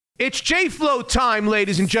 It's J-Flow time,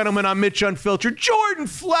 ladies and gentlemen. I'm Mitch Unfiltered. Jordan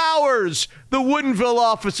Flowers, the Woodinville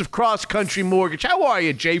office of Cross Country Mortgage. How are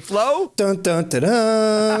you, J-Flow? Dun, dun, dun,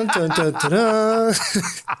 dun, dun, dun, dun, dun.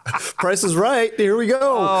 Price is right. Here we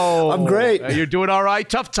go. I'm great. You're doing all right.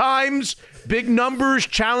 Tough times big numbers,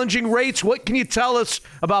 challenging rates. What can you tell us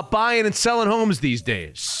about buying and selling homes these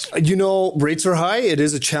days? Rates are high. It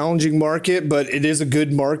is a challenging market, but it is a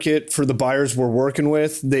good market for the buyers we're working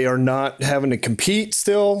with. They are not having to compete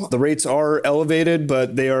still. The rates are elevated,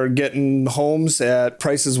 but they are getting homes at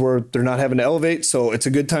prices where they're not having to elevate. So it's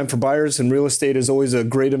a good time for buyers, and real estate is always a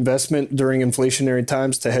great investment during inflationary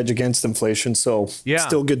times to hedge against inflation. So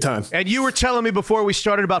still a good time. And you were telling me before we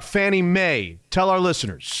started about Fannie Mae. Tell our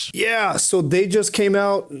listeners. Yeah, so they just came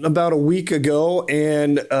out about a week ago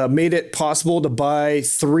and made it possible to buy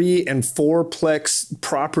 3 and 4-plex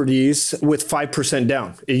properties with 5%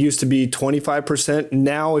 down. It used to be 25%.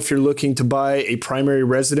 Now, if you're looking to buy a primary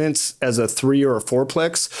residence as a 3 or a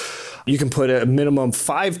 4-plex, you can put a minimum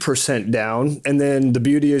 5% down. And then the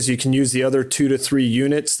beauty is you can use the other 2 to 3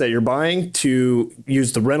 units that you're buying to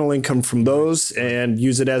use the rental income from those and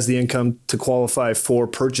use it as the income to qualify for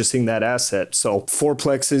purchasing that asset. So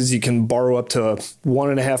 4-plexes, you can borrow up to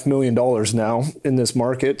 $1.5 million now in this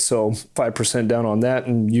market. So 5% down on that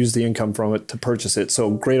and use the income from it to purchase it. So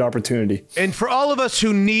great opportunity. And for all of us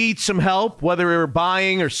who need some help, whether we're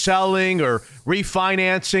buying or selling or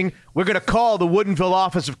refinancing, we're going to call the Woodinville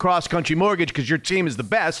office of Cross Country Mortgage because your team is the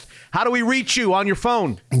best. How do we reach you on your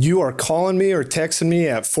phone? You are calling me or texting me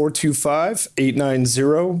at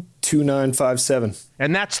 425-890-2957.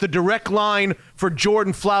 And that's the direct line for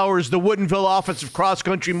Jordan Flowers, the Woodinville office of Cross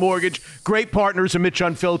Country Mortgage. Great partners of Mitch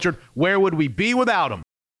Unfiltered. Where would we be without them?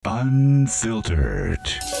 Unfiltered.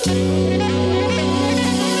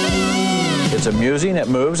 It's amusing, it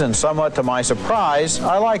moves, and somewhat to my surprise,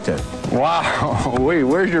 I liked it. Wow.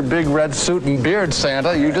 Where's your big red suit and beard,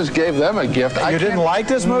 Santa? You just gave them a gift. You didn't like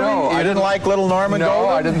this movie? No, you didn't like Little Norman Golden? No,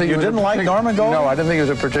 I didn't think you didn't like Norman Golden? No, I didn't think he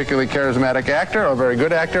was a particularly charismatic actor, or a very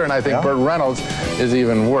good actor, and I think Burt Reynolds is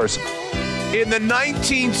even worse. In the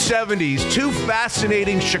 1970s, 2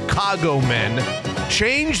 fascinating Chicago men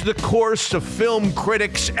changed the course of film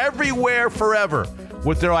critics everywhere forever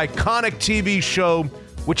with their iconic TV show,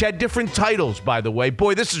 which had different titles, by the way.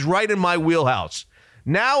 Boy, this is right in my wheelhouse.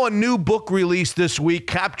 Now a new book released this week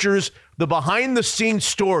captures the behind-the-scenes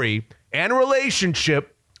story and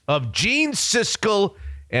relationship of Gene Siskel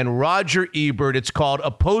and Roger Ebert. It's called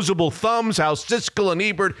Opposable Thumbs, How Siskel and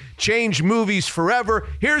Ebert Changed Movies Forever.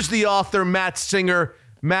 Here's the author, Matt Singer.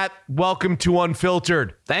 Matt, welcome to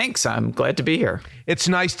Unfiltered. Thanks. I'm glad to be here. It's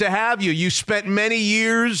nice to have you. You spent many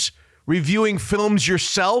years reviewing films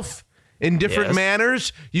yourself in different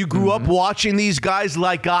manners. You grew up watching these guys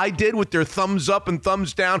like I did with their thumbs up and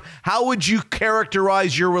thumbs down. How would you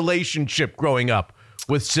characterize your relationship growing up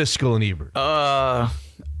with Siskel and Ebert?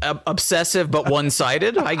 Obsessive but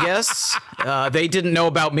one-sided, I guess. They didn't know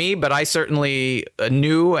about me, but I certainly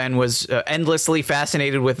knew and was endlessly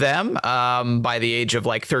fascinated with them. By the age of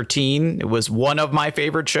like 13, it was one of my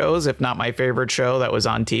favorite shows, if not my favorite show that was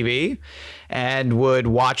on TV, and would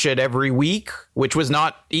watch it every week, which was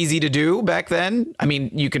not easy to do back then. I mean,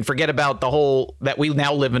 you can forget about the whole that we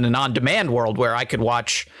now live in an on-demand world where I could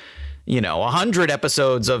watch 100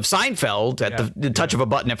 episodes of Seinfeld at the touch of a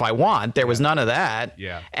button if I want. There was none of that.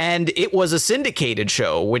 Yeah. And it was a syndicated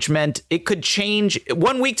show, which meant it could change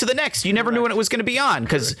 1 week to the next. You never knew when it was going to be on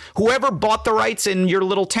because whoever bought the rights in your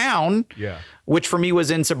little town, which for me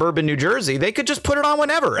was in suburban New Jersey, they could just put it on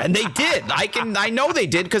whenever. And they did. I know they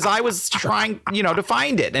did because I was trying, to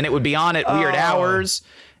find it. And it would be on at weird hours.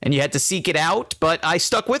 And you had to seek it out. But I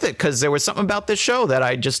stuck with it because there was something about this show that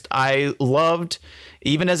I loved.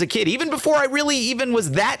 Even as a kid, even before I really even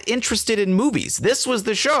was that interested in movies. This was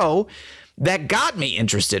the show that got me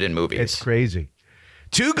interested in movies. It's crazy.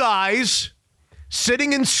 2 guys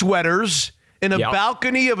sitting in sweaters in a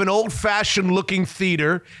balcony of an old-fashioned looking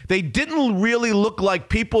theater. They didn't really look like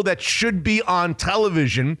people that should be on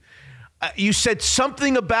television. You said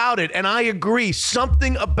something about it, and I agree,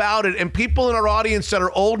 something about it. And people in our audience that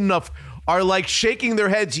are old enough are like shaking their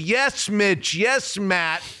heads. Yes, Mitch. Yes,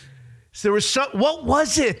 Matt. So there was what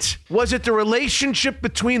was it? Was it the relationship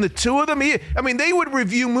between the two of them? I mean, they would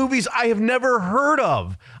review movies I have never heard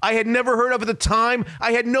of. I had never heard of at the time.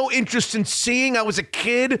 I had no interest in seeing. I was a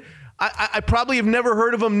kid. I probably have never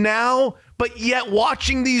heard of them now. But yet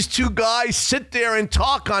watching these 2 guys sit there and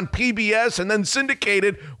talk on PBS and then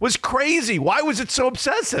syndicated was crazy. Why was it so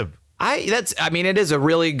obsessive? It is a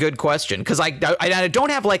really good question because I don't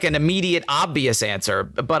have like an immediate obvious answer,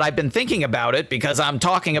 but I've been thinking about it because I'm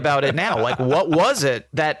talking about it now. Like, what was it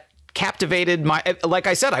that captivated like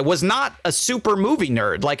I said, I was not a super movie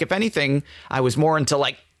nerd. Like, if anything, I was more into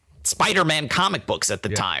like Spider-Man comic books at the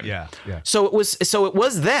time. Yeah. So it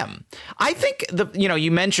was them. I think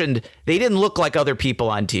you mentioned they didn't look like other people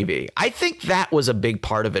on TV. I think that was a big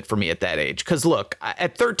part of it for me at that age. Because look,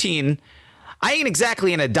 at 13, I ain't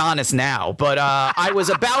exactly an Adonis now, but I was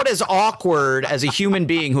about as awkward as a human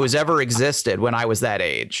being who has ever existed when I was that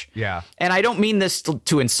age. Yeah. And I don't mean this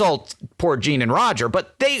to insult poor Gene and Roger,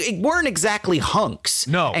 but they weren't exactly hunks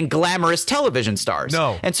and glamorous television stars.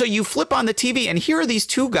 No. And so you flip on the TV and here are these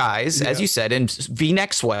two guys, as you said, in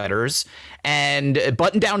V-neck sweaters and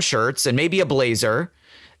button-down shirts and maybe a blazer.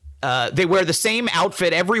 They wear the same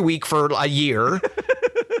outfit every week for a year.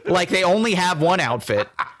 Like they only have one outfit.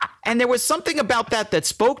 And there was something about that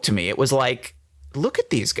spoke to me. It was like, look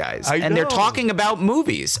at these guys. They're talking about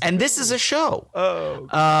movies. And this is a show.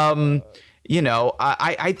 I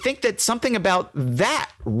think that something about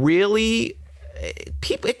that really...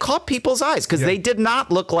 it caught people's eyes because they did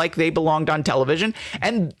not look like they belonged on television.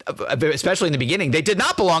 And especially in the beginning, they did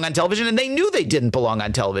not belong on television and they knew they didn't belong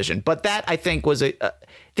on television. But that, I think, was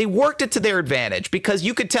they worked it to their advantage because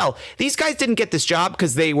you could tell these guys didn't get this job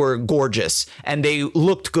because they were gorgeous and they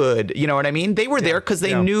looked good. You know what I mean? They were there because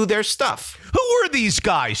they knew their stuff. Who were these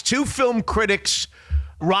guys? Two film critics,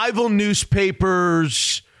 rival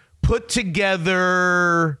newspapers, put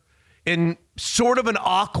together in sort of an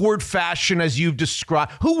awkward fashion as you've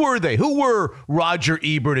described. Who were they? Who were Roger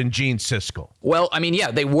Ebert and Gene Siskel? Well, I mean,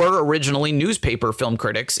 they were originally newspaper film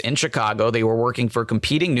critics in Chicago. They were working for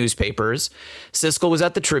competing newspapers. Siskel was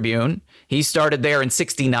at the Tribune. He started there in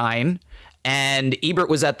 1969. And Ebert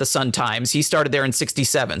was at the Sun-Times. He started there in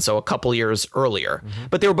 1967, so a couple years earlier. Mm-hmm.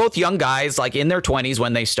 But they were both young guys, like in their 20s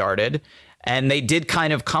when they started. And they did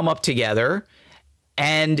kind of come up together.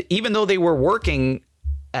 And even though they were working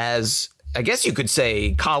as, I guess you could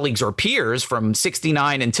say, colleagues or peers from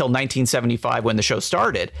 1969 until 1975 when the show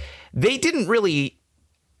started, they didn't really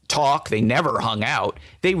talk. They never hung out.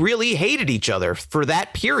 They really hated each other for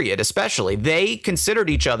that period, especially. They considered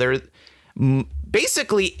each other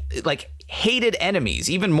basically like hated enemies,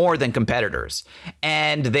 even more than competitors.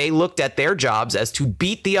 And they looked at their jobs as to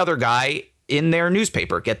beat the other guy in their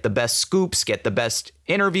newspaper, get the best scoops, get the best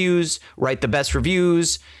interviews, write the best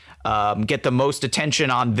reviews, get the most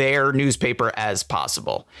attention on their newspaper as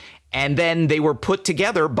possible. And then they were put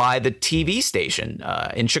together by the TV station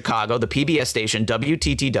in Chicago, the PBS station,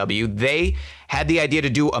 WTTW. They had the idea to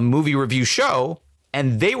do a movie review show,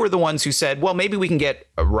 and they were the ones who said, well, maybe we can get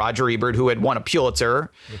Roger Ebert, who had won a Pulitzer,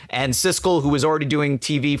 and Siskel, who was already doing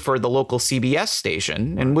TV for the local CBS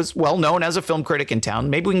station and was well known as a film critic in town.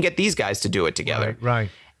 Maybe we can get these guys to do it together. Right.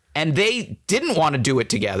 And they didn't want to do it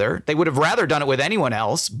together. They would have rather done it with anyone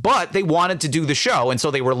else, but they wanted to do the show. And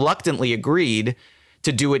so they reluctantly agreed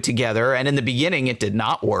to do it together. And in the beginning, it did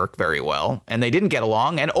not work very well. And they didn't get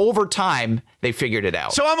along. And over time, they figured it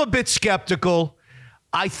out. So I'm a bit skeptical.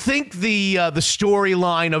 I think the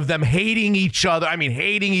storyline of them hating each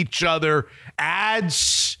other,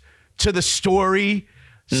 adds to the story.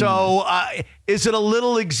 So is it a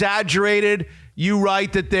little exaggerated? You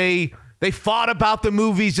write that they fought about the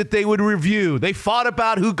movies that they would review. They fought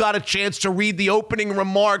about who got a chance to read the opening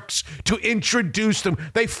remarks to introduce them.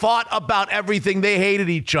 They fought about everything. They hated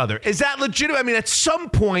each other. Is that legitimate? I mean, at some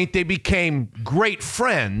point, they became great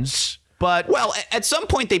friends. But well, at some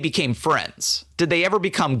point they became friends. Did they ever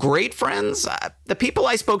become great friends? The people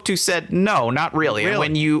I spoke to said no, not really. And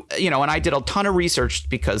when and I did a ton of research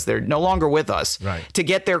because they're no longer with us to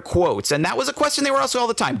get their quotes. And that was a question they were asked all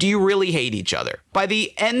the time. Do you really hate each other? By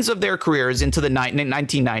the ends of their careers into the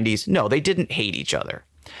 1990s, no, they didn't hate each other.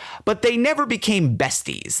 But they never became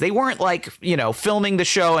besties. They weren't like, filming the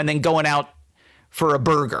show and then going out for a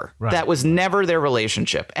burger. Right. That was never their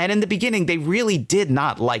relationship. And in the beginning, they really did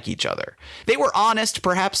not like each other. They were honest,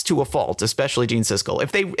 perhaps to a fault, especially Gene Siskel.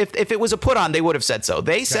 If it was a put on, they would have said so.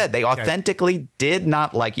 They said they authentically did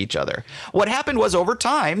not like each other. What happened was over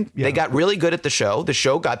time, they got really good at the show. The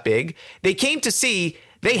show got big. They came to see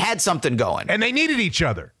they had something going. And they needed each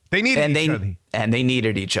other. They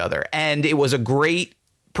needed each other. And it was a great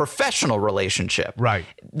professional relationship. Right.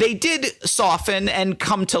 They did soften and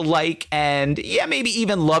come to like and maybe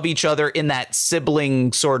even love each other in that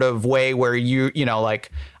sibling sort of way where like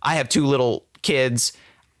I have two little kids.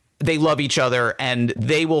 They love each other and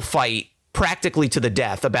they will fight practically to the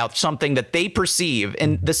death about something that they perceive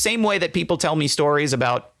in the same way that people tell me stories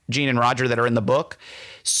about Gene and Roger that are in the book.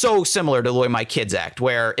 So similar to the way my kids act,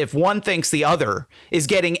 where if one thinks the other is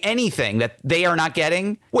getting anything that they are not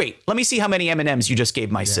getting, wait, let me see how many M&Ms you just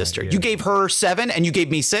gave my sister. You gave her 7 and you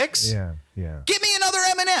gave me 6? Yeah. Give me another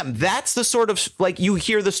M&M. That's the sort of, like, you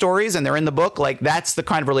hear the stories and they're in the book, like that's the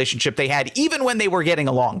kind of relationship they had even when they were getting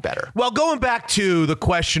along better. Well, going back to the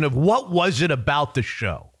question of what was it about the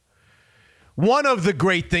show? One of the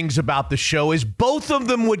great things about the show is both of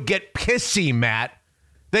them would get pissy, Matt,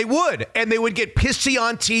 They would, and they would get pissy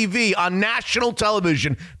on TV, on national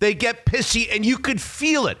television. They get pissy, and you could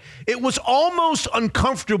feel it. It was almost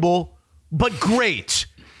uncomfortable, but great.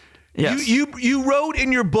 Yes. You wrote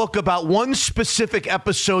in your book about one specific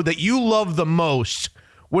episode that you love the most,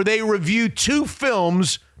 where they reviewed 2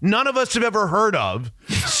 films none of us have ever heard of,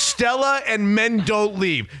 Stella and Men Don't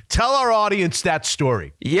Leave. Tell our audience that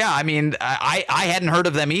story. Yeah, I mean, I hadn't heard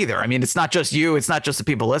of them either. I mean, it's not just you. It's not just the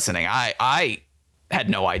people listening. I had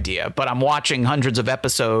no idea, but I'm watching hundreds of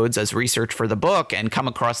episodes as research for the book and come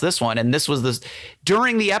across this one. And this was this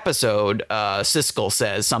during the episode, Siskel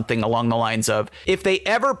says something along the lines of, if they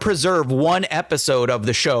ever preserve one episode of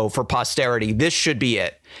the show for posterity, this should be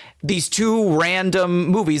it. These 2 random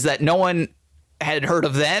movies that no one had heard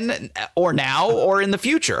of then or now or in the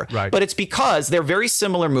future. Right. But it's because they're very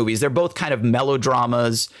similar movies. They're both kind of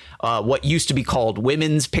melodramas, what used to be called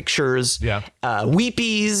women's pictures,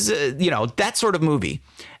 weepies, that sort of movie.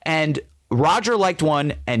 And Roger liked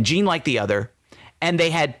one and Gene liked the other. And they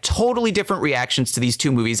had totally different reactions to these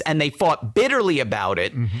 2 movies, and they fought bitterly about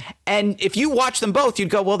it. Mm-hmm. And if you watch them both, you'd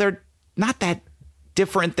go, well, they're not that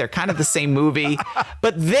different. They're kind of the same movie.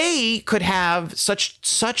 But they could have such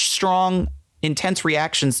strong, intense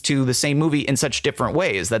reactions to the same movie in such different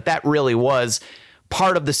ways that really was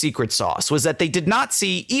part of the secret sauce, was that they did not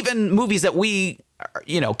see even movies that we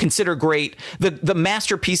consider great, the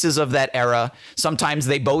masterpieces of that era. Sometimes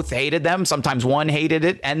they both hated them, sometimes one hated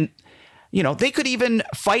it, and they could even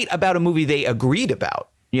fight about a movie they agreed about.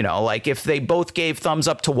 Like if they both gave thumbs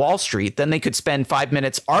up to Wall Street, then they could spend 5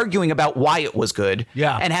 minutes arguing about why it was good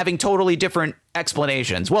and having totally different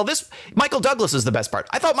explanations. Well, Michael Douglas is the best part.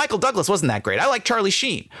 I thought Michael Douglas wasn't that great. I like Charlie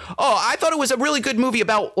Sheen. Oh, I thought it was a really good movie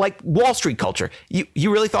about like Wall Street culture.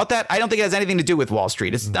 You really thought that? I don't think it has anything to do with Wall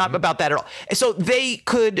Street. It's not about that at all. So they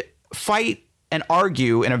could fight and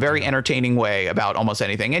argue in a very entertaining way about almost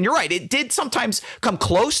anything. And you're right, it did sometimes come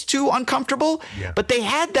close to uncomfortable, but they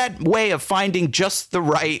had that way of finding just the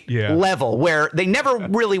right level where they never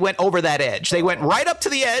really went over that edge. They went right up to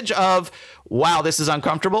the edge of, wow, this is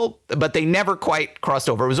uncomfortable, but they never quite crossed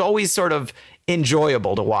over. It was always sort of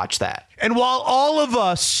enjoyable to watch that. And while all of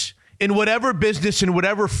us in whatever business, in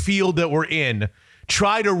whatever field that we're in,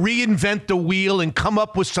 try to reinvent the wheel and come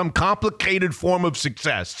up with some complicated form of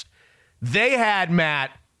success, they had,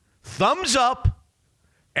 Matt, thumbs up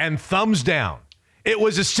and thumbs down. It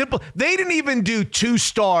was a simple, they didn't even do 2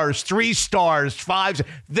 stars, 3 stars, 5.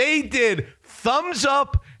 They did thumbs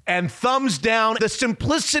up and thumbs down. The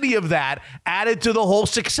simplicity of that added to the whole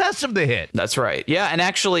success of the hit. That's right. Yeah. And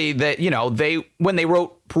actually when they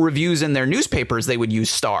wrote reviews in their newspapers, they would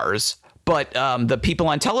use stars. But the people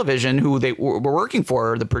on television who they were working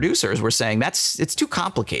for, the producers, were saying it's too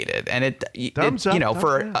complicated, and thumbs up,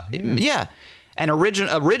 And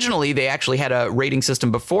originally they actually had a rating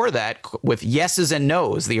system before that with yeses and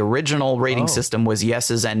nos. The original rating system was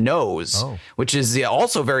yeses and nos, which is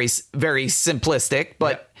also very, very simplistic,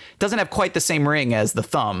 but doesn't have quite the same ring as the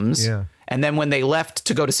thumbs. Yeah. And then when they left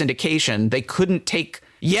to go to syndication, they couldn't take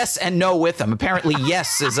yes and no with them. Apparently,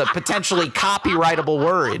 yes is a potentially copyrightable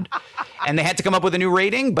word. And they had to come up with a new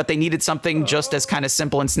rating, but they needed something just as kind of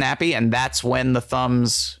simple and snappy. And that's when the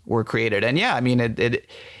thumbs were created. And yeah, I mean, it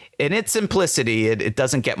in its simplicity, it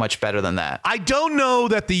doesn't get much better than that. I don't know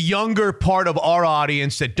that the younger part of our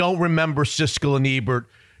audience that don't remember Siskel and Ebert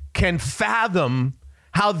can fathom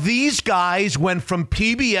how these guys went from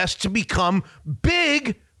PBS to become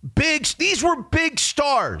big, these were big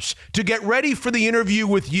stars. To get ready for the interview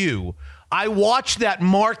with you, I watched that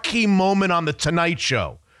marquee moment on The Tonight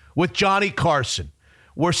Show with Johnny Carson,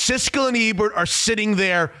 where Siskel and Ebert are sitting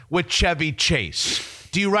there with Chevy Chase.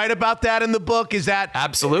 Do you write about that in the book? Is that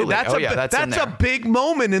absolutely? That's a big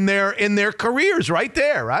moment in their careers, right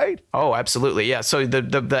there, right? Oh, absolutely, yeah. So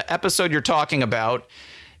the episode you're talking about,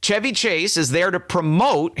 Chevy Chase is there to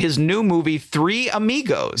promote his new movie, Three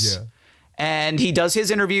Amigos. Yeah. And he does his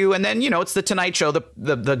interview, and then, it's The Tonight Show.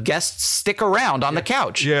 The guests stick around on the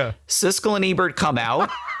couch. Yeah. Siskel and Ebert come out,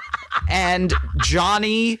 and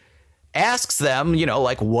Johnny asks them,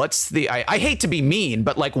 what's the, I hate to be mean,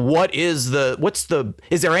 but is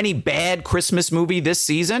there any bad Christmas movie this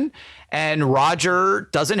season? And Roger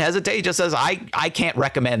doesn't hesitate. He just says, I can't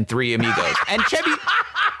recommend Three Amigos. And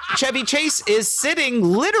Chevy Chase is sitting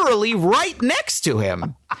literally right next to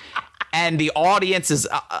him. And the audience is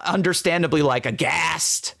understandably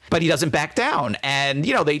aghast, but he doesn't back down. And,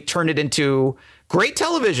 they turn it into Great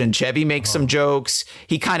television. Chevy makes some jokes.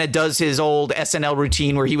 He kind of does his old SNL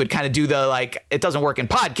routine where he would kind of do the, like, it doesn't work in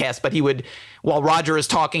podcasts, but he would, while Roger is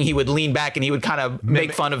talking, he would lean back and he would kind of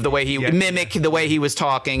make fun of the way he mimic the way he was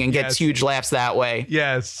talking and gets huge laughs that way.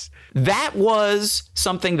 Yes. That was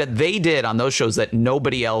something that they did on those shows that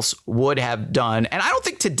nobody else would have done. And I don't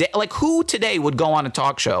think today, like, who today would go on a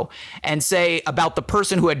talk show and say about the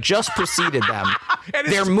person who had just preceded them,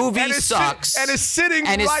 their movie sucks, and is sitting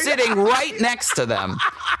right next to them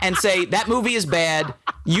and say, that movie is bad.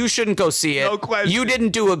 You shouldn't go see it. No question. You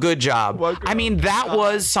didn't do a good job. I mean, that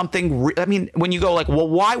was something. I mean, when you go like, well,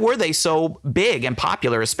 why were they so big and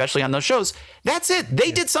popular, especially on those shows? That's it.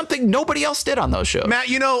 They did something nobody else did on those shows. Matt,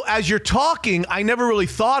 you know, as you're talking, I never really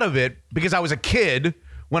thought of it because I was a kid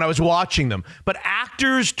when I was watching them. But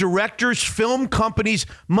actors, directors, film companies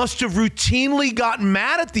must have routinely gotten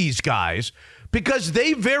mad at these guys because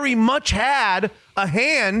they very much had a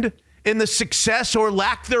hand in the success or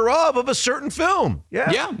lack thereof of a certain film.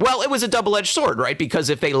 Yeah. Well, it was a double-edged sword, right? Because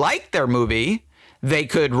if they liked their movie, they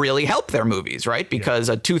could really help their movies, right? Because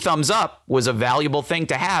a 2 thumbs up was a valuable thing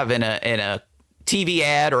to have in a TV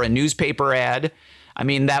ad or a newspaper ad. I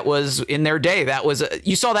mean, that was in their day. That was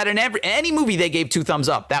you saw that in any movie they gave 2 thumbs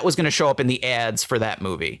up. That was going to show up in the ads for that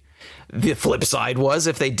movie. The flip side was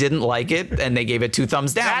if they didn't like it and they gave it 2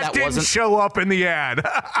 thumbs down, that didn't wasn't show up in the ad.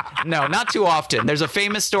 No, not too often. There's a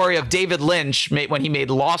famous story of David Lynch when he made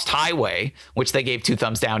Lost Highway, which they gave 2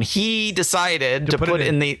 thumbs down. He decided to put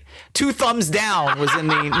in the 2 thumbs down was in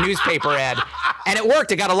the newspaper ad, and it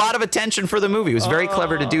worked. It got a lot of attention for the movie. It was very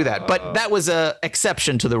clever to do that, but that was a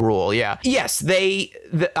exception to the rule. Yeah. Yes,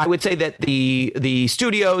 I would say that the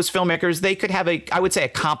studios, filmmakers, they could have I would say a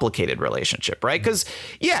complicated relationship, right? Because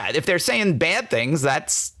if they're saying bad things,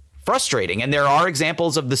 that's frustrating. And there are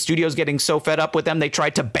examples of the studios getting so fed up with them, they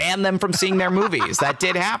tried to ban them from seeing their movies. That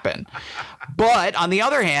did happen. But on the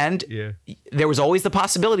other hand, there was always the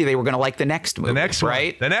possibility they were going to like the next movie,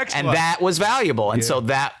 right? The next and one. that was valuable. And so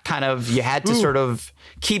that kind of, you had to sort of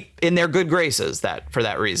keep in their good graces for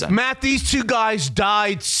that reason. Matt, these 2 guys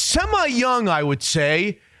died semi-young, I would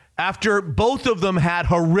say, after both of them had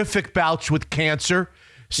horrific bouts with cancer.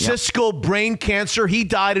 Siskel, brain cancer. He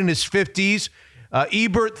died in his 50s.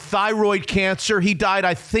 Ebert, thyroid cancer. He died,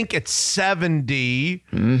 I think, at 70.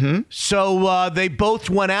 Mm-hmm. So they both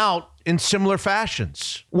went out in similar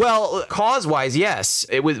fashions. Well, cause-wise, yes.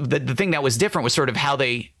 It was the thing that was different was sort of how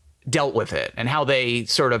they dealt with it and how they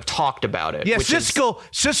sort of talked about it. Yeah,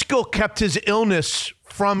 Siskel kept his illness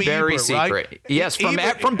from very Ebert, secret. Right? Yes,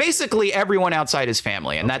 from basically everyone outside his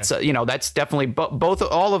family, and that's definitely both.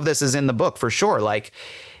 All of this is in the book for sure. Like,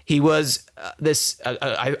 he was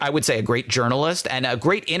I would say a great journalist and a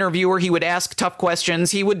great interviewer. He would ask tough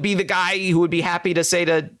questions. He would be the guy who would be happy to say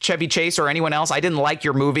to Chevy Chase or anyone else, "I didn't like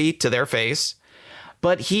your movie," to their face.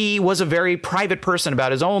 But he was a very private person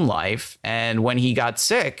about his own life, and when he got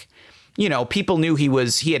sick, people knew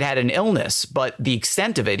he had an illness, but the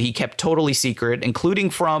extent of it, he kept totally secret, including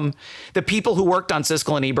from the people who worked on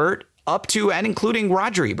Siskel and Ebert up to and including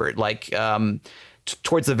Roger Ebert. Like,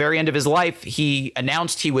 towards the very end of his life, he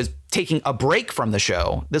announced he was taking a break from the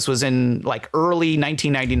show. This was in like early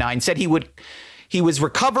 1999. Said he was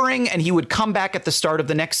recovering and he would come back at the start of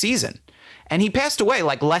the next season. And he passed away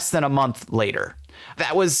like less than a month later.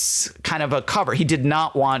 That was kind of a cover. He did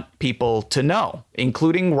not want people to know,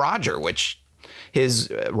 including Roger, which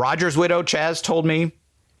Roger's widow, Chaz, told me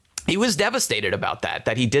he was devastated about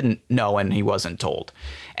that he didn't know and he wasn't told.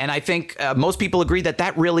 And I think most people agree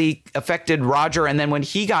that really affected Roger. And then when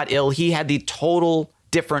he got ill, he had the total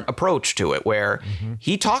different approach to it, where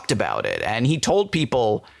he talked about it and he told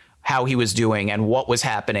people how he was doing and what was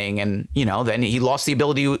happening. And, then he lost the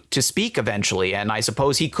ability to speak eventually. And I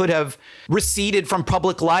suppose he could have receded from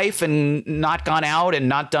public life and not gone out and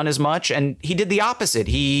not done as much. And he did the opposite.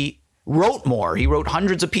 He wrote more. He wrote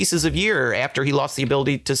hundreds of pieces a year after he lost the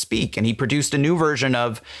ability to speak. And he produced a new version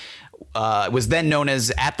of it was then known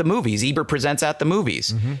as At the Movies. Ebert Presents At the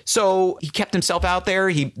Movies. So he kept himself out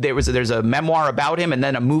there. There's a memoir about him and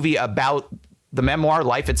then a movie about the memoir,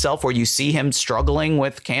 life itself, where you see him struggling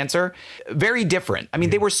with cancer. Very different. I mean,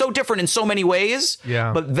 they were so different in so many ways,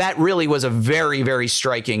 but that really was a very, very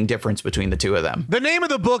striking difference between the 2 of them. The name of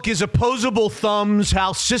the book is Opposable Thumbs,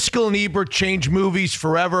 How Siskel and Ebert Changed Movies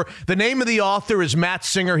Forever. The name of the author is Matt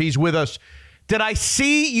Singer. He's with us. Did I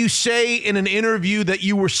see you say in an interview that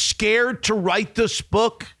you were scared to write this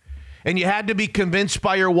book and you had to be convinced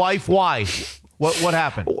by your wife? Why? What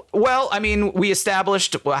happened? Well, I mean, we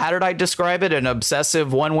established, how did I describe it? An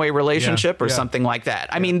obsessive one-way relationship or something like that.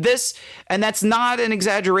 I mean, and that's not an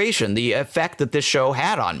exaggeration, the effect that this show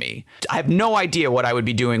had on me. I have no idea what I would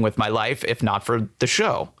be doing with my life if not for the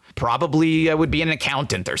show. Probably I would be an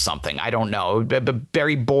accountant or something. I don't know. It would be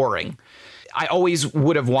very boring. I always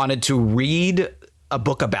would have wanted to read a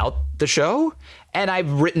book about the show. And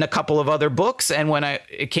I've written a couple of other books. And when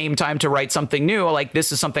it came time to write something new, like,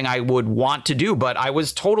 this is something I would want to do. But I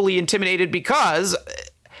was totally intimidated because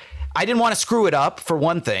I didn't want to screw it up, for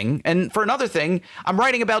one thing. And for another thing, I'm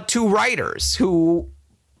writing about two writers who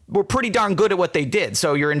were pretty darn good at what they did.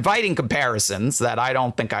 So you're inviting comparisons that I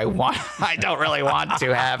don't think I want. I don't really want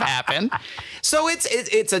to have happen. So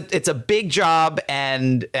it's a big job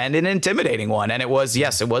and an intimidating one. And it was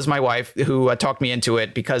my wife who talked me into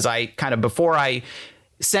it, because I kind of, before I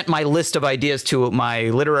sent my list of ideas to my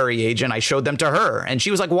literary agent, I showed them to her, and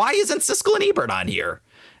she was like, "Why isn't Siskel and Ebert on here?"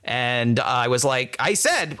 And I was like, I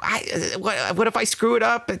said, what if I screw it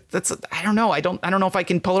up? I don't know. I don't know if I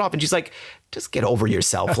can pull it off. And she's like, just get over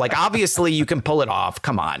yourself. Like, obviously you can pull it off.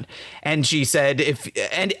 Come on. And she said,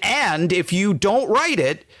 if you don't write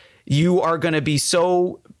it, you are going to be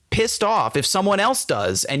so pissed off if someone else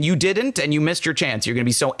does and you didn't, and you missed your chance. You're going to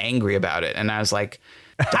be so angry about it. And I was like,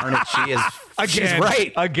 darn it, she's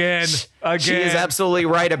right. Again. She is absolutely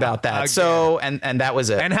right about that. Again. So, and that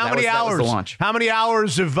was it. And how many hours? That was the launch. How many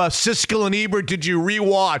hours of Siskel and Ebert did you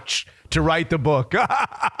rewatch to write the book?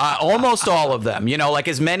 Almost all of them. Like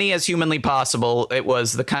as many as humanly possible. It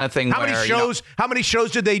was the kind of thing. How many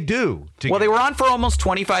shows did they do? Well, they were on for almost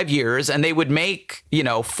 25 years, and they would make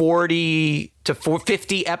 40 to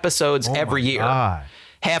 50 episodes every year. God.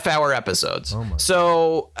 Half-hour episodes.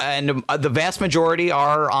 So, and the vast majority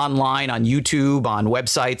are online on YouTube, on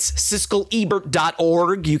websites,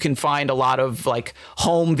 SiskelEbert.org. You can find a lot of like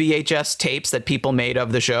home VHS tapes that people made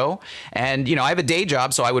of the show. And, I have a day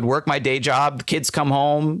job, so I would work my day job. The kids come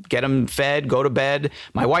home, get them fed, go to bed.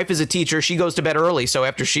 My wife is a teacher. She goes to bed early. So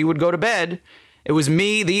after she would go to bed, it was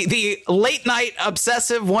me. The late night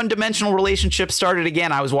obsessive one-dimensional relationship started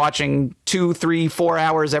again. I was watching 2, 3, 4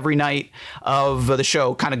 hours every night of the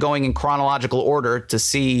show, kind of going in chronological order to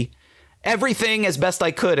see everything as best I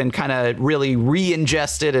could, and kind of really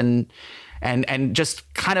re-ingest it and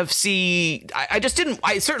just kind of see. I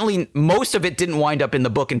certainly, most of it didn't wind up in the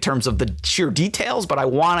book in terms of the sheer details, but I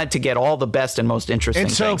wanted to get all the best and most interesting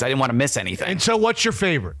things. I didn't want to miss anything. And so what's your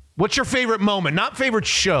favorite? What's your favorite moment? Not favorite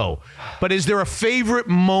show, but is there a favorite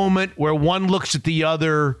moment where one looks at the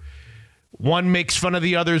other, one makes fun of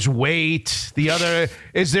the other's weight, the other?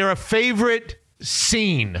 Is there a favorite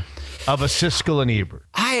scene of a Siskel and Ebert?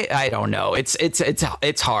 I don't know.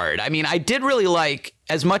 It's hard. I mean, I did really like,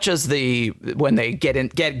 as much as when they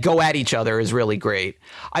go at each other is really great.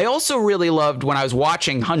 I also really loved, when I was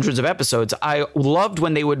watching hundreds of episodes, I loved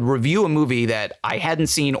when they would review a movie that I hadn't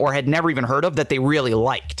seen or had never even heard of that they really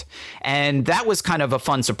liked. And that was kind of a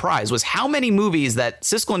fun surprise, was how many movies that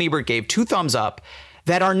Siskel and Ebert gave 2 thumbs up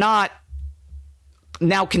that are not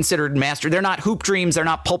now considered master. They're not Hoop Dreams. They're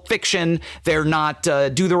not Pulp Fiction. They're not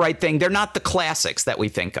Do the Right Thing. They're not the classics that we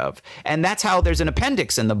think of. And that's how there's an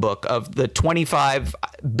appendix in the book of the 25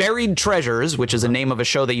 buried treasures, which is the name of a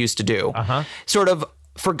show they used to do. Sort of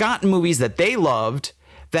forgotten movies that they loved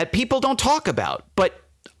that people don't talk about, but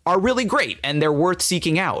are really great and they're worth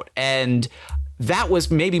seeking out. And that was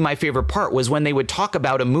maybe my favorite part, was when they would talk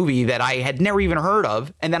about a movie that I had never even heard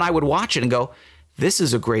of, and then I would watch it and go, this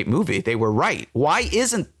is a great movie. They were right. Why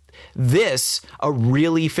isn't this a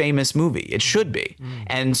really famous movie? It should be.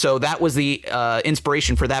 And so that was the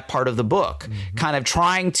inspiration for that part of the book, kind of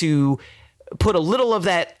trying to put a little of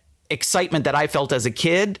that excitement that I felt as a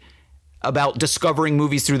kid about discovering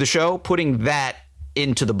movies through the show, putting that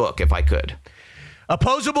into the book if I could.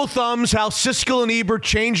 Opposable Thumbs, How Siskel and Ebert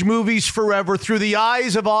Changed Movies Forever Through the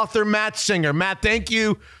Eyes of Author Matt Singer. Matt, thank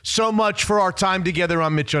you so much for our time together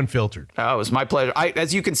on Mitch Unfiltered. Oh, it was my pleasure.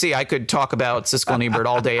 As you can see, I could talk about Siskel and Ebert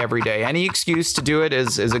all day, every day. Any excuse to do it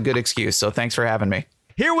is a good excuse. So thanks for having me.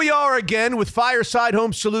 Here we are again with Fireside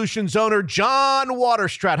Home Solutions owner John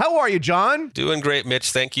Waterstrat. How are you, John? Doing great,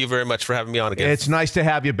 Mitch. Thank you very much for having me on again. It's nice to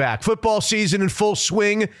have you back. Football season in full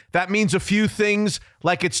swing. That means a few things,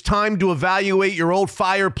 like it's time to evaluate your old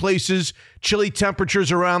fireplaces, chilly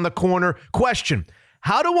temperatures around the corner. Question: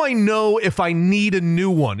 How do I know if I need a new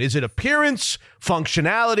one? Is it appearance,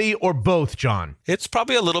 functionality, or both, John? It's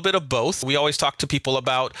probably a little bit of both. We always talk to people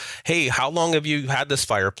about, hey, how long have you had this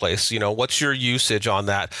fireplace? What's your usage on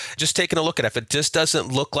that? Just taking a look at it. If it just doesn't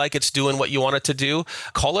look like it's doing what you want it to do,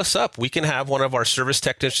 call us up. We can have one of our service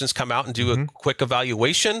technicians come out and do a quick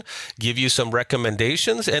evaluation, give you some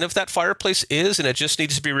recommendations. And if that fireplace is and it just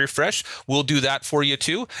needs to be refreshed, we'll do that for you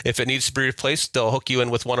too. If it needs to be replaced, they'll hook you in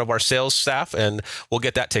with one of our sales staff and we'll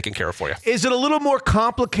get that taken care of for you. Is it a little more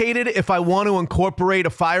complicated if I want to incorporate a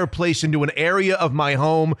fireplace into an area of my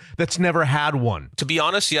home that's never had one? To be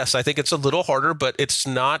honest, yes, I think it's a little harder, but it's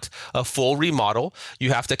not a full remodel.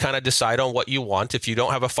 You have to kind of decide on what you want. If you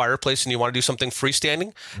don't have a fireplace and you want to do something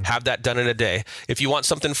freestanding, have that done in a day. If you want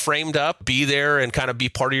something framed up, be there and kind of be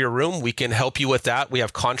part of your room, we can help you with that. We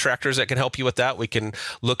have contractors that can help you with that. We can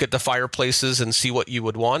look at the fireplaces and see what you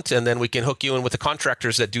would want, and then we can hook you in with the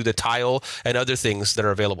contractors that do the tile and other things that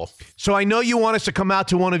are available. So I know you want us to come out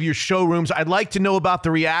to one of your showrooms. I'd like to know about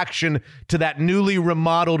the reaction to that newly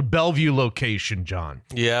remodeled Bellevue location, John.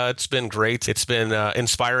 Yeah, it's been great. It's been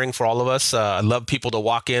inspiring for all of us. I love people to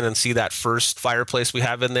walk in and see that first fireplace we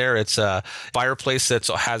have in there. It's a fireplace that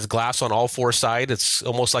has glass on all four sides. It's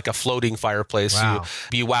almost like a floating fireplace. Wow.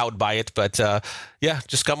 You be wowed by it, but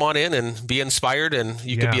just come on in and be inspired, and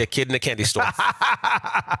you could be a kid in a candy store.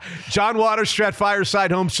 John Waterstrat,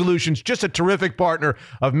 Fireside Home Solutions, just a terrific partner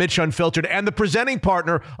of Mitch Unfiltered and the presenting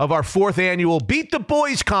partner of our 4th annual Beat the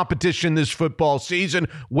Boys competition this football season.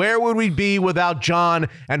 Where would we be without John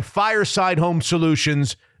and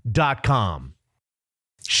FiresideHomeSolutions.com?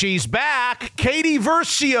 She's back. Katie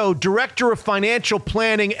Versio, Director of Financial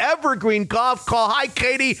Planning, Evergreen Golf Call. Hi,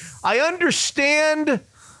 Katie. I understand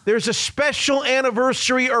there's a special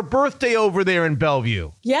anniversary or birthday over there in Bellevue.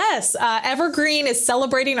 Yes, Evergreen is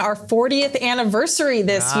celebrating our 40th anniversary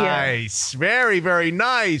this year. Nice. Very, very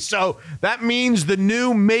nice. So that means the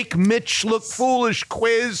new Make Mitch Look Foolish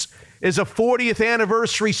quiz is a 40th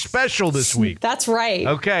anniversary special this week. That's right.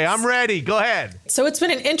 Okay, I'm ready. Go ahead. So it's been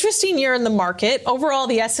an interesting year in the market. Overall,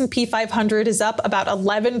 the S&P 500 is up about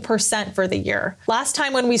 11% for the year. Last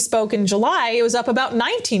time when we spoke in July, it was up about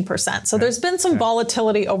 19%. So there's been some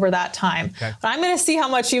volatility over that time. But I'm going to see how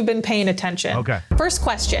much you've been paying attention. Okay. First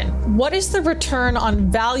question, what is the return on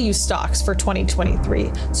value stocks for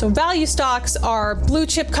 2023? So value stocks are blue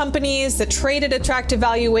chip companies that trade at attractive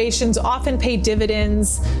valuations, often pay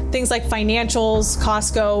dividends, things like financials,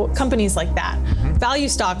 Costco, companies like that. Value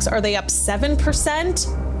stocks, are they up 7%,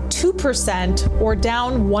 2%, or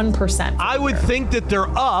down 1%? I would think that they're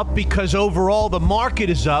up because overall the market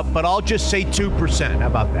is up, but I'll just say 2%. How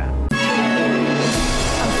about that?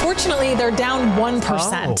 Unfortunately, they're down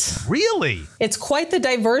 1%. Oh, really? It's quite the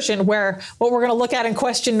diversion where what we're going to look at in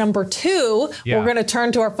question number 2, we're going to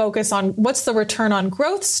turn to our focus on what's the return on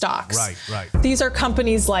growth stocks. Right. These are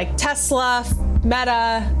companies like Tesla,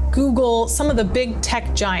 Meta, Google, some of the big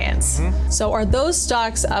tech giants. So are those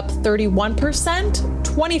stocks up 31%,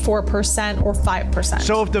 24%, or 5%?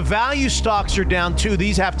 So if the value stocks are down too,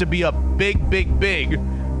 these have to be up big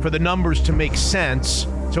for the numbers to make sense.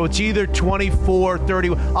 So it's either 24,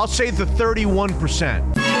 30. I'll say the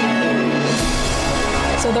 31%.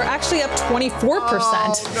 So they're actually up 24%.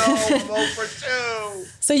 Oh, no, vote for 2.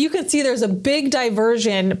 So you can see there's a big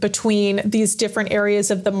diversion between these different areas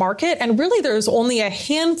of the market. And really, there's only a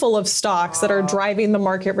handful of stocks that are driving the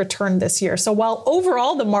market return this year. So while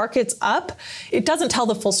overall the market's up, it doesn't tell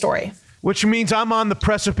the full story. Which means I'm on the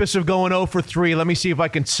precipice of going 0 for 3. Let me see if I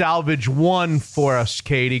can salvage one for us,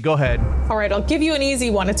 Katie. Go ahead. All right, I'll give you an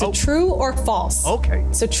easy one. It's a true or false. Okay.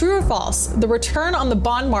 So true or false, the return on the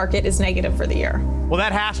bond market is negative for the year. Well,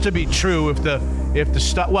 that has to be true if the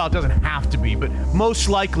stock, well, it doesn't have to be, but most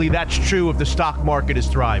likely that's true if the stock market is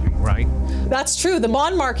thriving, right? That's true. The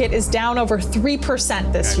bond market is down over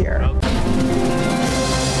 3% this year.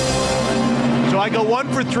 So I go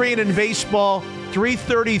 1 for 3, and in baseball,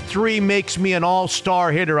 333 makes me an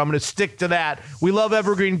all-star hitter. I'm going to stick to that. We love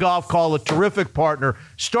Evergreen Golf Call, a terrific partner.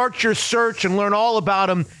 Start your search and learn all about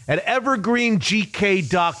them at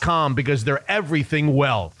evergreengk.com because they're everything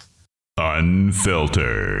wealth.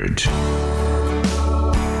 Unfiltered.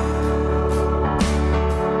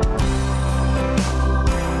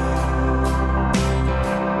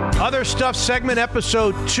 Other Stuff segment,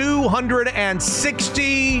 episode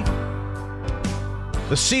 260.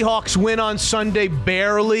 The Seahawks win on Sunday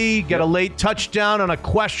barely, get a late touchdown on a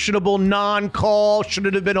questionable non-call. Should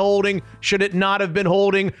it have been holding? Should it not have been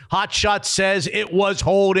holding? Hotshot says it was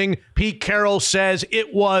holding. Pete Carroll says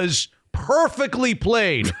it was perfectly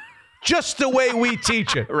played, just the way we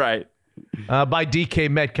teach it. Right. by DK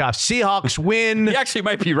Metcalf. Seahawks win. He actually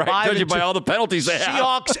might be right, judging by all the penalties they have.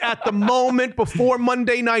 Seahawks at the moment before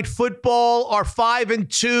Monday Night Football are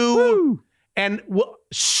 5-2. Woo. And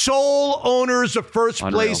sole owners of first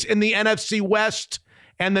place in the NFC West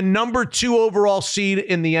and the number 2 overall seed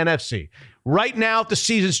in the NFC. Right now, if the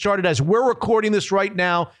season started as we're recording this right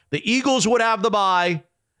now, the Eagles would have the bye,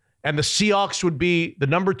 and the Seahawks would be the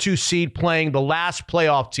number 2 seed playing the last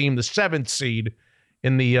playoff team, the 7th seed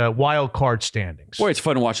in the wild card standings. Boy, it's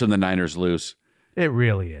fun watching the Niners lose. It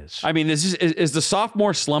really is. I mean, is the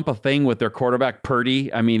sophomore slump a thing with their quarterback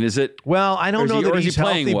Purdy? I mean, is it? Well, I don't know that he's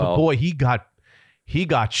playing healthy, well. But boy, he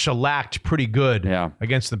got shellacked pretty good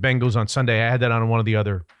against the Bengals on Sunday. I had that on one of the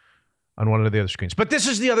other screens. But this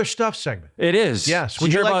is the other stuff segment. It is. Yes.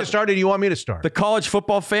 Would you like to start, or do you want me to start? The college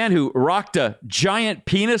football fan who rocked a giant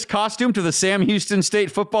penis costume to the Sam Houston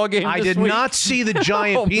State football game I did not see the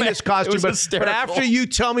giant penis costume, but after you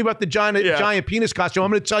tell me about the giant penis costume,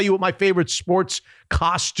 I'm going to tell you what my favorite sports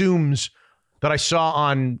costumes that I saw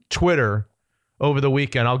on Twitter over the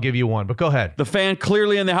weekend. I'll give you one, but go ahead. The fan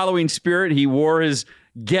clearly in the Halloween spirit. He wore his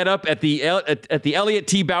get up at the Elliott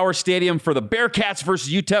T. Bauer Stadium for the Bearcats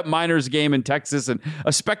versus UTEP Miners game in Texas, and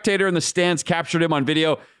a spectator in the stands captured him on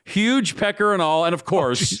video. Huge pecker and all, and of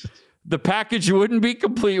course, the package wouldn't be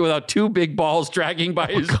complete without 2 big balls dragging by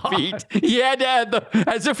his feet. He had to add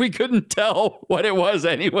as if we couldn't tell what it was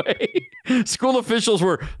anyway. School officials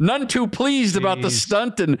were none too pleased about the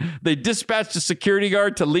stunt, and they dispatched a security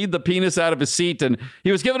guard to lead the penis out of his seat. And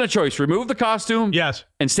he was given a choice: remove the costume,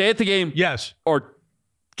 and stay at the game, or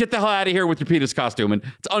get the hell out of here with your penis costume. And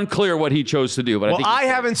it's unclear what he chose to do. But I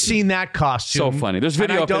haven't seen that costume. So funny. There's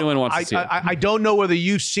video if anyone wants to see it. I don't know whether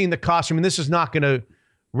you've seen the costume, and this is not going to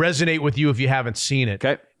resonate with you if you haven't seen it.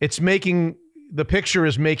 Okay. The picture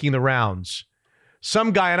is making the rounds.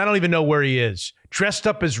 Some guy, and I don't even know where he is, dressed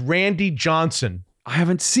up as Randy Johnson. I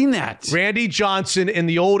haven't seen that. Randy Johnson in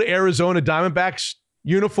the old Arizona Diamondbacks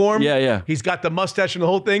uniform. Yeah. He's got the mustache and the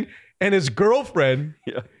whole thing. And his girlfriend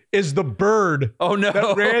is the bird. Oh, no.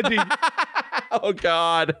 That Randy. Oh,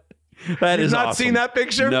 God. That is You've not awesome. seen that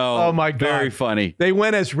picture? No. Oh, my God. Very funny. They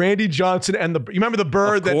went as Randy Johnson and you remember the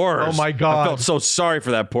bird? Of course. Oh, my God. I felt so sorry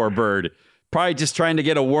for that poor bird. Probably just trying to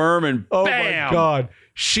get a worm and oh, bam. My God.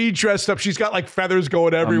 She dressed up. She's got like feathers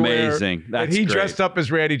going everywhere. Amazing. That's and he great. dressed up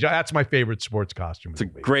as Randy Johnson. That's my favorite sports costume. It's a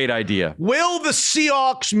great idea. Will the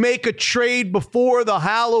Seahawks make a trade before the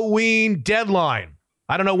Halloween deadline?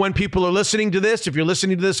 I don't know when people are listening to this. If you're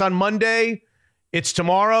listening to this on Monday, it's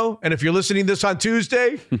tomorrow. And if you're listening to this on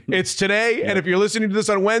Tuesday, it's today. And if you're listening to this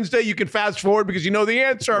on Wednesday, you can fast forward because you know the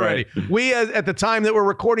answer already. Right. We, at the time that we're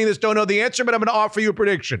recording this, don't know the answer, but I'm going to offer you a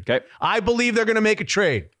prediction. Okay. I believe they're going to make a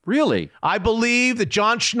trade. Really? I believe that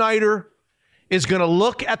John Schneider is going to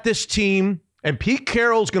look at this team, and Pete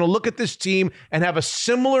Carroll is going to look at this team and have a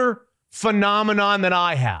similar phenomenon that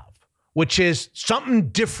I have, which is something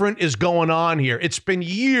different is going on here. It's been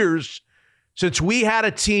years since we had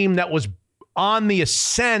a team that was on the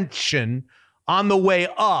ascension, on the way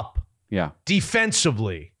up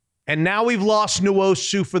defensively. And now we've lost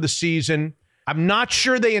Nwosu for the season. I'm not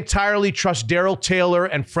sure they entirely trust Darrell Taylor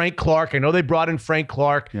and Frank Clark. I know they brought in Frank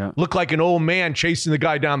Clark. Yeah. Looked like an old man chasing the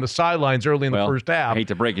guy down the sidelines early in the first half. I hate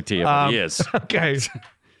to break it to you, but he is. Okay.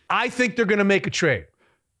 I think they're going to make a trade.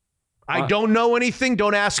 I don't know anything.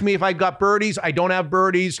 Don't ask me if I got birdies. I don't have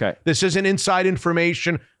birdies. Okay. This isn't inside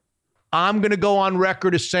information. I'm going to go on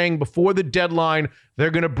record as saying before the deadline,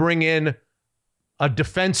 they're going to bring in a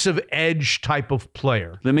defensive edge type of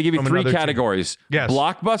player. Let me give you 3 categories. Yes.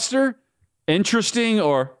 Blockbuster, interesting,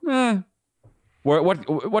 or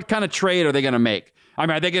what kind of trade are they going to make? I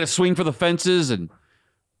mean, are they going to swing for the fences and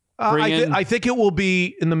I think it will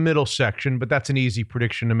be in the middle section, but that's an easy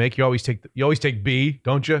prediction to make. You always take B,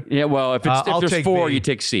 don't you? Yeah, well, if there's 4, B. you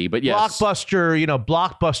take C, but yes.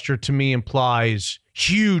 Blockbuster to me implies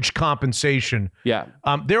huge compensation. Yeah.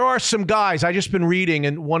 There are some guys I just been reading,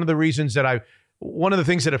 and one of the things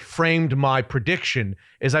that have framed my prediction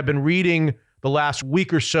is I've been reading the last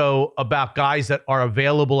week or so about guys that are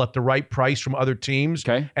available at the right price from other teams.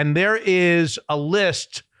 Okay. And there is a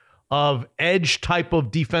list of edge type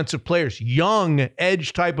of defensive players, young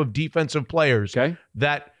edge type of defensive players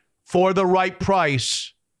that for the right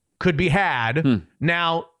price could be had.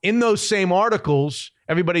 Now, in those same articles,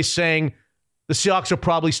 everybody's saying the Seahawks will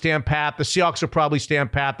probably stand pat. The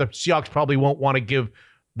Seahawks probably won't want to give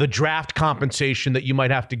the draft compensation that you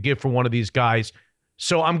might have to give for one of these guys.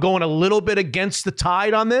 So I'm going a little bit against the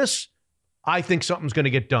tide on this. I think something's going to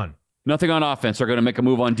get done. Nothing on offense. They're going to make a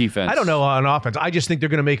move on defense. I don't know on offense. I just think they're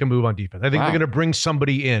going to make a move on defense. I think they're going to bring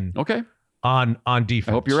somebody in on defense.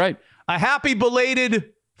 I hope you're right. A happy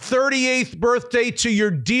belated 38th birthday to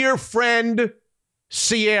your dear friend,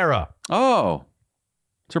 Sierra. Oh,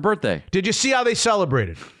 it's her birthday. Did you see how they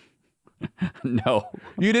celebrated? No.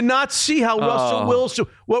 You did not see how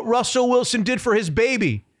what Russell Wilson did for his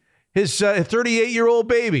baby, his 38-year-old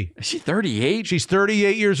baby. Is she 38? She's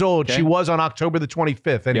 38 years old. Okay. She was on October the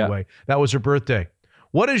 25th anyway. Yeah. That was her birthday.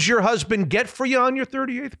 What does your husband get for you on your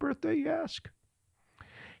 38th birthday, you ask?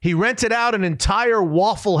 He rented out an entire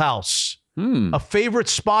Waffle House, a favorite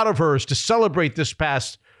spot of hers, to celebrate this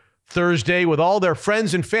past Thursday with all their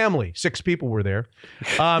friends and family. 6 people were there.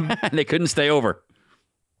 They couldn't stay over.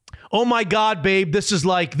 Oh my God, babe, this is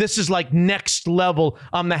like next level.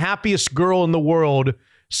 I'm the happiest girl in the world.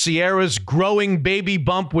 Sierra's growing baby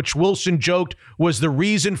bump, which Wilson joked was the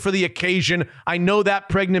reason for the occasion. I know that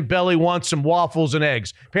pregnant belly wants some waffles and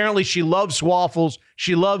eggs. Apparently, she loves waffles.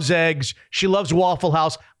 She loves eggs. She loves Waffle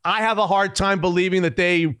House. I have a hard time believing that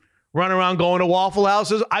they run around going to Waffle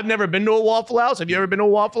Houses. I've never been to a Waffle House. Have you ever been to a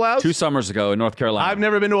Waffle House? 2 summers ago in North Carolina. I've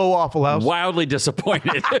never been to a Waffle House. Wildly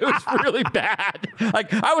disappointed. It was really bad.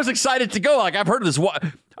 Like, I was excited to go. Like, I've heard of this.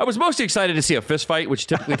 I was mostly excited to see a fist fight, which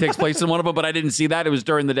typically takes place in one of them, but I didn't see that. It was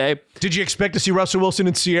during the day. Did you expect to see Russell Wilson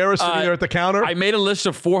and Sierra sitting there at the counter? I made a list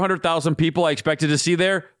of 400,000 people I expected to see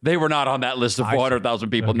there. They were not on that list of 400,000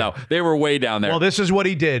 people. Okay. No, they were way down there. Well, this is what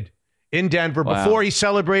he did in Denver before he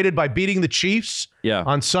celebrated by beating the Chiefs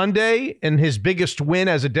on Sunday in his biggest win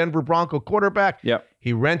as a Denver Bronco quarterback. Yep.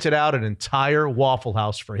 He rented out an entire Waffle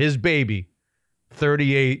House for his baby,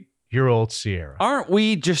 38-year-old Sierra. Aren't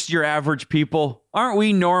we just your average people? Aren't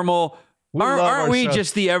we normal? Aren't we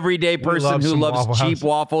just the everyday person who loves cheap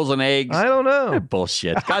waffles and eggs? I don't know.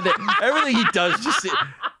 Bullshit. God, everything he does just...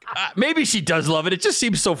 maybe she does love it. It just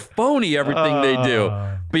seems so phony, everything they do.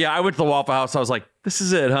 But yeah, I went to the Waffle House. I was like, this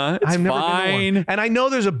is it, huh? It's fine. And I know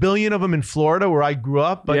there's a billion of them in Florida where I grew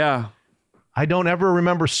up, but I don't ever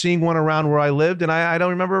remember seeing one around where I lived, and I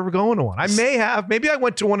don't remember ever going to one. I may have. Maybe I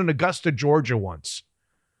went to one in Augusta, Georgia once.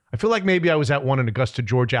 I feel like maybe I was at one in Augusta,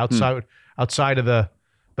 Georgia, outside of the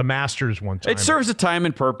Masters one time. It serves a time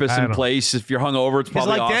and purpose and place. If you're hungover, it's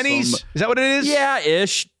probably like awesome. Denny's? Is that what it is? Yeah,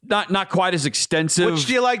 ish. Not quite as extensive. Which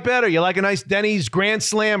do you like better? You like a nice Denny's Grand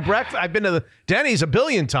Slam breakfast? I've been to the Denny's a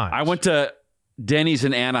billion times. I went to Denny's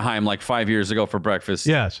in Anaheim like 5 years ago for breakfast.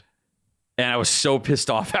 Yes. And I was so pissed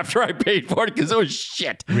off after I paid for it because it was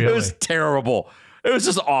shit. Really? It was terrible. It was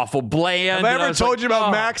just awful, bland. Have I ever told you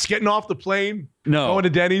about Max getting off the plane? No. Going to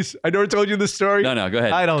Denny's? I never told you this story? No, go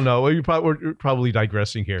ahead. I don't know. We're probably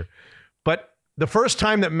digressing here. But the first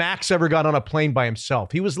time that Max ever got on a plane by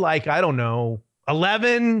himself, he was like, I don't know,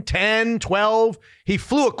 11, 10, 12. He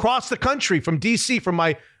flew across the country from D.C., from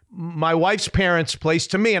my wife's parents' place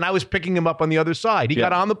to me, and I was picking him up on the other side. He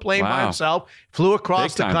got on the plane by himself, flew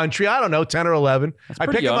across the country, I don't know, 10 or 11. I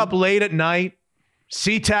pick him up late at night,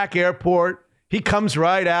 SeaTac Airport. He comes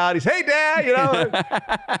right out. He's, hey,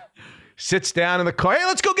 Dad, sits down in the car. Hey,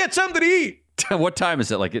 let's go get something to eat. What time is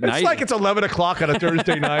it? Like at night? It's like it's 11 o'clock on a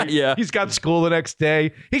Thursday night. Yeah. He's got school the next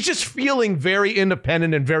day. He's just feeling very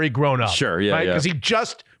independent and very grown up. Sure, yeah. Right? Because he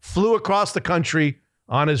just flew across the country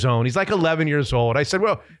on his own. He's like 11 years old. I said,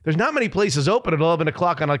 well, there's not many places open at 11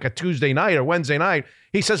 o'clock on like a Tuesday night or Wednesday night.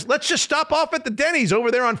 He says, let's just stop off at the Denny's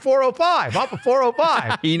over there on 405, off of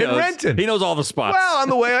 405 He knows. in Renton. He knows all the spots. Well, on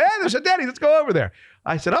the way, hey, there's a Denny's. Let's go over there.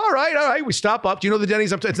 I said, all right. We stop up. Do you know the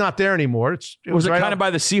Denny's? It's not there anymore. Was it right kind of by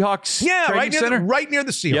the Seahawks? Yeah, Trading Center? right near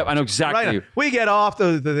the Seahawks. Yep, I know exactly. Right. We get off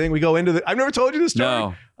the thing. We go into the. I've never told you this story.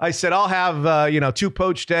 No. I said, I'll have 2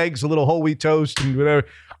 poached eggs, a little whole wheat toast, and whatever.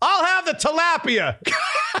 I'll have the tilapia.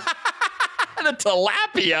 The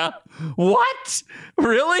tilapia? What?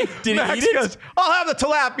 Really? Did Max he eat it? goes, I'll have the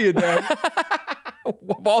tilapia, Dad.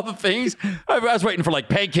 Of all the things, I was waiting for like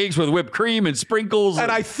pancakes with whipped cream and sprinkles.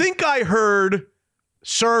 And I think I heard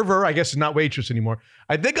server, I guess it's not waitress anymore.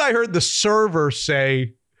 I think I heard the server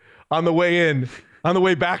say on the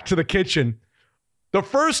way back to the kitchen, the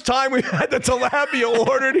first time we had the tilapia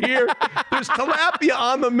ordered here, there's tilapia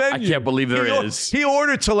on the menu. I can't believe there is. He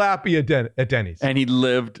ordered tilapia at Denny's. And he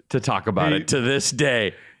lived to talk about it to this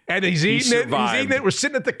day. And he's eating it. He's eating it. We're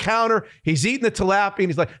sitting at the counter. He's eating the tilapia, and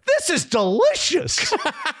he's like, this is delicious.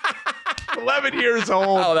 11 years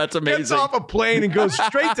old. Oh, that's amazing. Gets off a plane and goes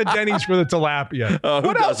straight to Denny's for the tilapia.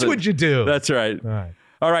 What else would you do? That's right.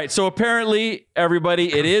 All right. So apparently,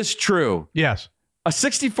 everybody, it is true. Yes. A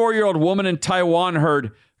 64-year-old woman in Taiwan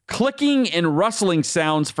heard clicking and rustling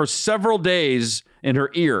sounds for several days in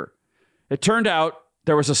her ear. It turned out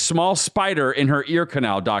there was a small spider in her ear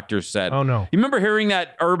canal, doctors said. Oh, no. You remember hearing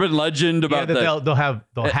that urban legend about that they'll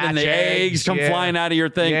hatch and the eggs come flying out of your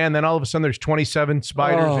thing? Yeah, and then all of a sudden there's 27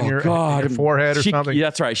 spiders in your forehead or something. Yeah,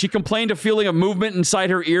 that's right. She complained of feeling a movement inside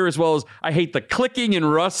her ear as well as, I hate the clicking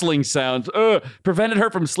and rustling sounds. Prevented her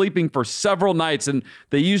from sleeping for several nights. And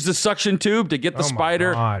they used a suction tube to get the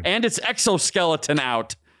spider and its exoskeleton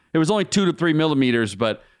out. It was only 2 to 3 millimeters,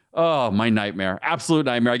 but... Oh, my nightmare. Absolute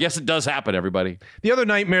nightmare. I guess it does happen, everybody. The other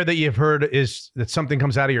nightmare that you've heard is that something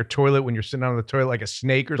comes out of your toilet when you're sitting on the toilet, like a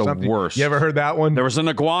snake or something. The worst. You ever heard that one? There was an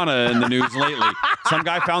iguana in the news lately. Some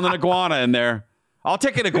guy found an iguana in there. I'll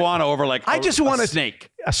take an iguana over a snake.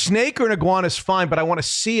 A snake or an iguana is fine, but I want to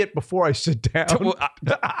see it before I sit down.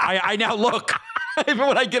 I now look. Even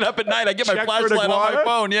when I get up at night, I get my flashlight on my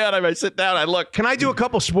phone. Yeah, and I sit down, I look. Can I do a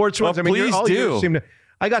couple sports ones? Well, please do.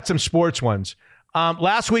 I got some sports ones.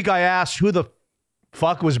 Last week I asked who the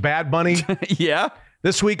fuck was Bad Bunny. Yeah.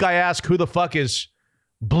 This week I asked who the fuck is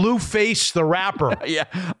Blueface the rapper. Yeah.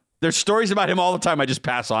 There's stories about him all the time. I just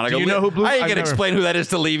pass on. Do you know who Blue? I ain't gonna explain who that is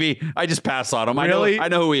to Levy. I just pass on him. Really? I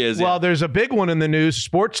know who he is. Well, yeah. There's a big one in the news,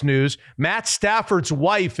 sports news. Matt Stafford's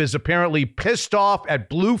wife is apparently pissed off at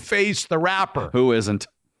Blueface the rapper. Who isn't?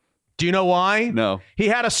 Do you know why? No. He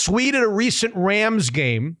had a suite at a recent Rams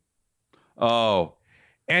game. Oh.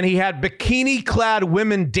 And he had bikini-clad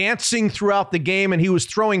women dancing throughout the game, and he was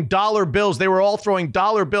throwing dollar bills. They were all throwing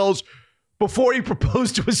dollar bills before he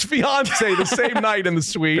proposed to his fiance the same night in the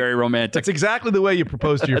suite. Very romantic. That's exactly the way you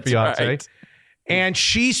propose to your fiance. Right. And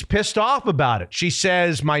she's pissed off about it. She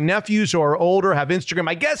says, my nephews who are older have Instagram.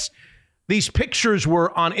 I guess these pictures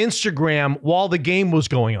were on Instagram while the game was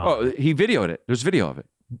going on. Oh, he videoed it. There's video of it.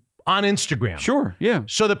 On Instagram. Sure, yeah.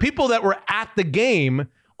 So the people that were at the game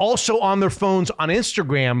also on their phones on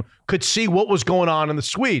Instagram could see what was going on in the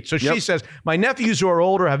suite. So she says, my nephews who are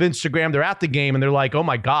older have Instagram. They're at the game and they're like, oh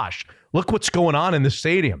my gosh, look what's going on in the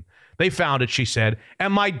stadium. They found it, she said.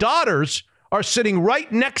 And my daughters are sitting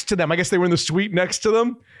right next to them. I guess they were in the suite next to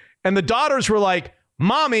them. And the daughters were like,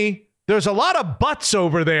 Mommy, there's a lot of butts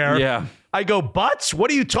over there. Yeah. I go, butts? What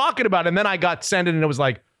are you talking about? And then I got sent it and it was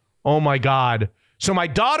like, oh my God. So my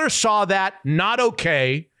daughter saw that, not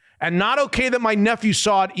okay. And not okay that my nephew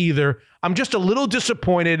saw it either. I'm just a little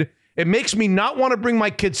disappointed. It makes me not want to bring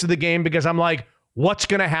my kids to the game because I'm like, what's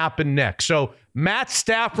going to happen next? So Matt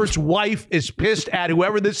Stafford's wife is pissed at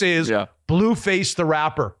whoever this is, Blueface the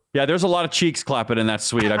rapper. Yeah, there's a lot of cheeks clapping in that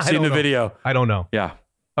suite. I've seen the video. I don't know. Yeah.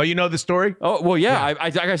 Oh, you know the story? Oh, well, yeah. I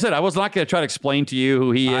like I said, I was not going to try to explain to you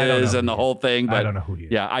who he is and the whole thing. But I don't know who he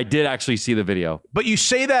is. Yeah, I did actually see the video. But you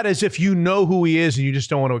say that as if you know who he is and you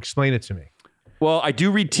just don't want to explain it to me. Well, I do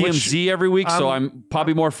read TMZ every week, so I'm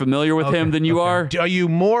probably more familiar with him than you are. Are you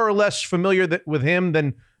more or less familiar with him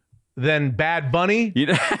than Bad Bunny?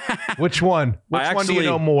 Which one? Which one do you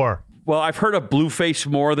know more? Well, I've heard of Blueface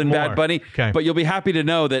more than Bad Bunny, but you'll be happy to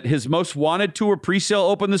know that his most wanted tour presale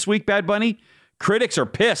opened this week, Bad Bunny. Critics are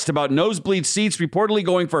pissed about nosebleed seats reportedly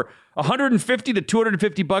going for $150 to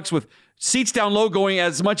 $250 with seats down low going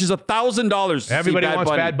as much as $1,000. Everybody wants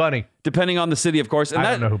Bad Bunny. Depending on the city, of course. And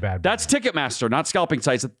I don't know who Bad Bunny is. That's Ticketmaster, not scalping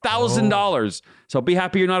sites. $1,000. So be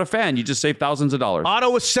happy you're not a fan. You just save thousands of dollars.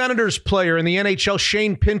 Ottawa Senators player in the NHL,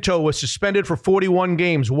 Shane Pinto, was suspended for 41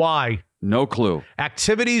 games. Why? No clue.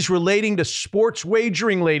 Activities relating to sports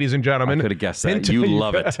wagering, ladies and gentlemen. I could have guessed that. You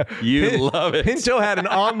love it. You love it. Pinto had an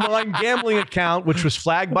online gambling account, which was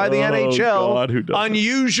flagged by the NHL. God, who doesn't?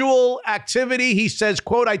 Unusual activity. He says,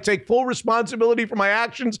 quote, I take full responsibility for my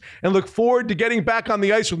actions and look forward to getting back on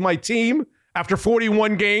the ice with my team after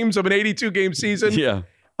 41 games of an 82-game season. Yeah.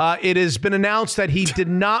 It has been announced that he did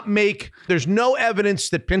not make, there's no evidence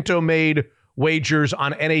that Pinto made wagers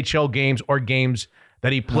on NHL games or games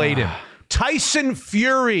that he played in. Tyson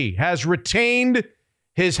Fury has retained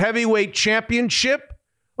his heavyweight championship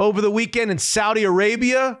over the weekend in Saudi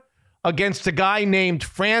Arabia against a guy named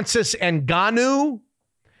Francis Ngannou.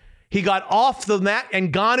 He got off the mat.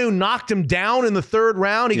 Ngannou knocked him down in the third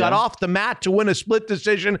round. He got off the mat to win a split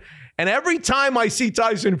decision. And every time I see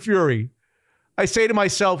Tyson Fury, I say to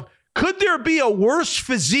myself, could there be a worse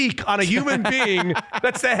physique on a human being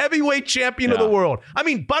that's the heavyweight champion of the world? I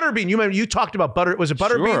mean, Butterbean, you talked about Butter. Was it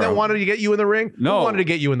Butterbean that wanted to get you in the ring? No. Who wanted to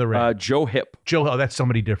get you in the ring? Joe Hip. Oh, that's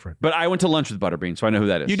somebody different. But I went to lunch with Butterbean, so I know who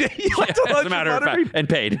that is. You did? You went to lunch as a matter with of Butterbean? fact, and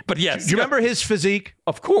paid. But yes. Do you remember his physique?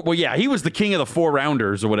 Of course. Well, yeah, he was the king of the 4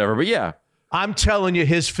 rounders or whatever, but yeah. I'm telling you,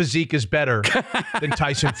 his physique is better than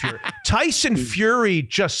Tyson Fury. Tyson Fury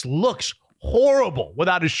just looks horrible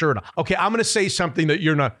without his shirt on. Okay, I'm going to say something that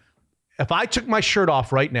you're not. If I took my shirt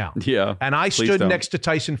off right now and I stood next to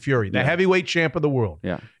Tyson Fury, the heavyweight champ of the world,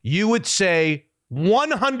 you would say,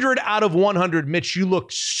 100 out of 100, Mitch, you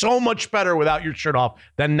look so much better without your shirt off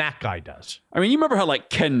than that guy does. I mean, you remember how like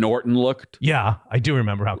Ken Norton looked? Yeah, I do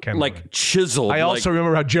remember how Ken like Norton. Chiseled. I also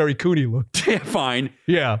remember how Jerry Cooney looked. Yeah, fine.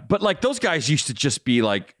 Yeah. But like those guys used to just be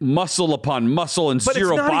like muscle upon muscle and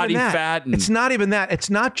zero body fat. And it's not even that. It's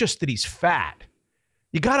not just that he's fat.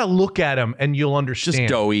 You got to look at him and you'll understand. Just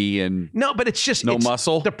doughy and no, but it's just no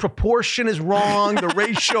muscle. The proportion is wrong. The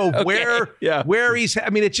ratio of okay. where he's. I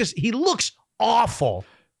mean, it's just he looks awful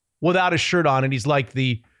without a shirt on, and he's like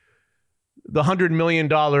the $100 million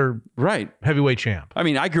heavyweight champ. I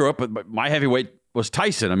mean, I grew up with my heavyweight was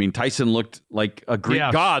Tyson. I mean, Tyson looked like a Greek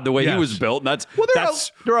god the way he was built. And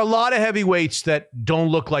there are a lot of heavyweights that don't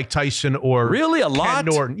look like Tyson or really a Ken lot.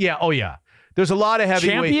 Norton. Yeah, oh yeah. There's a lot of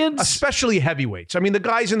heavyweights, champions, especially heavyweights. I mean, the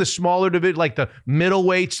guys in the smaller division, like the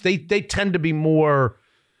middleweights, they tend to be more,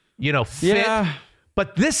 fit. Yeah.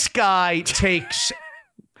 But this guy takes.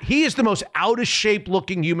 He is the most out of shape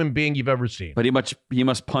looking human being you've ever seen. But he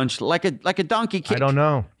must punch like a donkey kick. I don't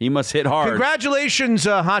know. He must hit hard. Congratulations,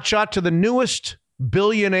 Hotshot, to the newest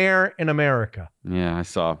billionaire in America. Yeah, I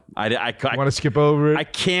saw. I want to skip over it. I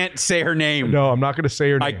can't say her name. No, I'm not going to say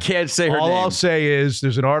her name. I can't say her name. All I'll say is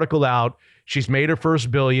there's an article out. She's made her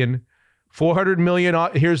first billion. 400 million.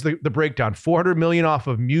 Here's the breakdown. 400 million off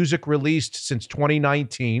of music released since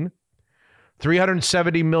 2019.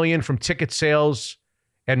 370 million from ticket sales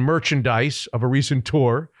and merchandise of a recent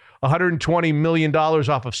tour. $120 million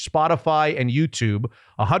off of Spotify and YouTube.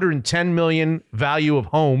 110 million value of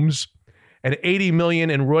homes, and 80 million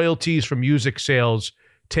in royalties from music sales,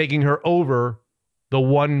 taking her over the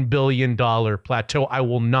 $1 billion plateau. I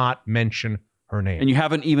will not mention her name. And you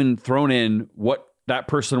haven't even thrown in what that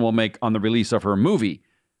person will make on the release of her movie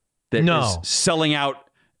that is selling out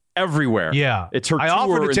everywhere. Yeah. It's her tour. I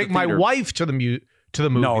offered to in take the my theater. wife to the movie.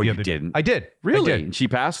 No, you didn't. I did. Really? I did. And she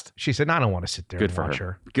passed? She said, no, I don't want to sit there Good and for watch her.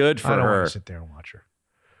 her. Good for I don't her. want to sit there and watch her.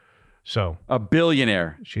 So a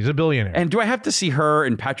billionaire. She's a billionaire. And do I have to see her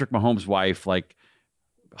and Patrick Mahomes' wife like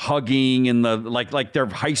hugging in the like their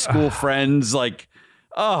high school friends? Like,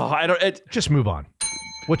 I don't. Just move on.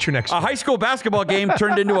 What's your next? A high school basketball game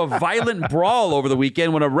turned into a violent brawl over the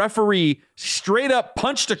weekend when a referee straight up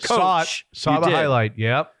punched a coach. Saw the highlight.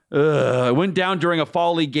 Yep. It went down during a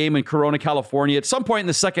fall league game in Corona, California. At some point in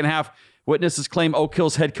the second half, witnesses claim Oak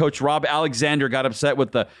Hill's head coach Rob Alexander got upset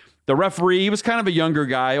with the referee. He was kind of a younger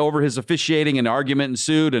guy. Over his officiating, an argument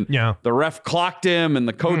ensued, and the ref clocked him, and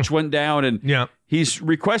the coach went down. And he's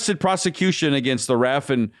requested prosecution against the ref,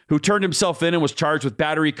 and who turned himself in and was charged with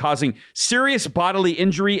battery causing serious bodily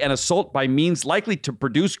injury and assault by means likely to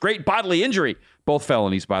produce great bodily injury. Both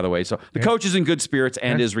felonies, by the way. So the coach is in good spirits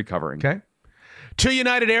and is recovering. Okay. 2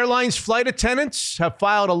 United Airlines flight attendants have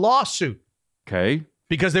filed a lawsuit. Okay.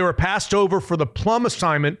 Because they were passed over for the plum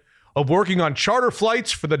assignment of working on charter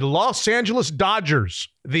flights for the Los Angeles Dodgers.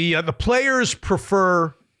 The players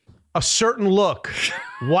prefer a certain look.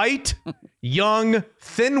 White, young,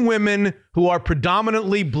 thin women who are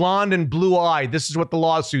predominantly blonde and blue-eyed. This is what the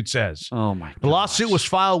lawsuit says. Oh, my God. The lawsuit was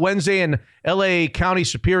filed Wednesday in L.A. County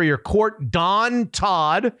Superior Court. Don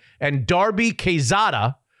Todd and Darby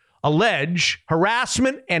Quezada allege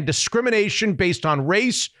harassment and discrimination based on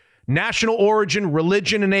race, national origin,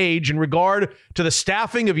 religion, and age in regard to the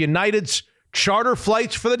staffing of United's charter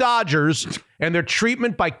flights for the Dodgers and their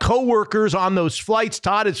treatment by co-workers on those flights.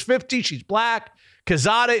 Todd is 50. She's black.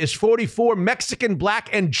 Quezada is 44, Mexican, black,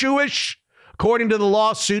 and Jewish. According to the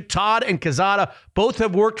lawsuit, Todd and Quezada both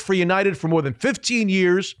have worked for United for more than 15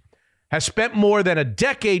 years, has spent more than a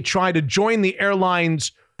decade trying to join the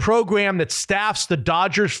airline's program that staffs the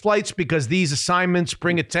Dodgers flights because these assignments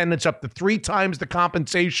bring attendance up to 3 times the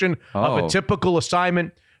compensation of a typical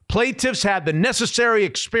assignment. Plaintiffs had the necessary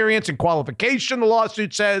experience and qualification, the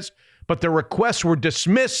lawsuit says, but their requests were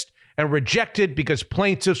dismissed and rejected because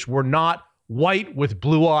plaintiffs were not white with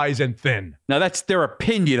blue eyes and thin. Now, that's their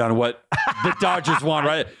opinion on what the Dodgers want,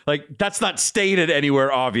 right? Like, that's not stated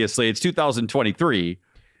anywhere, obviously. It's 2023.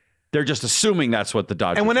 They're just assuming that's what the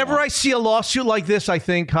Dodgers And whenever want. I see a lawsuit like this, I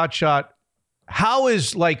think, Hotshot, how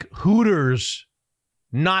is like Hooters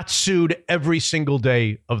not sued every single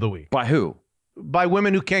day of the week? By who? By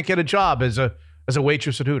women who can't get a job as a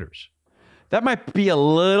waitress at Hooters. That might be a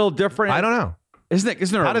little different. I don't know.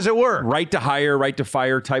 Isn't there How does it work? Right to hire, right to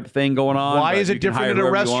fire type thing going on? Why is it different at a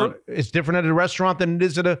restaurant? It's different at a restaurant than it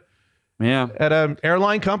is at an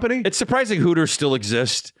airline company? It's surprising Hooters still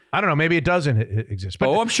exist. I don't know. Maybe it doesn't exist.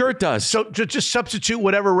 But I'm sure it does. So just substitute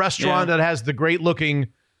whatever restaurant that has the great looking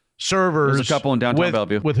servers. There's a couple in downtown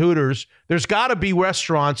Bellevue. With Hooters. There's got to be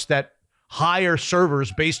restaurants that hire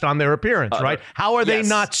servers based on their appearance, right? How are they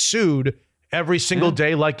not sued every single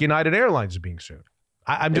day like United Airlines is being sued.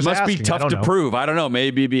 I'm just It must asking. be tough to prove. I don't know.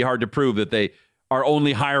 Maybe it'd be hard to prove that they are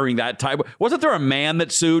only hiring that type. Wasn't there a man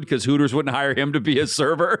that sued because Hooters wouldn't hire him to be a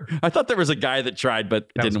server? I thought there was a guy that tried, but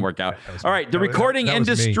it didn't work out. All right. The Recording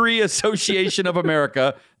Industry Association of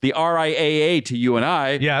America, the RIAA to you and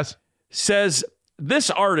I, says this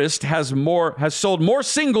artist has sold more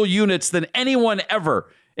single units than anyone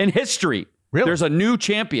ever in history. Really? There's a new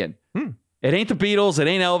champion. It ain't the Beatles. It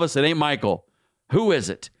ain't Elvis. It ain't Michael. Who is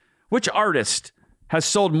it? Which artist has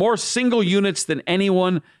sold more single units than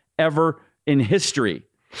anyone ever in history?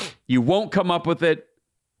 You won't come up with it,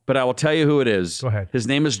 but I will tell you who it is. Go ahead. His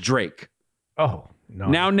name is Drake. Oh, no.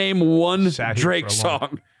 Now name one Drake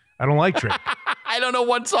song. I don't like Drake. I don't know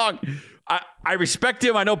one song. I respect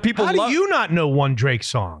him. I know people How do you not know one Drake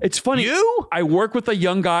song? It's funny. I work with a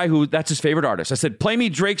young guy who that's his favorite artist. I said, play me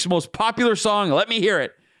Drake's most popular song. Let me hear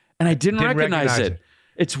it. And I didn't recognize it.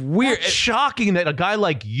 It's weird. It's shocking that a guy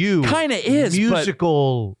like you, kind of is,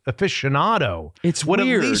 musical aficionado, would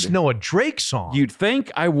weird. at least know a Drake song. You'd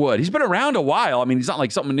think I would. He's been around a while. I mean, he's not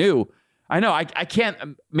like something new. I know. I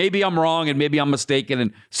can't. Maybe I'm wrong and maybe I'm mistaken,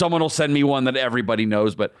 and someone will send me one that everybody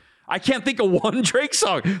knows, but I can't think of one Drake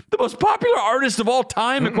song. The most popular artist of all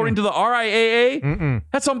time, according to the RIAA.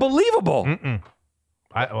 That's unbelievable.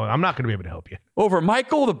 I'm not going to be able to help you. Over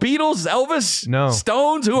Michael, the Beatles, Elvis,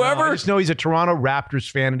 Stones, whoever. No, I just know he's a Toronto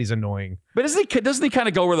Raptors fan and he's annoying. But doesn't he kind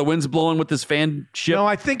of go where the wind's blowing with his fanship? No,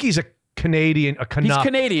 I think he's a Canadian, a Canuck. He's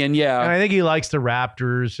Canadian, yeah. And I think he likes the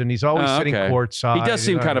Raptors and he's always sitting courtside. He does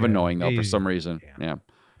seem kind of annoying though for some reason.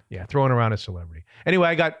 Yeah, throwing around a celebrity. Anyway,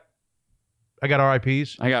 I got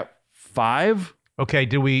RIPs. I got 5. Okay,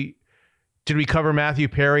 did we cover Matthew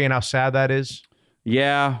Perry and how sad that is?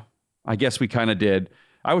 Yeah, I guess we kind of did.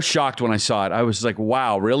 I was shocked when I saw it. I was like,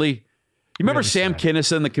 wow, really? You remember really Sam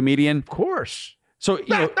Kinison, the comedian? Of course. So,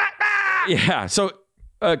 so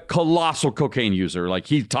a colossal cocaine user. Like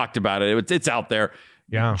he talked about it. It's out there.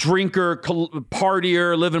 Yeah. Drinker,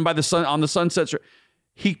 partier, living by the sun on the Sunset Strip.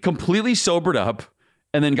 He completely sobered up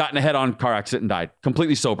and then got in a head-on car accident and died.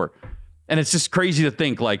 Completely sober. And it's just crazy to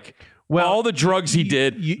think like, well, all the drugs he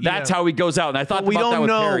did, that's how he goes out. And I thought we about don't that with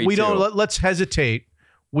know. Perry We too. don't. Let's hesitate.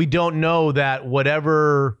 We don't know that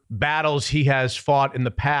whatever battles he has fought in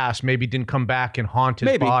the past maybe didn't come back and haunt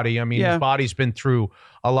his body. I mean, his body's been through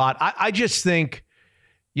a lot. I just think,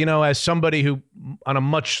 as somebody who on a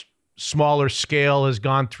much smaller scale has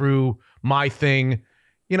gone through my thing,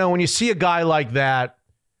 when you see a guy like that,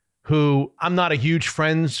 who I'm not a huge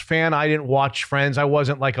Friends fan. I didn't watch Friends. I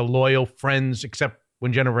wasn't like a loyal Friends except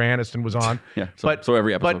when Jennifer Aniston was on. So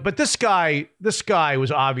every episode. But this guy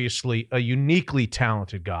was obviously a uniquely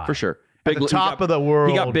talented guy. For sure. At the top of the world.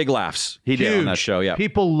 He got big laughs. He did on that show, yeah.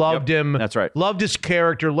 People loved him. That's right. Loved his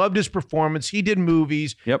character, loved his performance. He did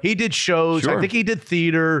movies. He did shows. Sure. I think he did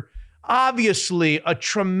theater. Obviously, a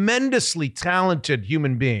tremendously talented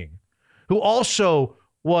human being who also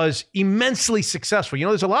was immensely successful.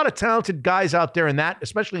 There's a lot of talented guys out there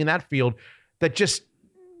especially in that field, that just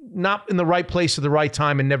not in the right place at the right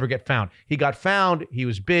time and never get found. He got found. He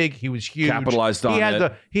was big. He was huge. Capitalized on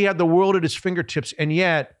it. He had the world at his fingertips, and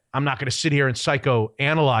yet I'm not going to sit here and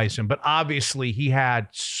psychoanalyze him, but obviously he had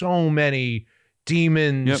so many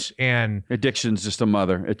demons and addiction's just a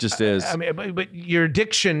mother. It just is. I mean, but your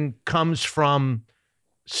addiction comes from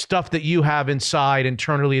stuff that you have inside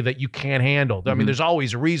internally that you can't handle. I mean, there's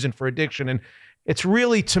always a reason for addiction, and it's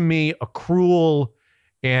really, to me, a cruel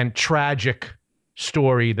and tragic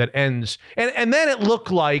story that ends. And then it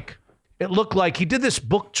looked like he did this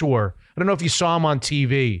book tour. I don't know if you saw him on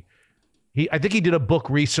TV. I think he did a book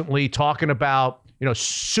recently talking about,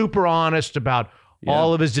 super honest about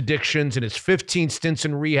all of his addictions and his 15 stints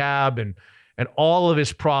in rehab and all of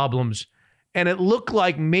his problems. And it looked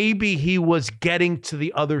like maybe he was getting to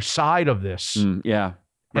the other side of this.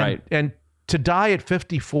 Right. And to die at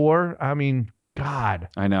 54, I mean, God.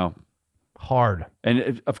 I know. Hard.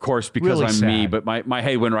 And of course, because really I'm sad. me, but my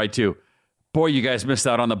head went right too. Boy, you guys missed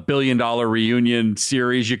out on the $1 billion reunion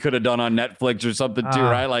series you could have done on Netflix or something too,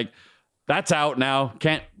 right? Like, that's out now.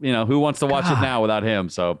 Can't, who wants to watch it now without him?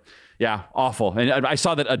 So, yeah, awful. And I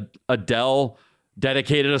saw that Adele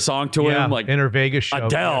dedicated a song to him, like in her Vegas show.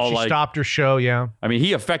 Adele, she stopped her show. Yeah, I mean,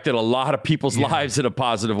 he affected a lot of people's lives in a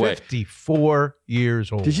positive way. 54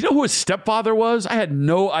 years old. Did you know who his stepfather was? I had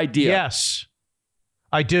no idea. Yes,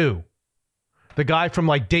 I do. The guy from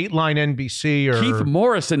like Dateline NBC or Keith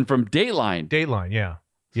Morrison from Dateline. Dateline,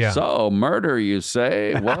 yeah. So murder, you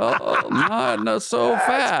say? Well, not so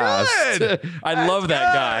fast. Good. I love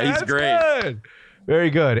that guy. He's great. Good. Very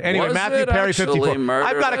good. Anyway, Was Matthew it Perry, actually 54. murder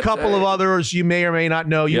I've got a that couple day? of others you may or may not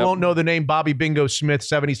know. You Yep. won't know the name Bobby Bingo Smith,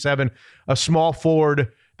 77, a small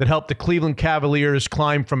forward that helped the Cleveland Cavaliers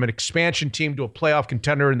climb from an expansion team to a playoff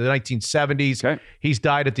contender in the 1970s. Okay. He's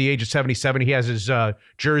died at the age of 77. He has his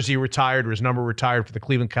jersey retired or his number retired for the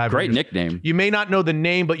Cleveland Cavaliers. Great nickname. You may not know the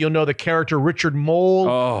name, but you'll know the character Richard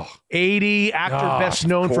Mole, 80, actor best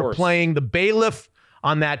known for playing the bailiff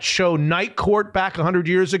on that show Night Court back 100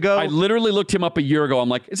 years ago. I literally looked him up a year ago. I'm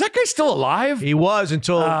like, is that guy still alive? He was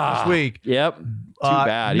until this week. Yep. Too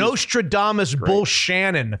bad. Nostradamus Bull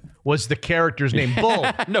Shannon was the character's name. Bull.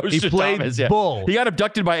 He played Bull. He got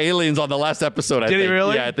abducted by aliens on the last episode, I think. Did he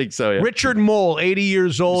really? Yeah, I think so, yeah. Richard Mole, 80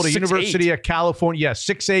 years old, at 6'8". University of California. Yeah,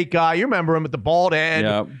 6'8" guy. You remember him with the bald head.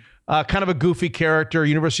 Yeah. Kind of a goofy character.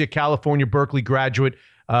 University of California, Berkeley graduate.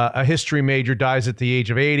 A history major, dies at the age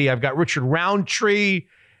of 80. I've got Richard Roundtree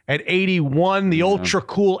at 81, the ultra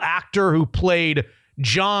cool actor who played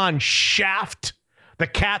John Shaft, the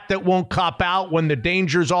cat that won't cop out when the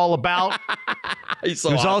danger's all about. He's so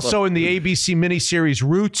he was awesome. also in the ABC miniseries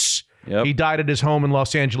Roots. Yep. He died at his home in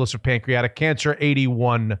Los Angeles of pancreatic cancer,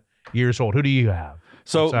 81 years old. Who do you have?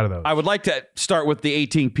 So outside of those? I would like to start with the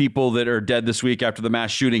 18 people that are dead this week after the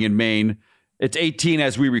mass shooting in Maine. It's 18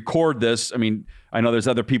 as we record this. I mean, I know there's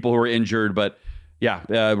other people who are injured, but yeah,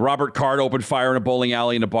 Robert Card opened fire in a bowling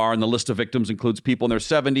alley in a bar, and the list of victims includes people in their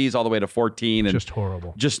 70s all the way to 14. And just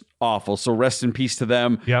horrible. Just awful. So rest in peace to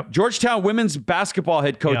them. Yep. Georgetown women's basketball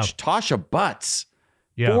head coach Tasha Butts,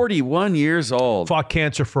 41 years old. Fought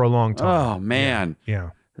cancer for a long time. Oh, man.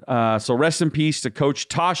 Yeah. So rest in peace to Coach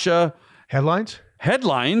Tasha. Headlines?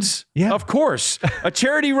 Headlines? Yeah. Of course. A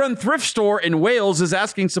charity-run thrift store in Wales is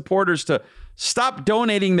asking supporters to stop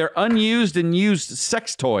donating their unused and used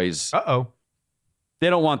sex toys. Uh-oh. They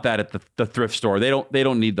don't want that at the thrift store. They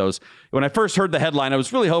don't need those. When I first heard the headline, I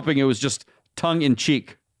was really hoping it was just tongue in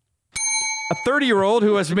cheek. A 30-year-old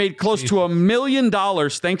who has made close to $1 million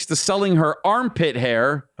thanks to selling her armpit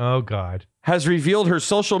hair. Oh, God. Has revealed her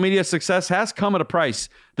social media success has come at a price.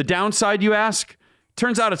 The downside, you ask?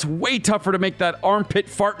 Turns out it's way tougher to make that armpit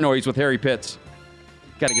fart noise with hairy pits.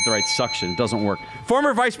 Got to get the right suction. It doesn't work.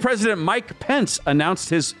 Former Vice President Mike Pence announced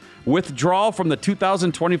his withdrawal from the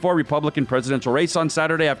 2024 Republican presidential race on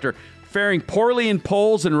Saturday after faring poorly in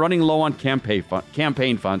polls and running low on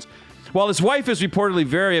campaign funds. While his wife is reportedly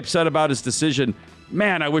very upset about his decision,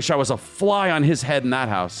 man, I wish I was a fly on his head in that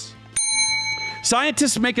house.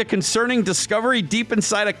 Scientists make a concerning discovery deep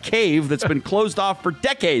inside a cave that's been closed off for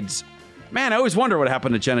decades. Man, I always wonder what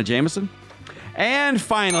happened to Jenna Jameson. And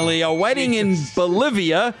finally, a wedding in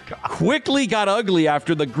Bolivia quickly got ugly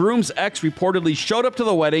after the groom's ex reportedly showed up to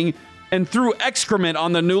the wedding and threw excrement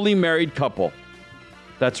on the newly married couple.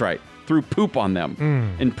 That's right, threw poop on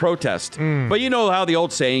them in protest. But you know how the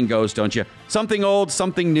old saying goes, don't you? Something old,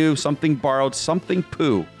 something new, something borrowed, something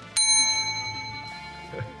poo.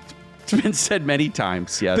 It's been said many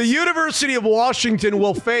times, yes. The University of Washington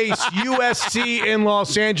will face USC in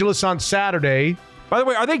Los Angeles on Saturday. By the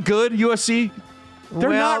way, are they good, USC? They're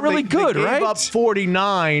not really good, they right? gave up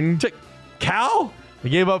 49 to Cal? They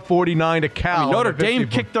gave up 49 to Cal. I mean, Notre Dame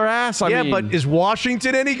kicked their ass. I mean, but is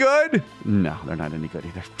Washington any good? No, they're not any good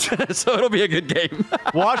either. So it'll be a good game.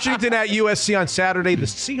 Washington at USC on Saturday. The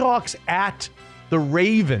Seahawks at the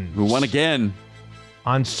Ravens. Who won again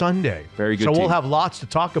on Sunday. Very good So team. we'll have lots to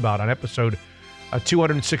talk about on episode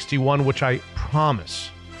 261, which I promise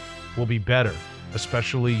will be better,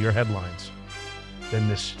 especially your headlines, than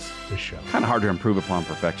this show. Kind of hard to improve upon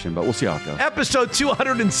perfection, but we'll see how it goes. Episode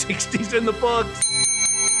 260 is in the books.